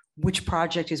about which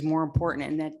project is more important,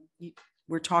 and that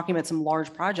we're talking about some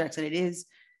large projects, and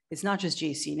it's not just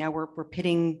JC. Now we're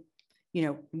pitting,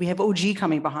 we have OG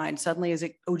coming behind. Suddenly, is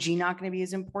it OG not going to be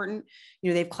as important?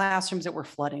 They have classrooms that were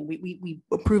flooding. We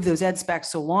approved those ed specs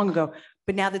so long ago,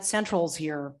 but now that Central's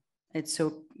here,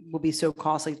 will be so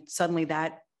costly. Suddenly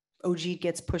that OG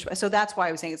gets pushed. So that's why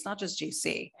I was saying it's not just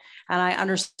JC. And I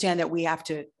understand that we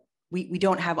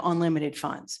don't have unlimited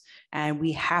funds, and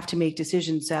we have to make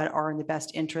decisions that are in the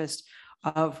best interest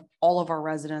of all of our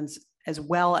residents, as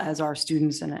well as our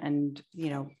students and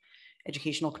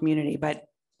educational community. But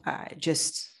I'm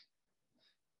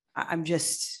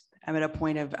at a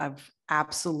point of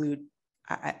absolute,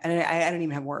 I don't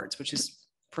even have words, which is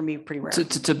for me pretty rare.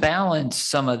 To balance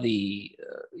some of the,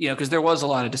 because there was a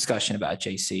lot of discussion about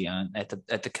JC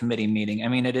at the committee meeting. I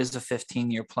mean, it is a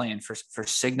 15-year plan for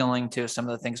signaling to some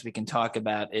of the things we can talk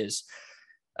about is,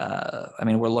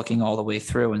 we're looking all the way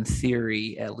through, in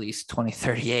theory, at least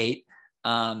 2038.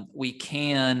 We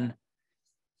can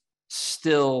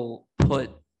still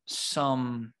put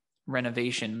some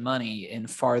renovation money in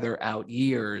farther out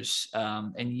years,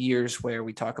 and years where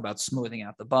we talk about smoothing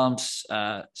out the bumps.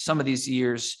 Some of these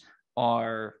years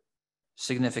are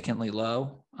significantly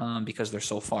low because they're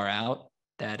so far out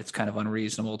that it's kind of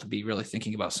unreasonable to be really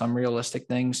thinking about some realistic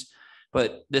things.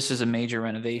 But this is a major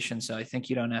renovation, so I think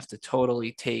you don't have to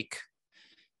totally take,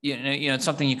 it's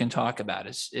something you can talk about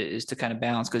is to kind of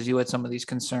balance, because you had some of these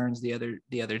concerns the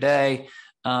other day.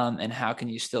 And how can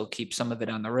you still keep some of it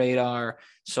on the radar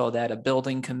so that a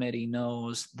building committee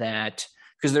knows that,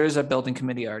 because there is a building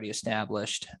committee already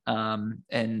established, and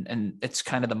it's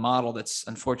kind of the model that's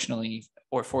unfortunately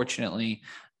or fortunately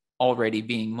already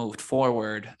being moved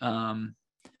forward.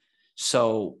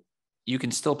 So you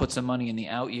can still put some money in the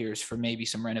out years for maybe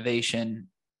some renovation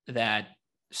that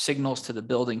signals to the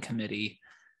building committee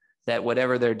that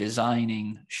whatever they're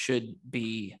designing should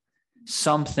be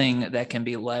something that can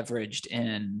be leveraged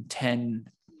in 10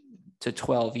 to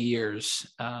 12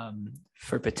 years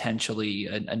for potentially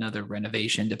another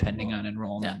renovation, depending on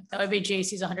enrollment. That would be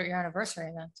JC's 100-year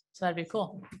anniversary then. So that'd be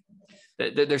cool.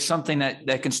 There's something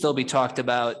that can still be talked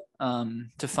about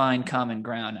to find common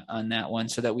ground on that one,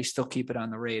 so that we still keep it on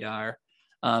the radar,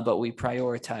 but we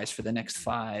prioritize for the next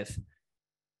 5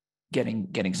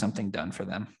 getting something done for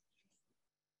them.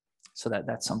 So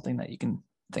that's something that you can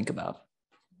think about.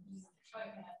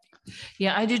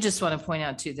 Yeah, I do just want to point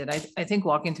out too that I think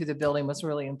walking through the building was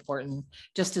really important,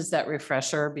 just as that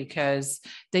refresher, because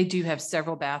they do have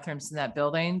several bathrooms in that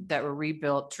building that were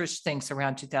rebuilt. Trish thinks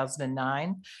around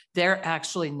 2009. They're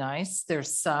actually nice.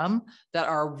 There's some that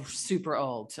are super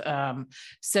old.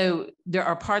 So there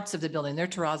are parts of the building, their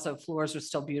terrazzo floors are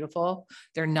still beautiful.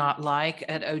 They're not like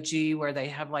at OG where they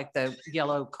have like the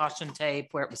yellow caution tape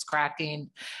where it was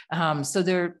cracking.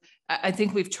 I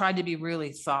think we've tried to be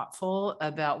really thoughtful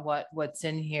about what's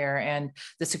in here, and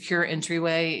the secure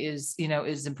entryway is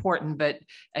important. But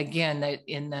again, that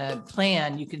in the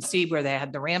plan, you can see where they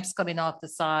had the ramps coming off the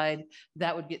side.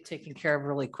 That would get taken care of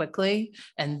really quickly,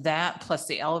 and that plus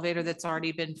the elevator that's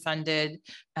already been funded.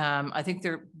 I think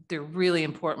they're really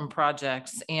important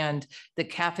projects, and the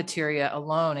cafeteria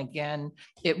alone, again,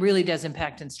 it really does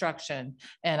impact instruction.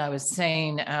 And I was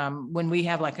saying, when we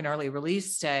have like an early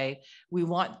release day, we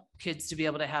want kids to be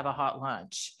able to have a hot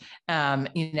lunch.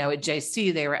 At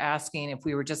JC, they were asking if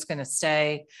we were just going to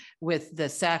stay with the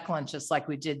sack lunches like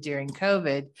we did during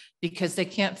COVID, because they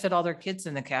can't fit all their kids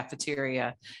in the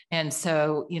cafeteria. And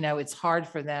so, it's hard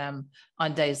for them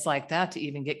on days like that to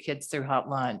even get kids through hot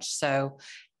lunch. So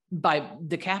by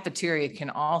the cafeteria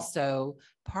can also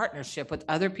partnership with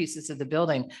other pieces of the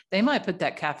building. They might put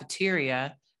that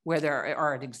cafeteria where there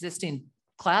are existing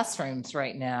classrooms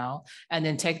right now, and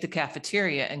then take the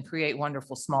cafeteria and create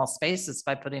wonderful small spaces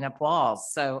by putting up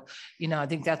walls. So, I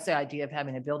think that's the idea of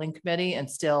having a building committee and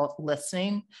still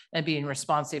listening and being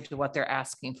responsive to what they're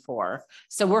asking for.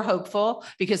 So we're hopeful,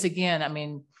 because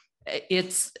again,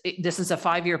 this is a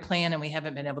 5-year plan and we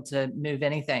haven't been able to move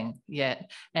anything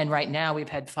yet. And right now we've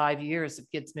had 5 years of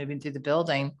kids moving through the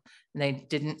building and they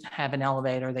didn't have an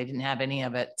elevator. They didn't have any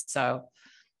of it. So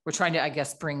we're trying to, I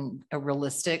guess, bring a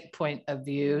realistic point of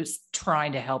view,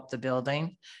 trying to help the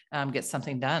building get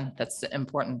something done. That's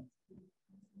important.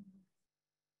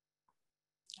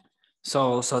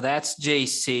 So that's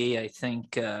JC. I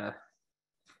think,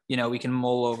 we can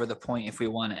mull over the point if we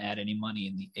want to add any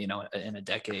money in a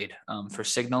decade for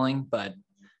signaling, but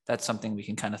that's something we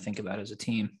can kind of think about as a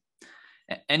team.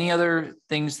 Any other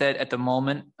things that at the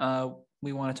moment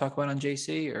we want to talk about on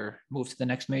JC, or move to the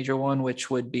next major one,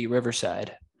 which would be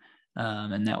Riverside?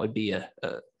 And that would be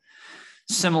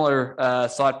similar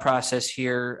thought process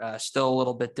here, still a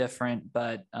little bit different,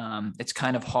 but it's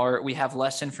kind of hard. We have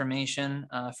less information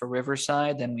for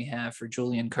Riverside than we have for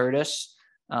Julian Curtis.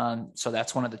 So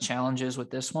that's one of the challenges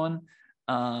with this one.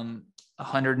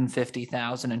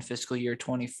 150,000 in fiscal year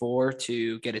 24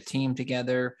 to get a team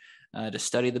together, to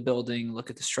study the building, look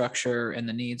at the structure and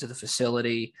the needs of the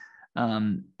facility.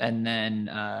 And then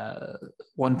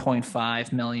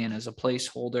 1.5 million as a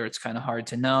placeholder. It's kind of hard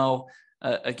to know,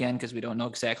 again, because we don't know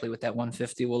exactly what that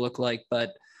 150 will look like,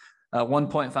 but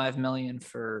 1.5 million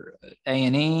for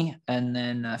A&E, and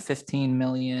then 15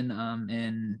 million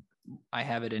in, I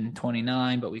have it in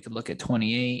 29, but we could look at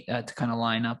 28 to kind of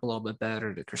line up a little bit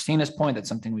better. To Christina's point, that's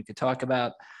something we could talk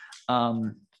about,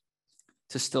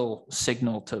 to still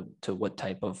signal to what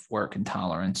type of work and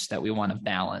tolerance that we want to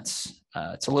balance.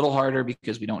 It's a little harder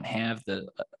because we don't have the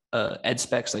ed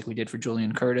specs like we did for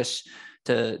Julian Curtis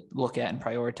to look at and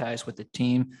prioritize with the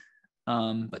team.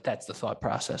 But that's the thought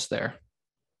process there.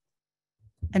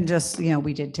 And just,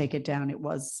 we did take it down. It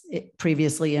was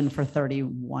previously in for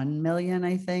 31 million,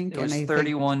 I think. It was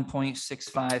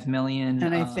 31.65 million.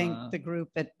 And I think the group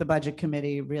at the budget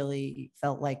committee really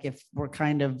felt like if we're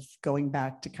kind of going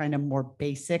back to kind of more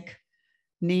basic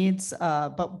needs,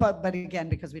 but again,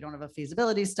 because we don't have a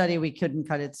feasibility study, we couldn't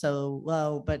cut it so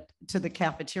low. But to the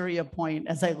cafeteria point,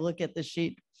 as I look at the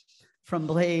sheet from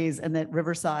Blaze, and that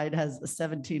Riverside has a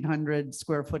 1,700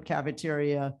 square foot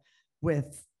cafeteria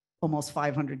with almost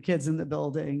 500 kids in the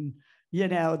building,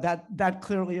 that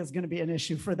clearly is going to be an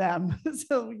issue for them.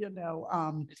 So,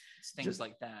 it's things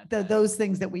like that. Those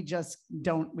things that we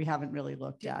haven't really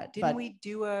looked at. Didn't we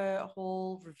do a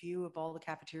whole review of all the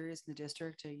cafeterias in the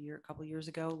district a couple of years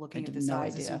ago, looking at the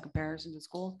sizes in comparison to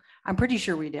school? I'm pretty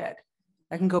sure we did.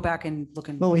 I can go back and look.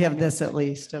 Well, we have this at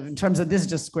least in terms of this is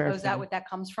just square. Oh, is that what that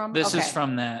comes from? This is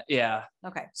from that. Yeah.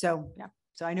 Okay. So, yeah.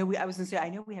 So I know I was going to say, I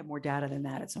know we have more data than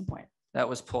that at some point. That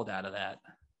was pulled out of that.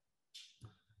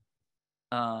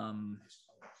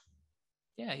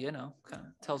 Yeah, kind of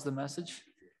tells the message.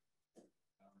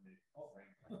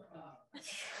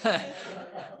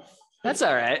 That's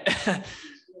all right.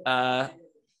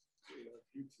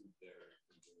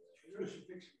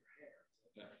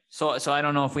 So I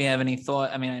don't know if we have any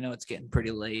thought. I mean, I know it's getting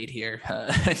pretty late here.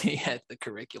 You had the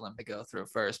curriculum to go through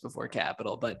first before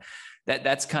capital, but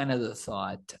that's kind of the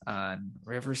thought on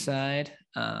Riverside.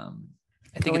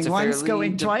 I think it's a fairly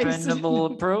dependable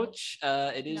approach.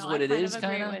 It is what it is. I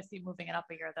agree with you moving it up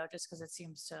a year though, just because it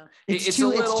seems to. It's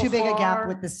too big a gap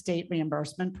with the state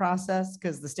reimbursement process,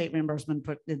 because the state reimbursement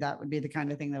that would be the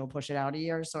kind of thing that will push it out a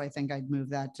year. So I think I'd move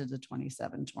that to the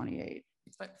 27, 28.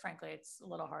 But frankly, it's a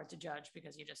little hard to judge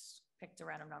because you just picked a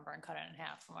random number and cut it in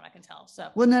half, from what I can tell. So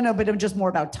well, no, but I'm just more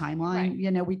about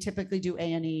timeline. Right. We typically do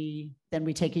A&E, then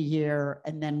we take a year,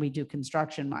 and then we do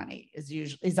construction money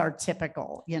is our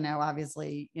typical.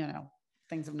 Obviously,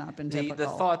 things have not been typical. The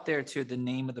thought there too, the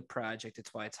name of the project,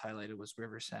 it's why it's highlighted, was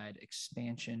Riverside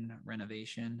Expansion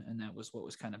Renovation, and that was what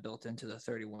was kind of built into the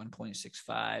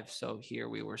 31.65. So here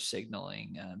we were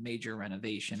signaling major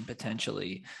renovation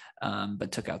potentially,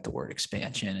 but took out the word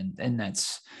expansion, and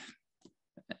that's.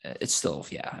 It's still,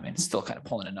 it's still kind of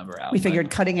pulling a number out. We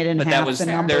figured cutting it in half.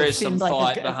 There is some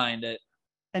thought behind it.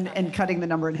 And cutting the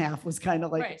number in half was kind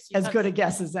of like as good a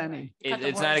guess as any.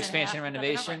 It's not expansion and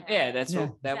renovation. Yeah,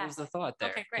 that was the thought there.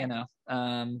 Okay, great.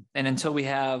 And until we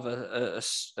have a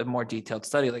more detailed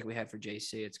study like we had for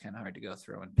JC, it's kind of hard to go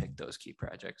through and pick those key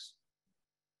projects.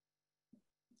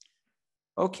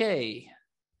 Okay,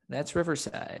 that's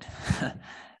Riverside.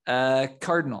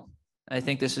 Cardinal. I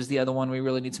think this is the other one we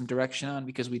really need some direction on,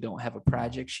 because we don't have a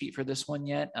project sheet for this one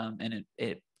yet. And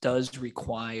it does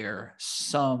require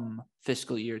some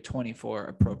fiscal year 24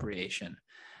 appropriation.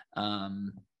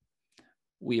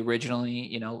 We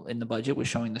originally, in the budget was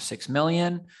showing the 6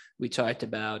 million. We talked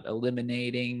about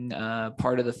eliminating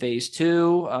part of the phase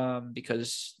 2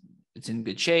 because it's in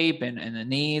good shape and the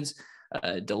needs,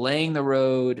 delaying the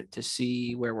road to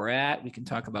see where we're at. We can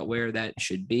talk about where that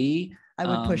should be. I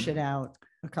would push it out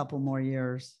a couple more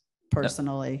years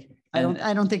personally. I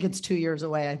don't think it's 2 years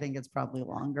away. I think it's probably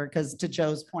longer, because to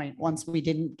Joe's point, once we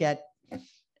didn't get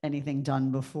anything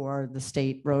done before the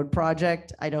state road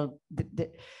project, the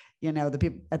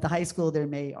people at the high school, they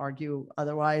may argue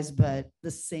otherwise, but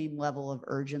the same level of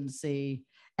urgency.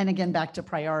 And again, back to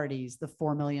priorities, the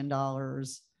 $4 million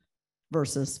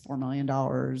versus $4 million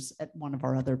at one of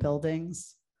our other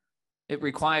buildings. It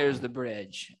requires the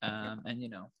bridge. And,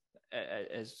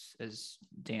 as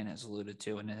Dan has alluded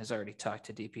to and has already talked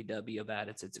to DPW about,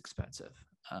 it's expensive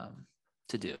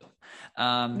to do.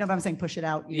 No, but I'm saying push it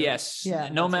out. Yes. Yeah.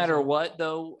 No matter what,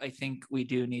 though, I think we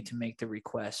do need to make the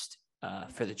request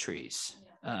for the trees.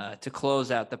 To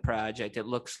close out the project, it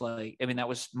looks like, I mean, that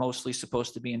was mostly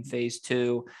supposed to be in phase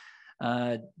 2.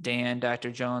 Dan,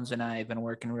 Dr. Jones, and I have been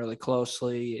working really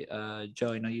closely.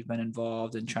 Joe, I know you've been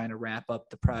involved in trying to wrap up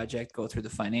the project, go through the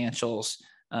financials.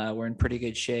 We're in pretty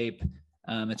good shape.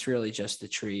 It's really just the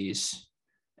trees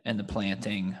and the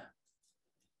planting.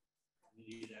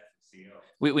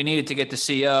 We needed to get the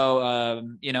CO.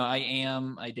 You know,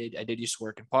 I did used to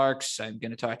work in parks. I'm going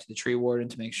to talk to the tree warden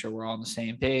to make sure we're all on the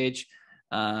same page.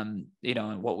 You know,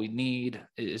 and what we need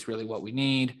is really what we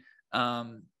need.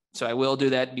 So I will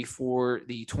do that before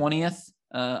the 20th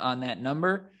on that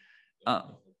number.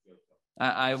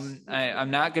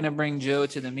 I'm not going to bring Joe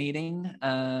to the meeting.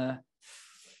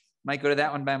 Might go to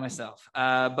that one by myself.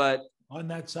 But on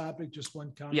that topic, just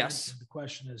one comment. Yes. The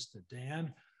question is to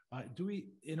Dan.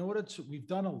 We've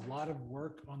done a lot of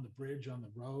work on the bridge, on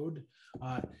the road.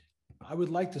 I would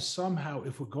like to somehow,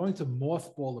 if we're going to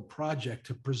mothball the project,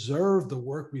 to preserve the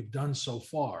work we've done so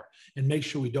far and make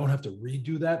sure we don't have to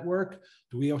redo that work.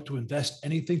 Do we have to invest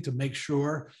anything to make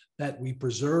sure that we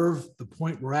preserve the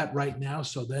point we're at right now?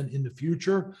 So then in the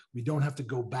future, we don't have to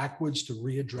go backwards to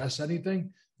readdress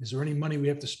anything. Is there any money we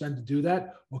have to spend to do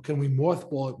that? Or can we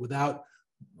mothball it without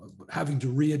having to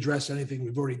readdress anything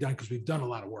we've already done? Because we've done a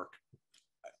lot of work.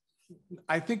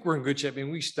 I think we're in good shape. I mean,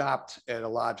 we stopped at a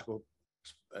logical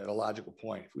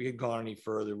point. If we had gone any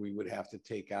further, we would have to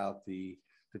take out the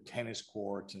tennis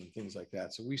courts and things like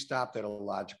that. So we stopped at a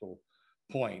logical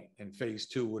point, and phase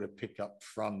 2 would have picked up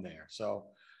from there. So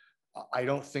I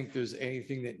don't think there's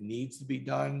anything that needs to be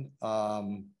done.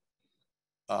 I'll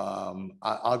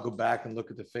go back and look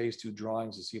at the phase 2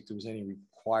 drawings to see if there was any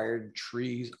required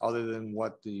trees other than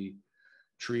what the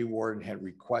tree warden had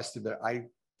requested. But I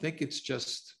think it's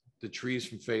just the trees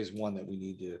from phase 1 that we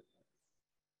need to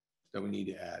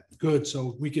add. Good.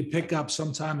 So we could pick up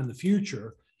sometime in the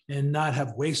future and not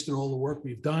have wasted all the work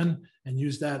we've done and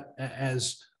use that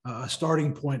as a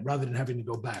starting point rather than having to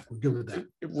go back. We're good with that.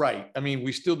 Right. I mean,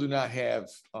 we still do not have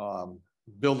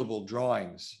buildable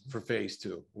drawings for phase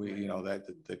 2. We,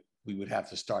 that we would have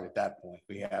to start at that point.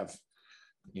 We have,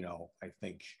 I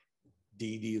think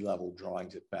DD level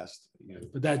drawings at best.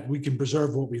 But that we can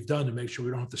preserve what we've done to make sure we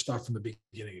don't have to start from the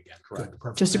beginning again. Correct. Good,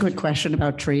 perfect. Just a quick question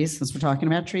about trees, since we're talking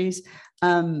about trees.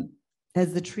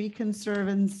 Has the Tree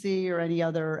Conservancy or any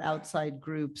other outside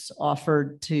groups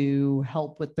offered to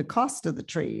help with the cost of the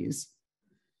trees?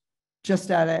 Just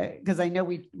because I know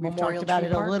we've talked about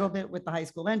it a little bit with the high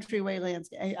school entryway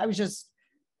landscape.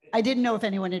 I didn't know if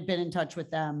anyone had been in touch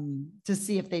with them to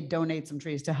see if they'd donate some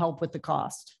trees to help with the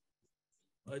cost.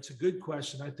 Well, it's a good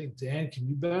question. I think, Dan, can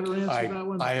you better answer that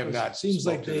one? I have Because not It seems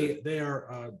like spoken they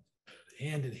are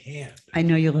hand in hand. I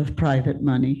know you love private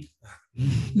money.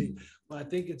 Well, I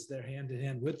think it's their hand in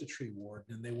hand with the tree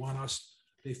warden, and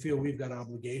they feel we've got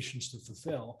obligations to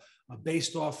fulfill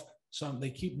based off they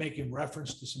keep making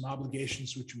reference to some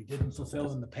obligations which we didn't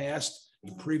fulfill in the past,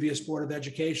 the previous Board of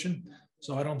Education.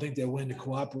 So I don't think they're willing to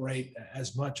cooperate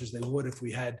as much as they would if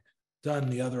we had done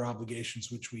the other obligations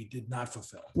which we did not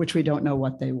fulfill. Which we don't know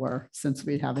what they were since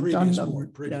we haven't done Previous them.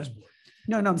 board. Yeah.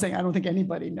 No, I'm saying I don't think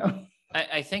anybody knows.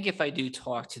 I think if I do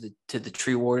talk to the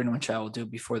tree warden, which I will do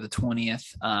before the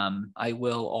 20th, I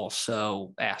will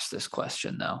also ask this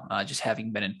question though, just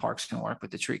having been in Parks and work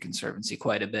with the Tree Conservancy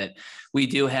quite a bit. We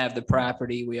do have the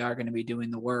property. We are going to be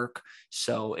doing the work.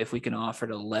 So if we can offer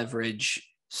to leverage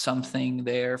something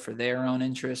there for their own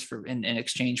interest in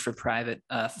exchange for private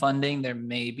funding, there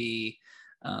may be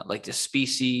like the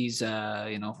species,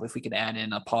 if we could add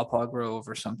in a pawpaw grove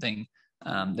or something,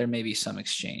 there may be some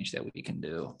exchange that we can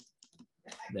do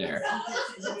there.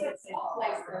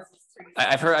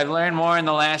 I've learned more in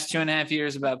the last 2.5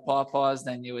 years about pawpaws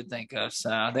than you would think of.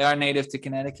 So they are native to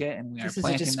Connecticut, and we This are is a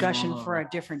planting discussion them all for over. a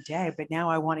different day, but now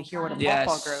I want to hear what a Yes,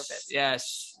 pawpaw grove is.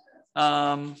 yes.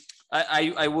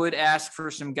 I would ask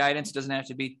for some guidance. It doesn't have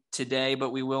to be today, but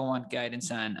we will want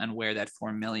guidance on where that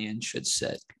 4 million should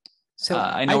sit. So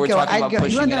I know we're talking about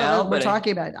pushing it out, we're but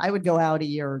talking about, I would go out a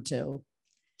year or two.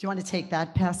 Do you want to take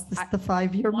that past the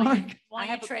 5-year mark? Why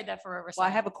don't you trade that for Riverside? Well, I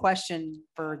have a question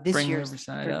for this Bring year's,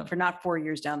 Riverside up. for not 4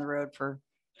 years down the road, for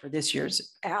this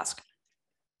year's ask.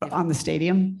 On the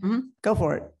stadium? Go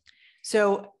for it.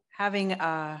 So having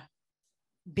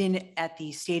been at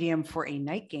the stadium for a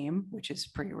night game, which is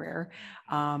pretty rare,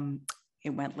 it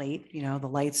went late, the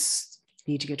lights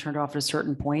need to get turned off at a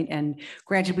certain point. And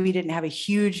granted, we didn't have a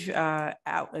huge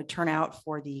turnout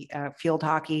for the field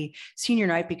hockey senior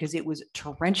night because it was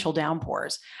torrential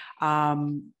downpours.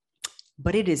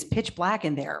 But it is pitch black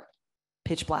in there,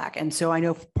 pitch black. And so I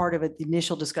know part of it, the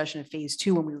initial discussion of phase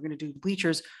 2, when we were going to do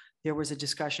bleachers, there was a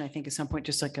discussion, I think at some point,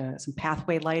 just like some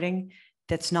pathway lighting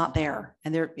that's not there.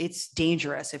 And it's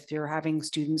dangerous if they're having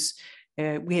students.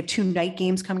 We have 2 night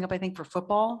games coming up, I think, for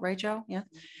football, right, Joe? Yeah.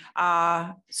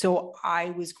 So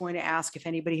I was going to ask if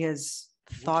anybody has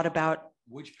thought about.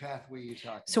 Which pathway are you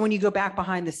talking? So when you go back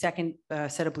behind the second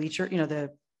set of bleacher,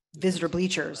 the visitor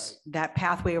bleachers, that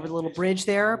pathway over the little bridge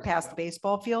there past the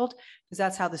baseball field, because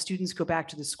that's how the students go back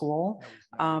to the school.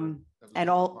 And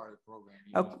all,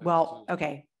 oh, well,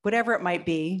 okay, whatever it might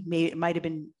be, it might have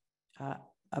been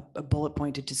a bullet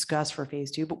point to discuss for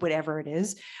phase 2, but whatever it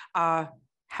is,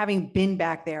 having been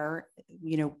back there,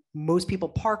 most people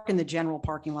park in the general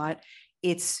parking lot.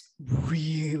 It's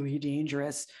really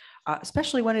dangerous,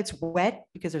 especially when it's wet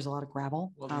because there's a lot of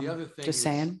gravel. Well, the other thing, just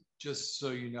saying. Just so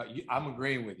you know, I'm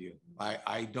agreeing with you.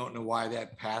 I don't know why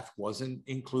that path wasn't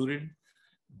included,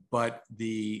 but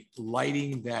the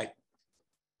lighting that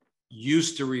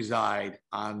used to reside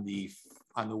on the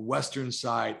western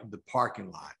side of the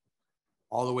parking lot,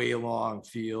 all the way along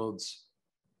fields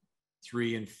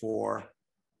 3 and 4,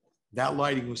 that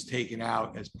lighting was taken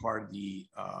out as part of the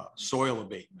soil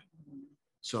abatement.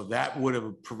 So that would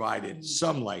have provided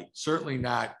some light, certainly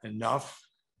not enough.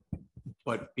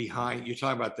 But behind, you're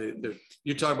talking about the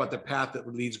path that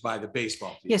leads by the baseball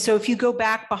field. Yeah, so if you go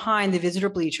back behind the visitor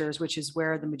bleachers, which is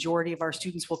where the majority of our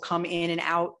students will come in and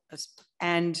out,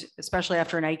 and especially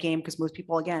after a night game, because most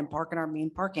people, again, park in our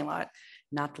main parking lot,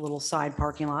 not the little side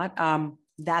parking lot.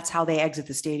 That's how they exit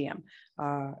the stadium.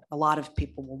 A lot of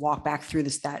people will walk back through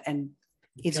that, and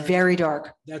it's very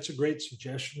dark. That's a great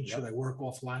suggestion. Should I work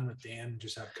offline with Dan and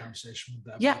just have a conversation with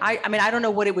them? Yeah, I mean, I don't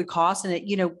know what it would cost, and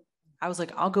I was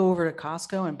like, I'll go over to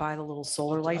Costco and buy the little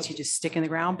solar lights you just stick in the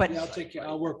ground. But yeah,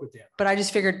 I'll work with Dan. But I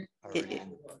just figured it's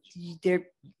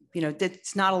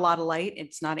not a lot of light.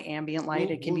 It's not an ambient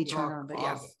light. It can be turned on, but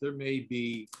yeah. There may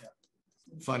be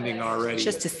funding already. It's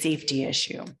just a safety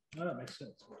issue. No, that makes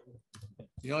sense.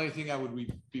 The only thing I would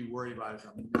be worried about is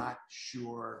I'm not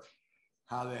sure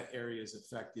how that area is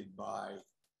affected by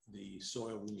the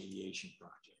soil remediation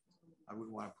project. I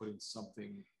wouldn't want to put in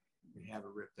something and have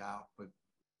it ripped out, but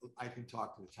I can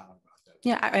talk to the town about that.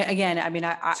 Yeah,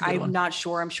 I'm not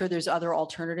sure. I'm sure there's other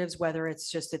alternatives, whether it's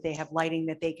just that they have lighting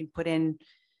that they can put in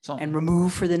and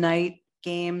remove for the night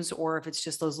games, or if it's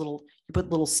just those you put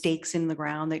little stakes in the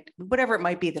ground, whatever it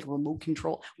might be, that remote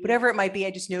control, whatever it might be.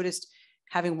 I just noticed,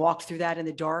 having walked through that in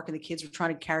the dark, and the kids were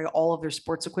trying to carry all of their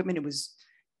sports equipment, it was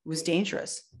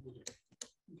dangerous.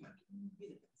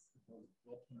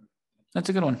 That's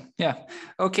a good one. Yeah.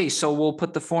 Okay. So we'll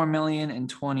put the 4 million in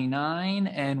 29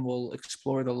 and we'll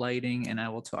explore the lighting, and I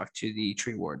will talk to the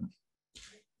tree warden.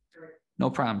 No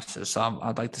promises. So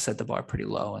I'd like to set the bar pretty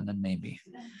low, and then maybe.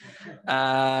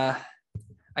 I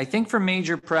think for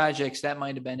major projects, that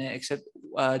might've been it, except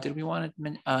did we want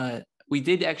to, we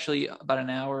did actually about an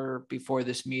hour before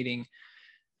this meeting,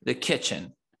 the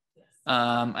kitchen.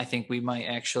 I think we might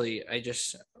actually,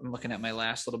 I'm looking at my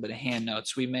last little bit of hand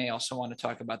notes. We may also want to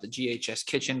talk about the GHS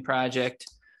kitchen project,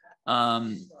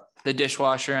 the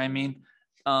dishwasher. I mean,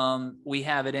 we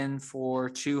have it in for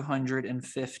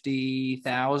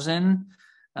 250,000.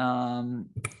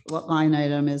 What line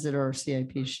item is it, or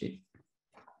CIP sheet?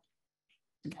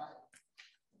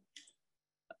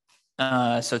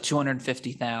 So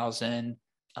 250,000.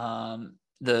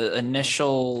 The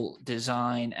initial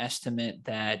design estimate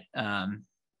that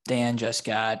Dan just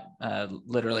got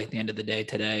literally at the end of the day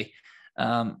today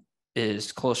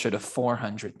is closer to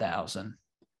 400,000.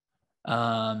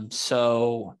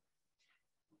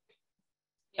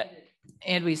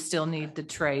 And we still need the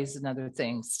trays and other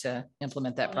things to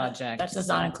implement that project. That does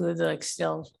not include the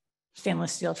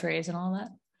stainless steel trays and all that.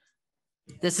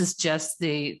 This is just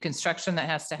the construction that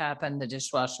has to happen, the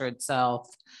dishwasher itself,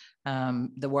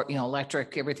 the work,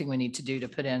 electric, everything we need to do to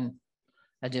put in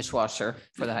a dishwasher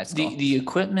for the high school. The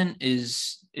equipment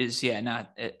is not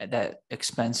that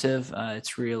expensive.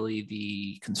 It's really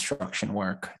the construction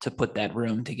work to put that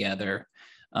room together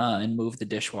and move the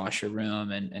dishwasher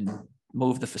room and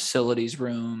move the facilities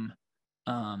room.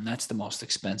 That's the most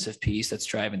expensive piece that's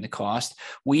driving the cost.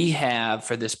 We have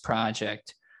for this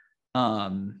project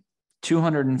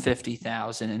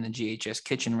 250,000 in the GHS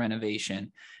kitchen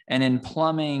renovation, and in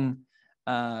plumbing,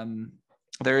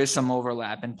 there is some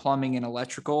overlap. In plumbing and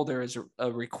electrical, there is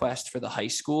a request for the high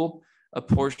school. A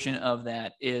portion of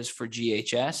that is for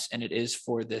GHS, and it is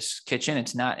for this kitchen.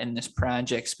 It's not in this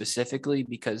project specifically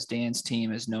because Dan's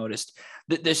team has noticed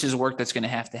that this is work that's going to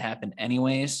have to happen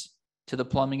anyways to the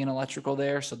plumbing and electrical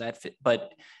there. So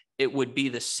but it would be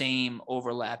the same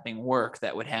overlapping work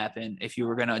that would happen if you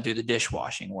were going to do the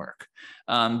dishwashing work.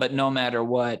 But no matter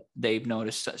what, they've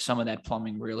noticed some of that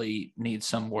plumbing really needs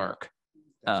some work.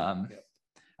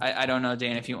 I don't know,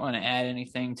 Dan, if you want to add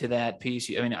anything to that piece.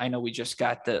 I mean, I know we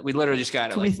literally just got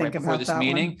it Can we like right think before about this that one?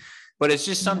 meeting, but it's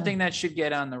just something that should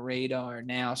get on the radar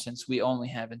now since we only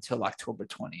have until October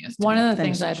 20th. One of the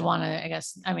things I'd want to, I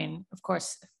guess, I mean, of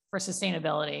course, for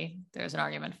sustainability, there's an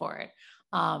argument for it.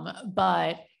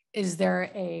 But is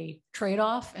there a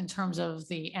trade-off in terms of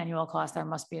the annual cost that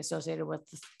must be associated with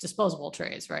disposable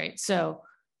trays, right? So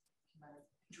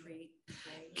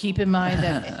Keep in mind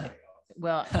that,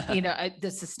 well, the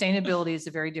sustainability is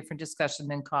a very different discussion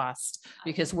than cost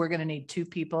because we're going to need 2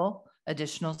 people,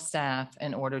 additional staff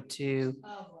in order to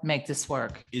make this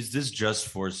work. Is this just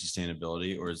for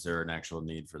sustainability or is there an actual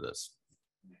need for this?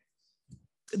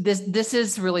 This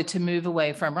is really to move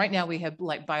away from, right now we have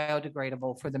like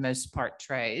biodegradable for the most part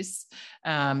trays.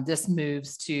 This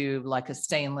moves to like a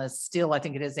stainless steel, I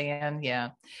think it is, Anne,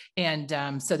 yeah. And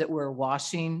so that we're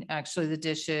washing actually the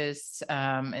dishes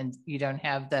and you don't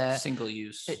have the single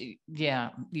use. Yeah,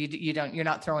 you're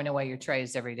not throwing away your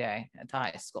trays every day at the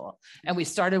high school. And we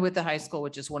started with the high school,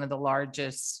 which is one of the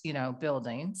largest,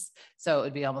 buildings. So it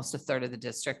would be almost a third of the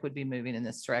district would be moving in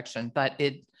this direction, but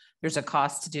there's a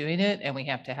cost to doing it and we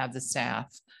have to have the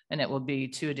staff and it will be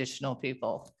 2 additional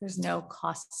people. there's no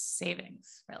cost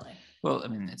savings, really. Well, I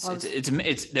mean,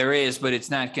 there is, but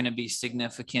it's not going to be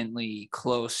significantly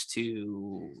close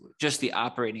to just the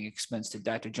operating expense. To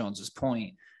Dr. Jones's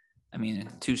point, I mean,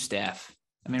 2 staff.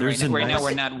 I mean, right now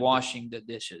we're not washing the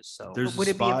dishes. So would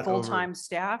it be a full-time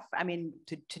staff? I mean,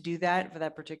 to do that for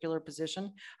that particular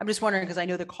position? I'm just wondering, because I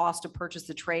know the cost to purchase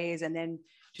the trays and then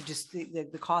to just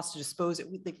the cost to dispose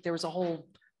it. There was a whole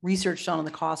research done on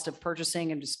the cost of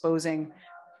purchasing and disposing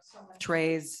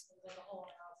trays.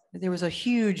 There was a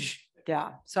huge,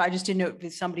 yeah. So I just didn't know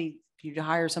if somebody, if you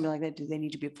hire somebody like that, do they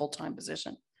need to be a full-time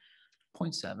position?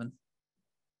 0.7.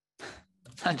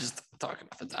 I'm just talking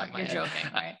off the top of my head. You're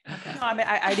joking, right? Okay. No, I mean,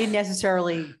 I didn't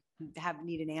necessarily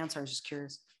need an answer. I was just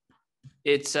curious.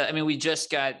 It's, I mean, we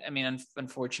just got, I mean,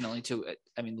 unfortunately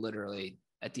literally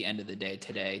at the end of the day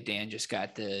today, Dan just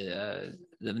got the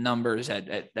numbers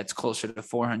that's closer to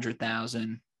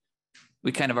 400,000.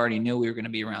 We kind of already knew we were going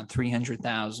to be around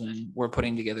 300,000. We're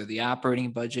putting together the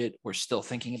operating budget. We're still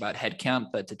thinking about headcount,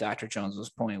 but to Dr.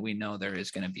 Jones's point, we know there is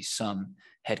going to be some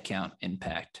headcount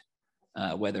impact,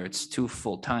 whether it's 2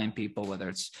 full-time people, whether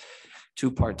it's 2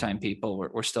 part-time people,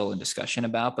 we're still in discussion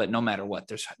about, but no matter what,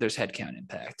 there's headcount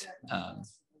impact.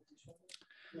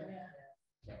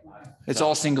 It's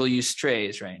all single-use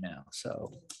trays right now.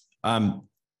 So,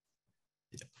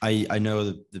 I know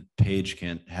that the page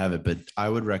can't have it, but I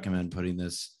would recommend putting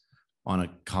this on a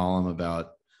column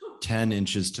about 10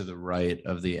 inches to the right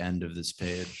of the end of this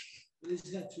page.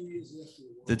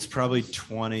 That's probably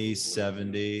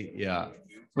 2070. Yeah.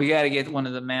 We got to get one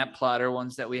of the map plotter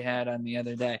ones that we had on the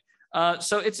other day.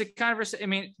 So it's a conversation. I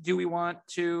mean, do we want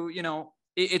to,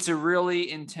 it's a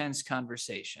really intense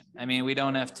conversation. I mean, we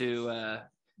don't have to,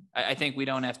 I think we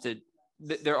don't have to,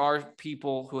 there are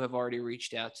people who have already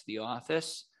reached out to the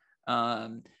office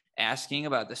asking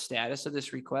about the status of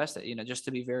this request, just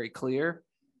to be very clear.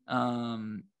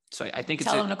 So I think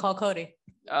tell them to call Cody.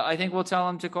 I think we'll tell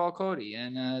them to call Cody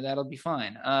and that'll be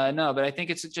fine. No, but I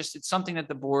think it's something that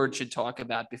the board should talk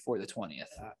about before the 20th.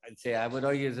 I'd say I would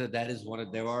argue that is one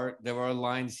of, there are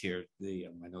lines here.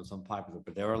 I know it's unpopular,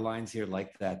 but there are lines here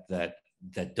like that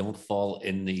don't fall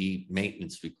in the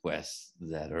maintenance requests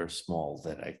that are small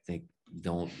that I think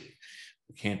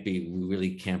we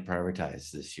really can't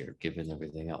prioritize this year given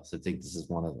everything else. I think this is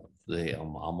one of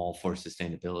them. I'm all for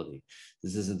sustainability.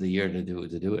 This isn't the year to do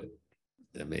it.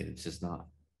 I mean, it's just not.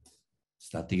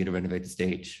 It's not the year to renovate the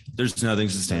stage. There's nothing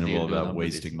sustainable about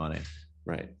wasting money.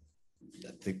 Right.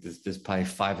 I think there's probably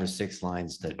 5 or 6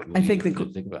 lines that I think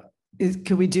think about.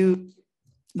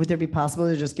 Would there be possible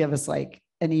to just give us like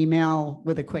an email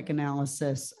with a quick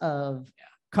analysis of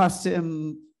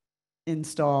custom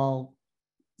install,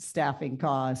 staffing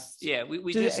costs? Yeah,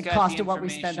 we just got cost the of what we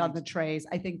spend on information. the trays.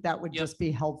 I think that would just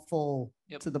be helpful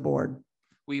to the board.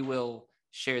 We will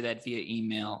share that via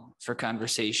email for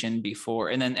conversation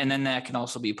before, and then that can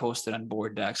also be posted on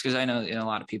board docs, because I know a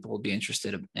lot of people will be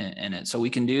interested in it. So we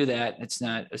can do that. It's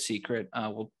not a secret.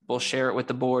 We'll share it with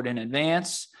the board in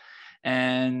advance,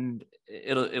 and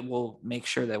it will make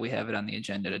sure that we have it on the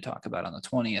agenda to talk about on the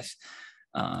 20th.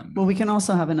 Well, we can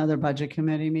also have another budget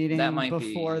committee meeting That might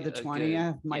before be the a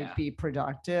 20th. good- Might yeah. be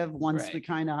productive once we Right.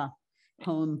 kind of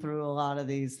hone through a lot of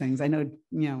these things. I know,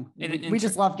 And we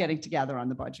just love getting together on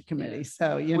the budget committee.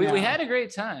 So, We had a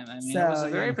great time. I mean, it was a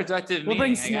very productive We'll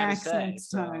meeting. bring I gotta snacks say.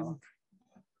 next So, time.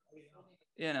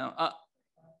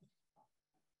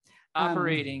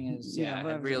 Operating is, yeah,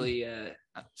 whatever. really,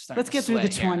 Let's get through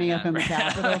the sweat here 20th in the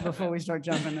that. Capitol before we start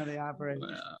jumping to the operating.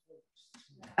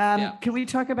 Yeah. Can we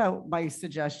talk about my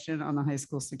suggestion on the high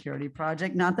school security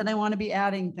project? Not that I want to be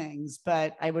adding things,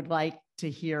 but I would like to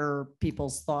hear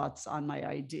people's thoughts on my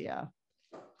idea.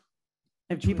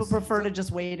 If people prefer to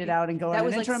just wait it out and go. That on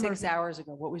was an like interim 6 hours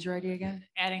ago. What was your idea again?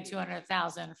 Adding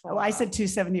 200,000 for. Oh, I said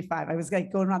 275. I was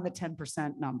like going on the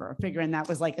 10% number, figuring that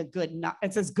was like a good,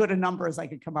 it's as good a number as I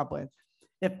could come up with.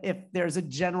 If there's a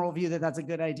general view that that's a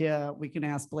good idea, we can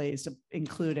ask Blaze to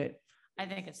include it. I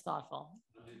think it's thoughtful.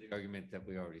 The argument that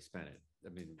we already spent it. I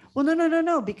mean. Well,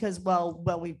 no, because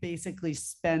we basically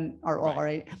spent all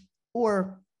right,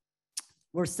 or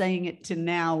we're saying it to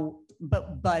now,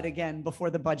 but again, before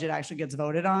the budget actually gets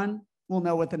voted on, we'll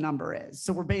know what the number is.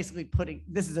 So we're basically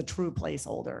this is a true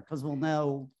placeholder because we'll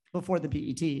know before the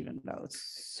BET even votes.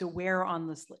 So where on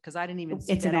this, because I didn't even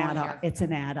see It's an that on add-on. here. It's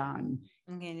an add-on.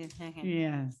 Okay.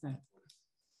 Yes.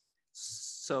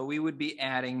 So we would be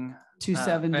adding.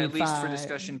 275. At least for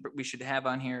discussion, but we should have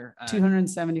on here.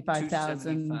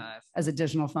 275,000 275. as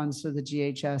additional funds for the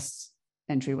GHS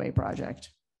entryway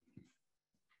project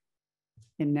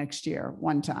in next year,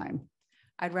 one time.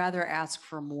 I'd rather ask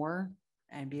for more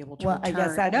and be able to Well, I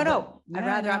guess return. that- I'd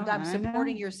rather, I'm I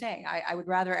supporting know. your saying. I would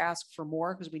rather ask for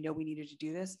more because we know we needed to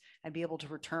do this and be able to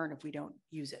return if we don't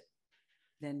use it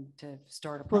than to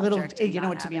start a Well, project. and you know not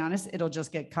what, to have be it. honest, it'll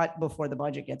just get cut before the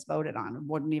budget gets voted on. It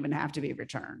wouldn't even have to be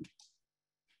returned.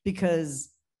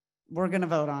 Because we're going to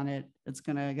vote on it. It's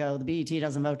going to go, the BET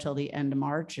doesn't vote till the end of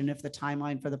March. And if the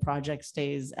timeline for the project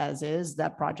stays as is,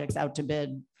 that project's out to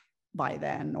bid by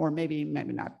then, or maybe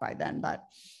not by then, but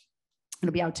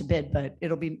it'll be out to bid, but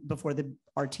it'll be before the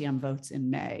RTM votes in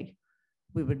May.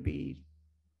 We would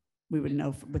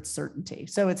know with certainty.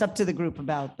 So it's up to the group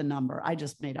about the number. I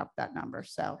just made up that number.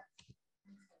 So.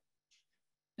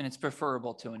 And it's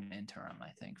preferable to an interim,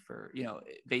 I think, for,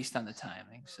 based on the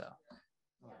timing. So,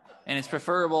 and it's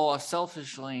preferable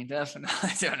selfishly, definitely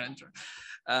to an interim.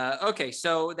 Okay,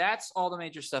 so that's all the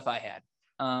major stuff I had.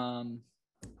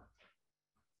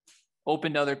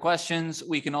 Open to other questions.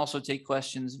 We can also take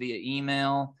questions via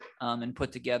email and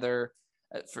put together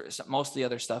most of the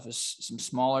other stuff is some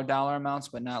smaller dollar amounts,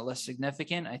 but not less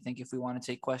significant. I think if we want to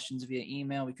take questions via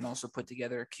email, we can also put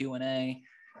together a Q&A,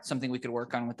 something we could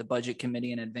work on with the budget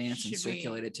committee in advance and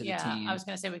circulate it to the team. I was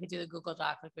going to say we could do the Google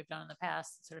Doc like we've done in the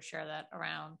past, sort of share that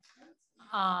around.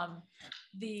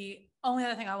 The only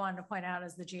other thing I wanted to point out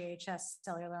is the GHS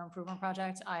Cellular Improvement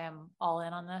Project. I am all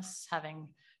in on this, having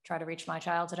tried to reach my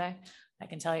child today. I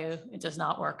can tell you it does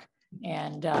not work.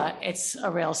 And it's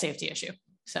a real safety issue.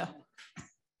 So.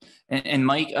 And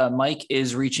Mike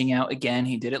is reaching out again.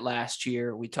 He did it last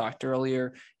year. We talked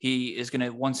earlier. He is going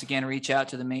to once again reach out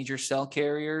to the major cell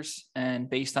carriers and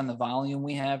based on the volume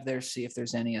we have there, see if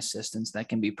there's any assistance that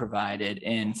can be provided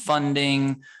in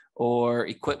funding or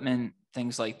equipment,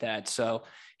 things like that. So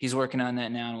he's working on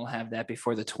that now, and we'll have that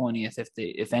before the 20th.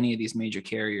 If any of these major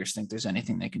carriers think there's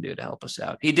anything they can do to help us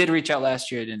out. He did reach out last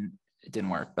year. It didn't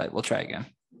work, but we'll try again.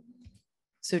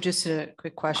 So just a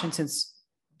quick question, since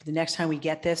the next time we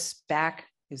get this back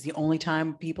is the only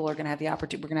time people are going to have the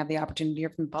opportunity, we're going to have the opportunity to hear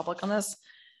from the public on this.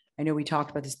 I know we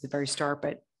talked about this at the very start,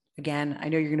 but again, I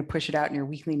know you're going to push it out in your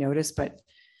weekly notice, but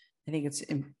I think it's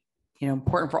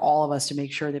important for all of us to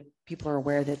make sure that people are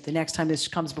aware that the next time this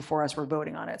comes before us, we're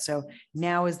voting on it. So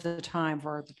now is the time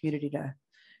for the community to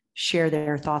share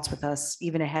their thoughts with us,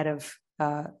 even ahead of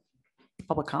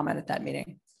public comment at that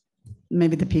meeting.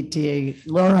 Maybe the PTA,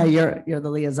 Laura, you're the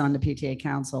liaison to PTA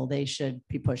Council. They should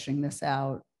be pushing this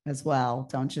out as well,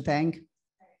 don't you think?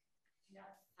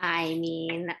 I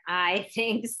mean, I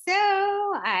think so.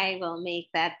 I will make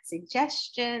that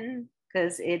suggestion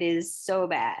because it is so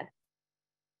bad.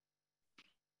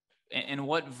 And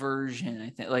what version? I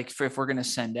think, like, if we're going to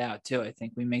send out too, I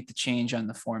think we make the change on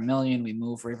the 4 million. We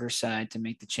move Riverside to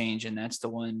make the change, and that's the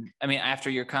one. I mean, after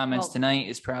your comments tonight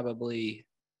is probably.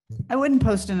 I wouldn't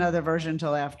post another version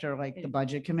until after the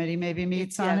budget committee maybe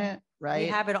meets on it, right? We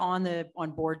have it on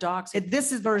board docs.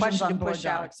 This is versions on board push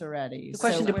out docs already. The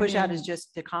question So to push we're- out is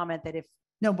just to comment that if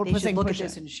No, we're they should pushing look at push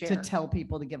this it and share. to tell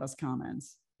people to give us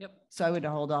comments. Yep. So I would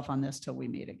hold off on this till we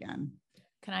meet again.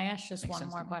 Can I ask just Makes one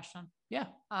sense more to me. question? Yeah.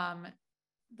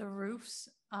 The roofs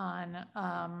on,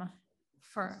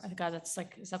 for, oh God, that's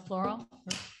like, is that plural?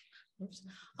 Oops.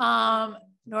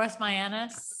 North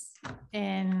Miamis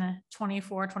in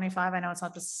 24, 25. I know it's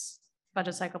not this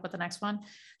budget cycle, but the next one,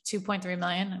 2.3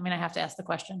 million. I mean, I have to ask the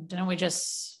question. Didn't we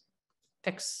just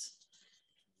fix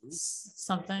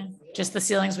something? Just the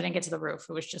ceilings. We didn't get to the roof.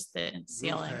 It was just the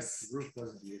ceilings.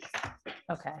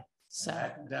 Okay. So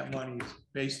That money is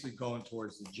basically going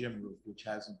towards the gym roof, which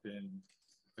hasn't been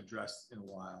addressed in a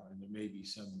while, and there may be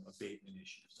some abatement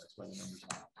issues. That's why the numbers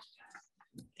are.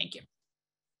 thank you.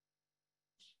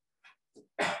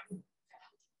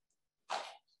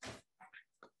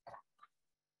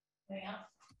 Anything else?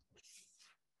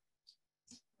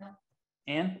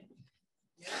 Ann?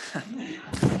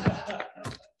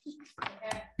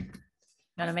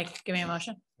 Give me a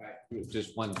motion.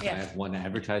 Just one, I Yeah. have one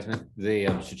advertisement. The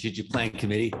strategic plan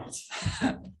committee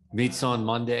meets on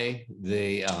Monday.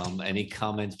 Any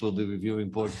comments, we'll be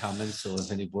reviewing board comments. So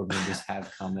if any board members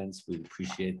have comments, we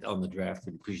appreciate on the draft,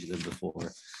 we appreciate them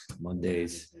before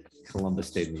Monday's Columbus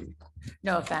Day meeting.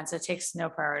 No offense, it takes no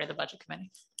priority to the budget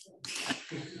committee.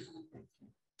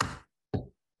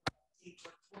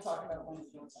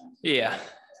 Yeah.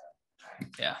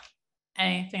 Yeah.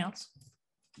 Anything else?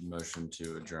 Motion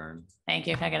to adjourn. Thank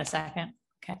you. Can I get a second?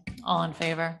 Okay, all in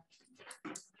favor?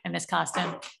 And Ms.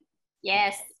 Costin?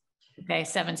 Yes. Okay,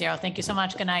 7-0. Thank you so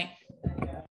much. Good night.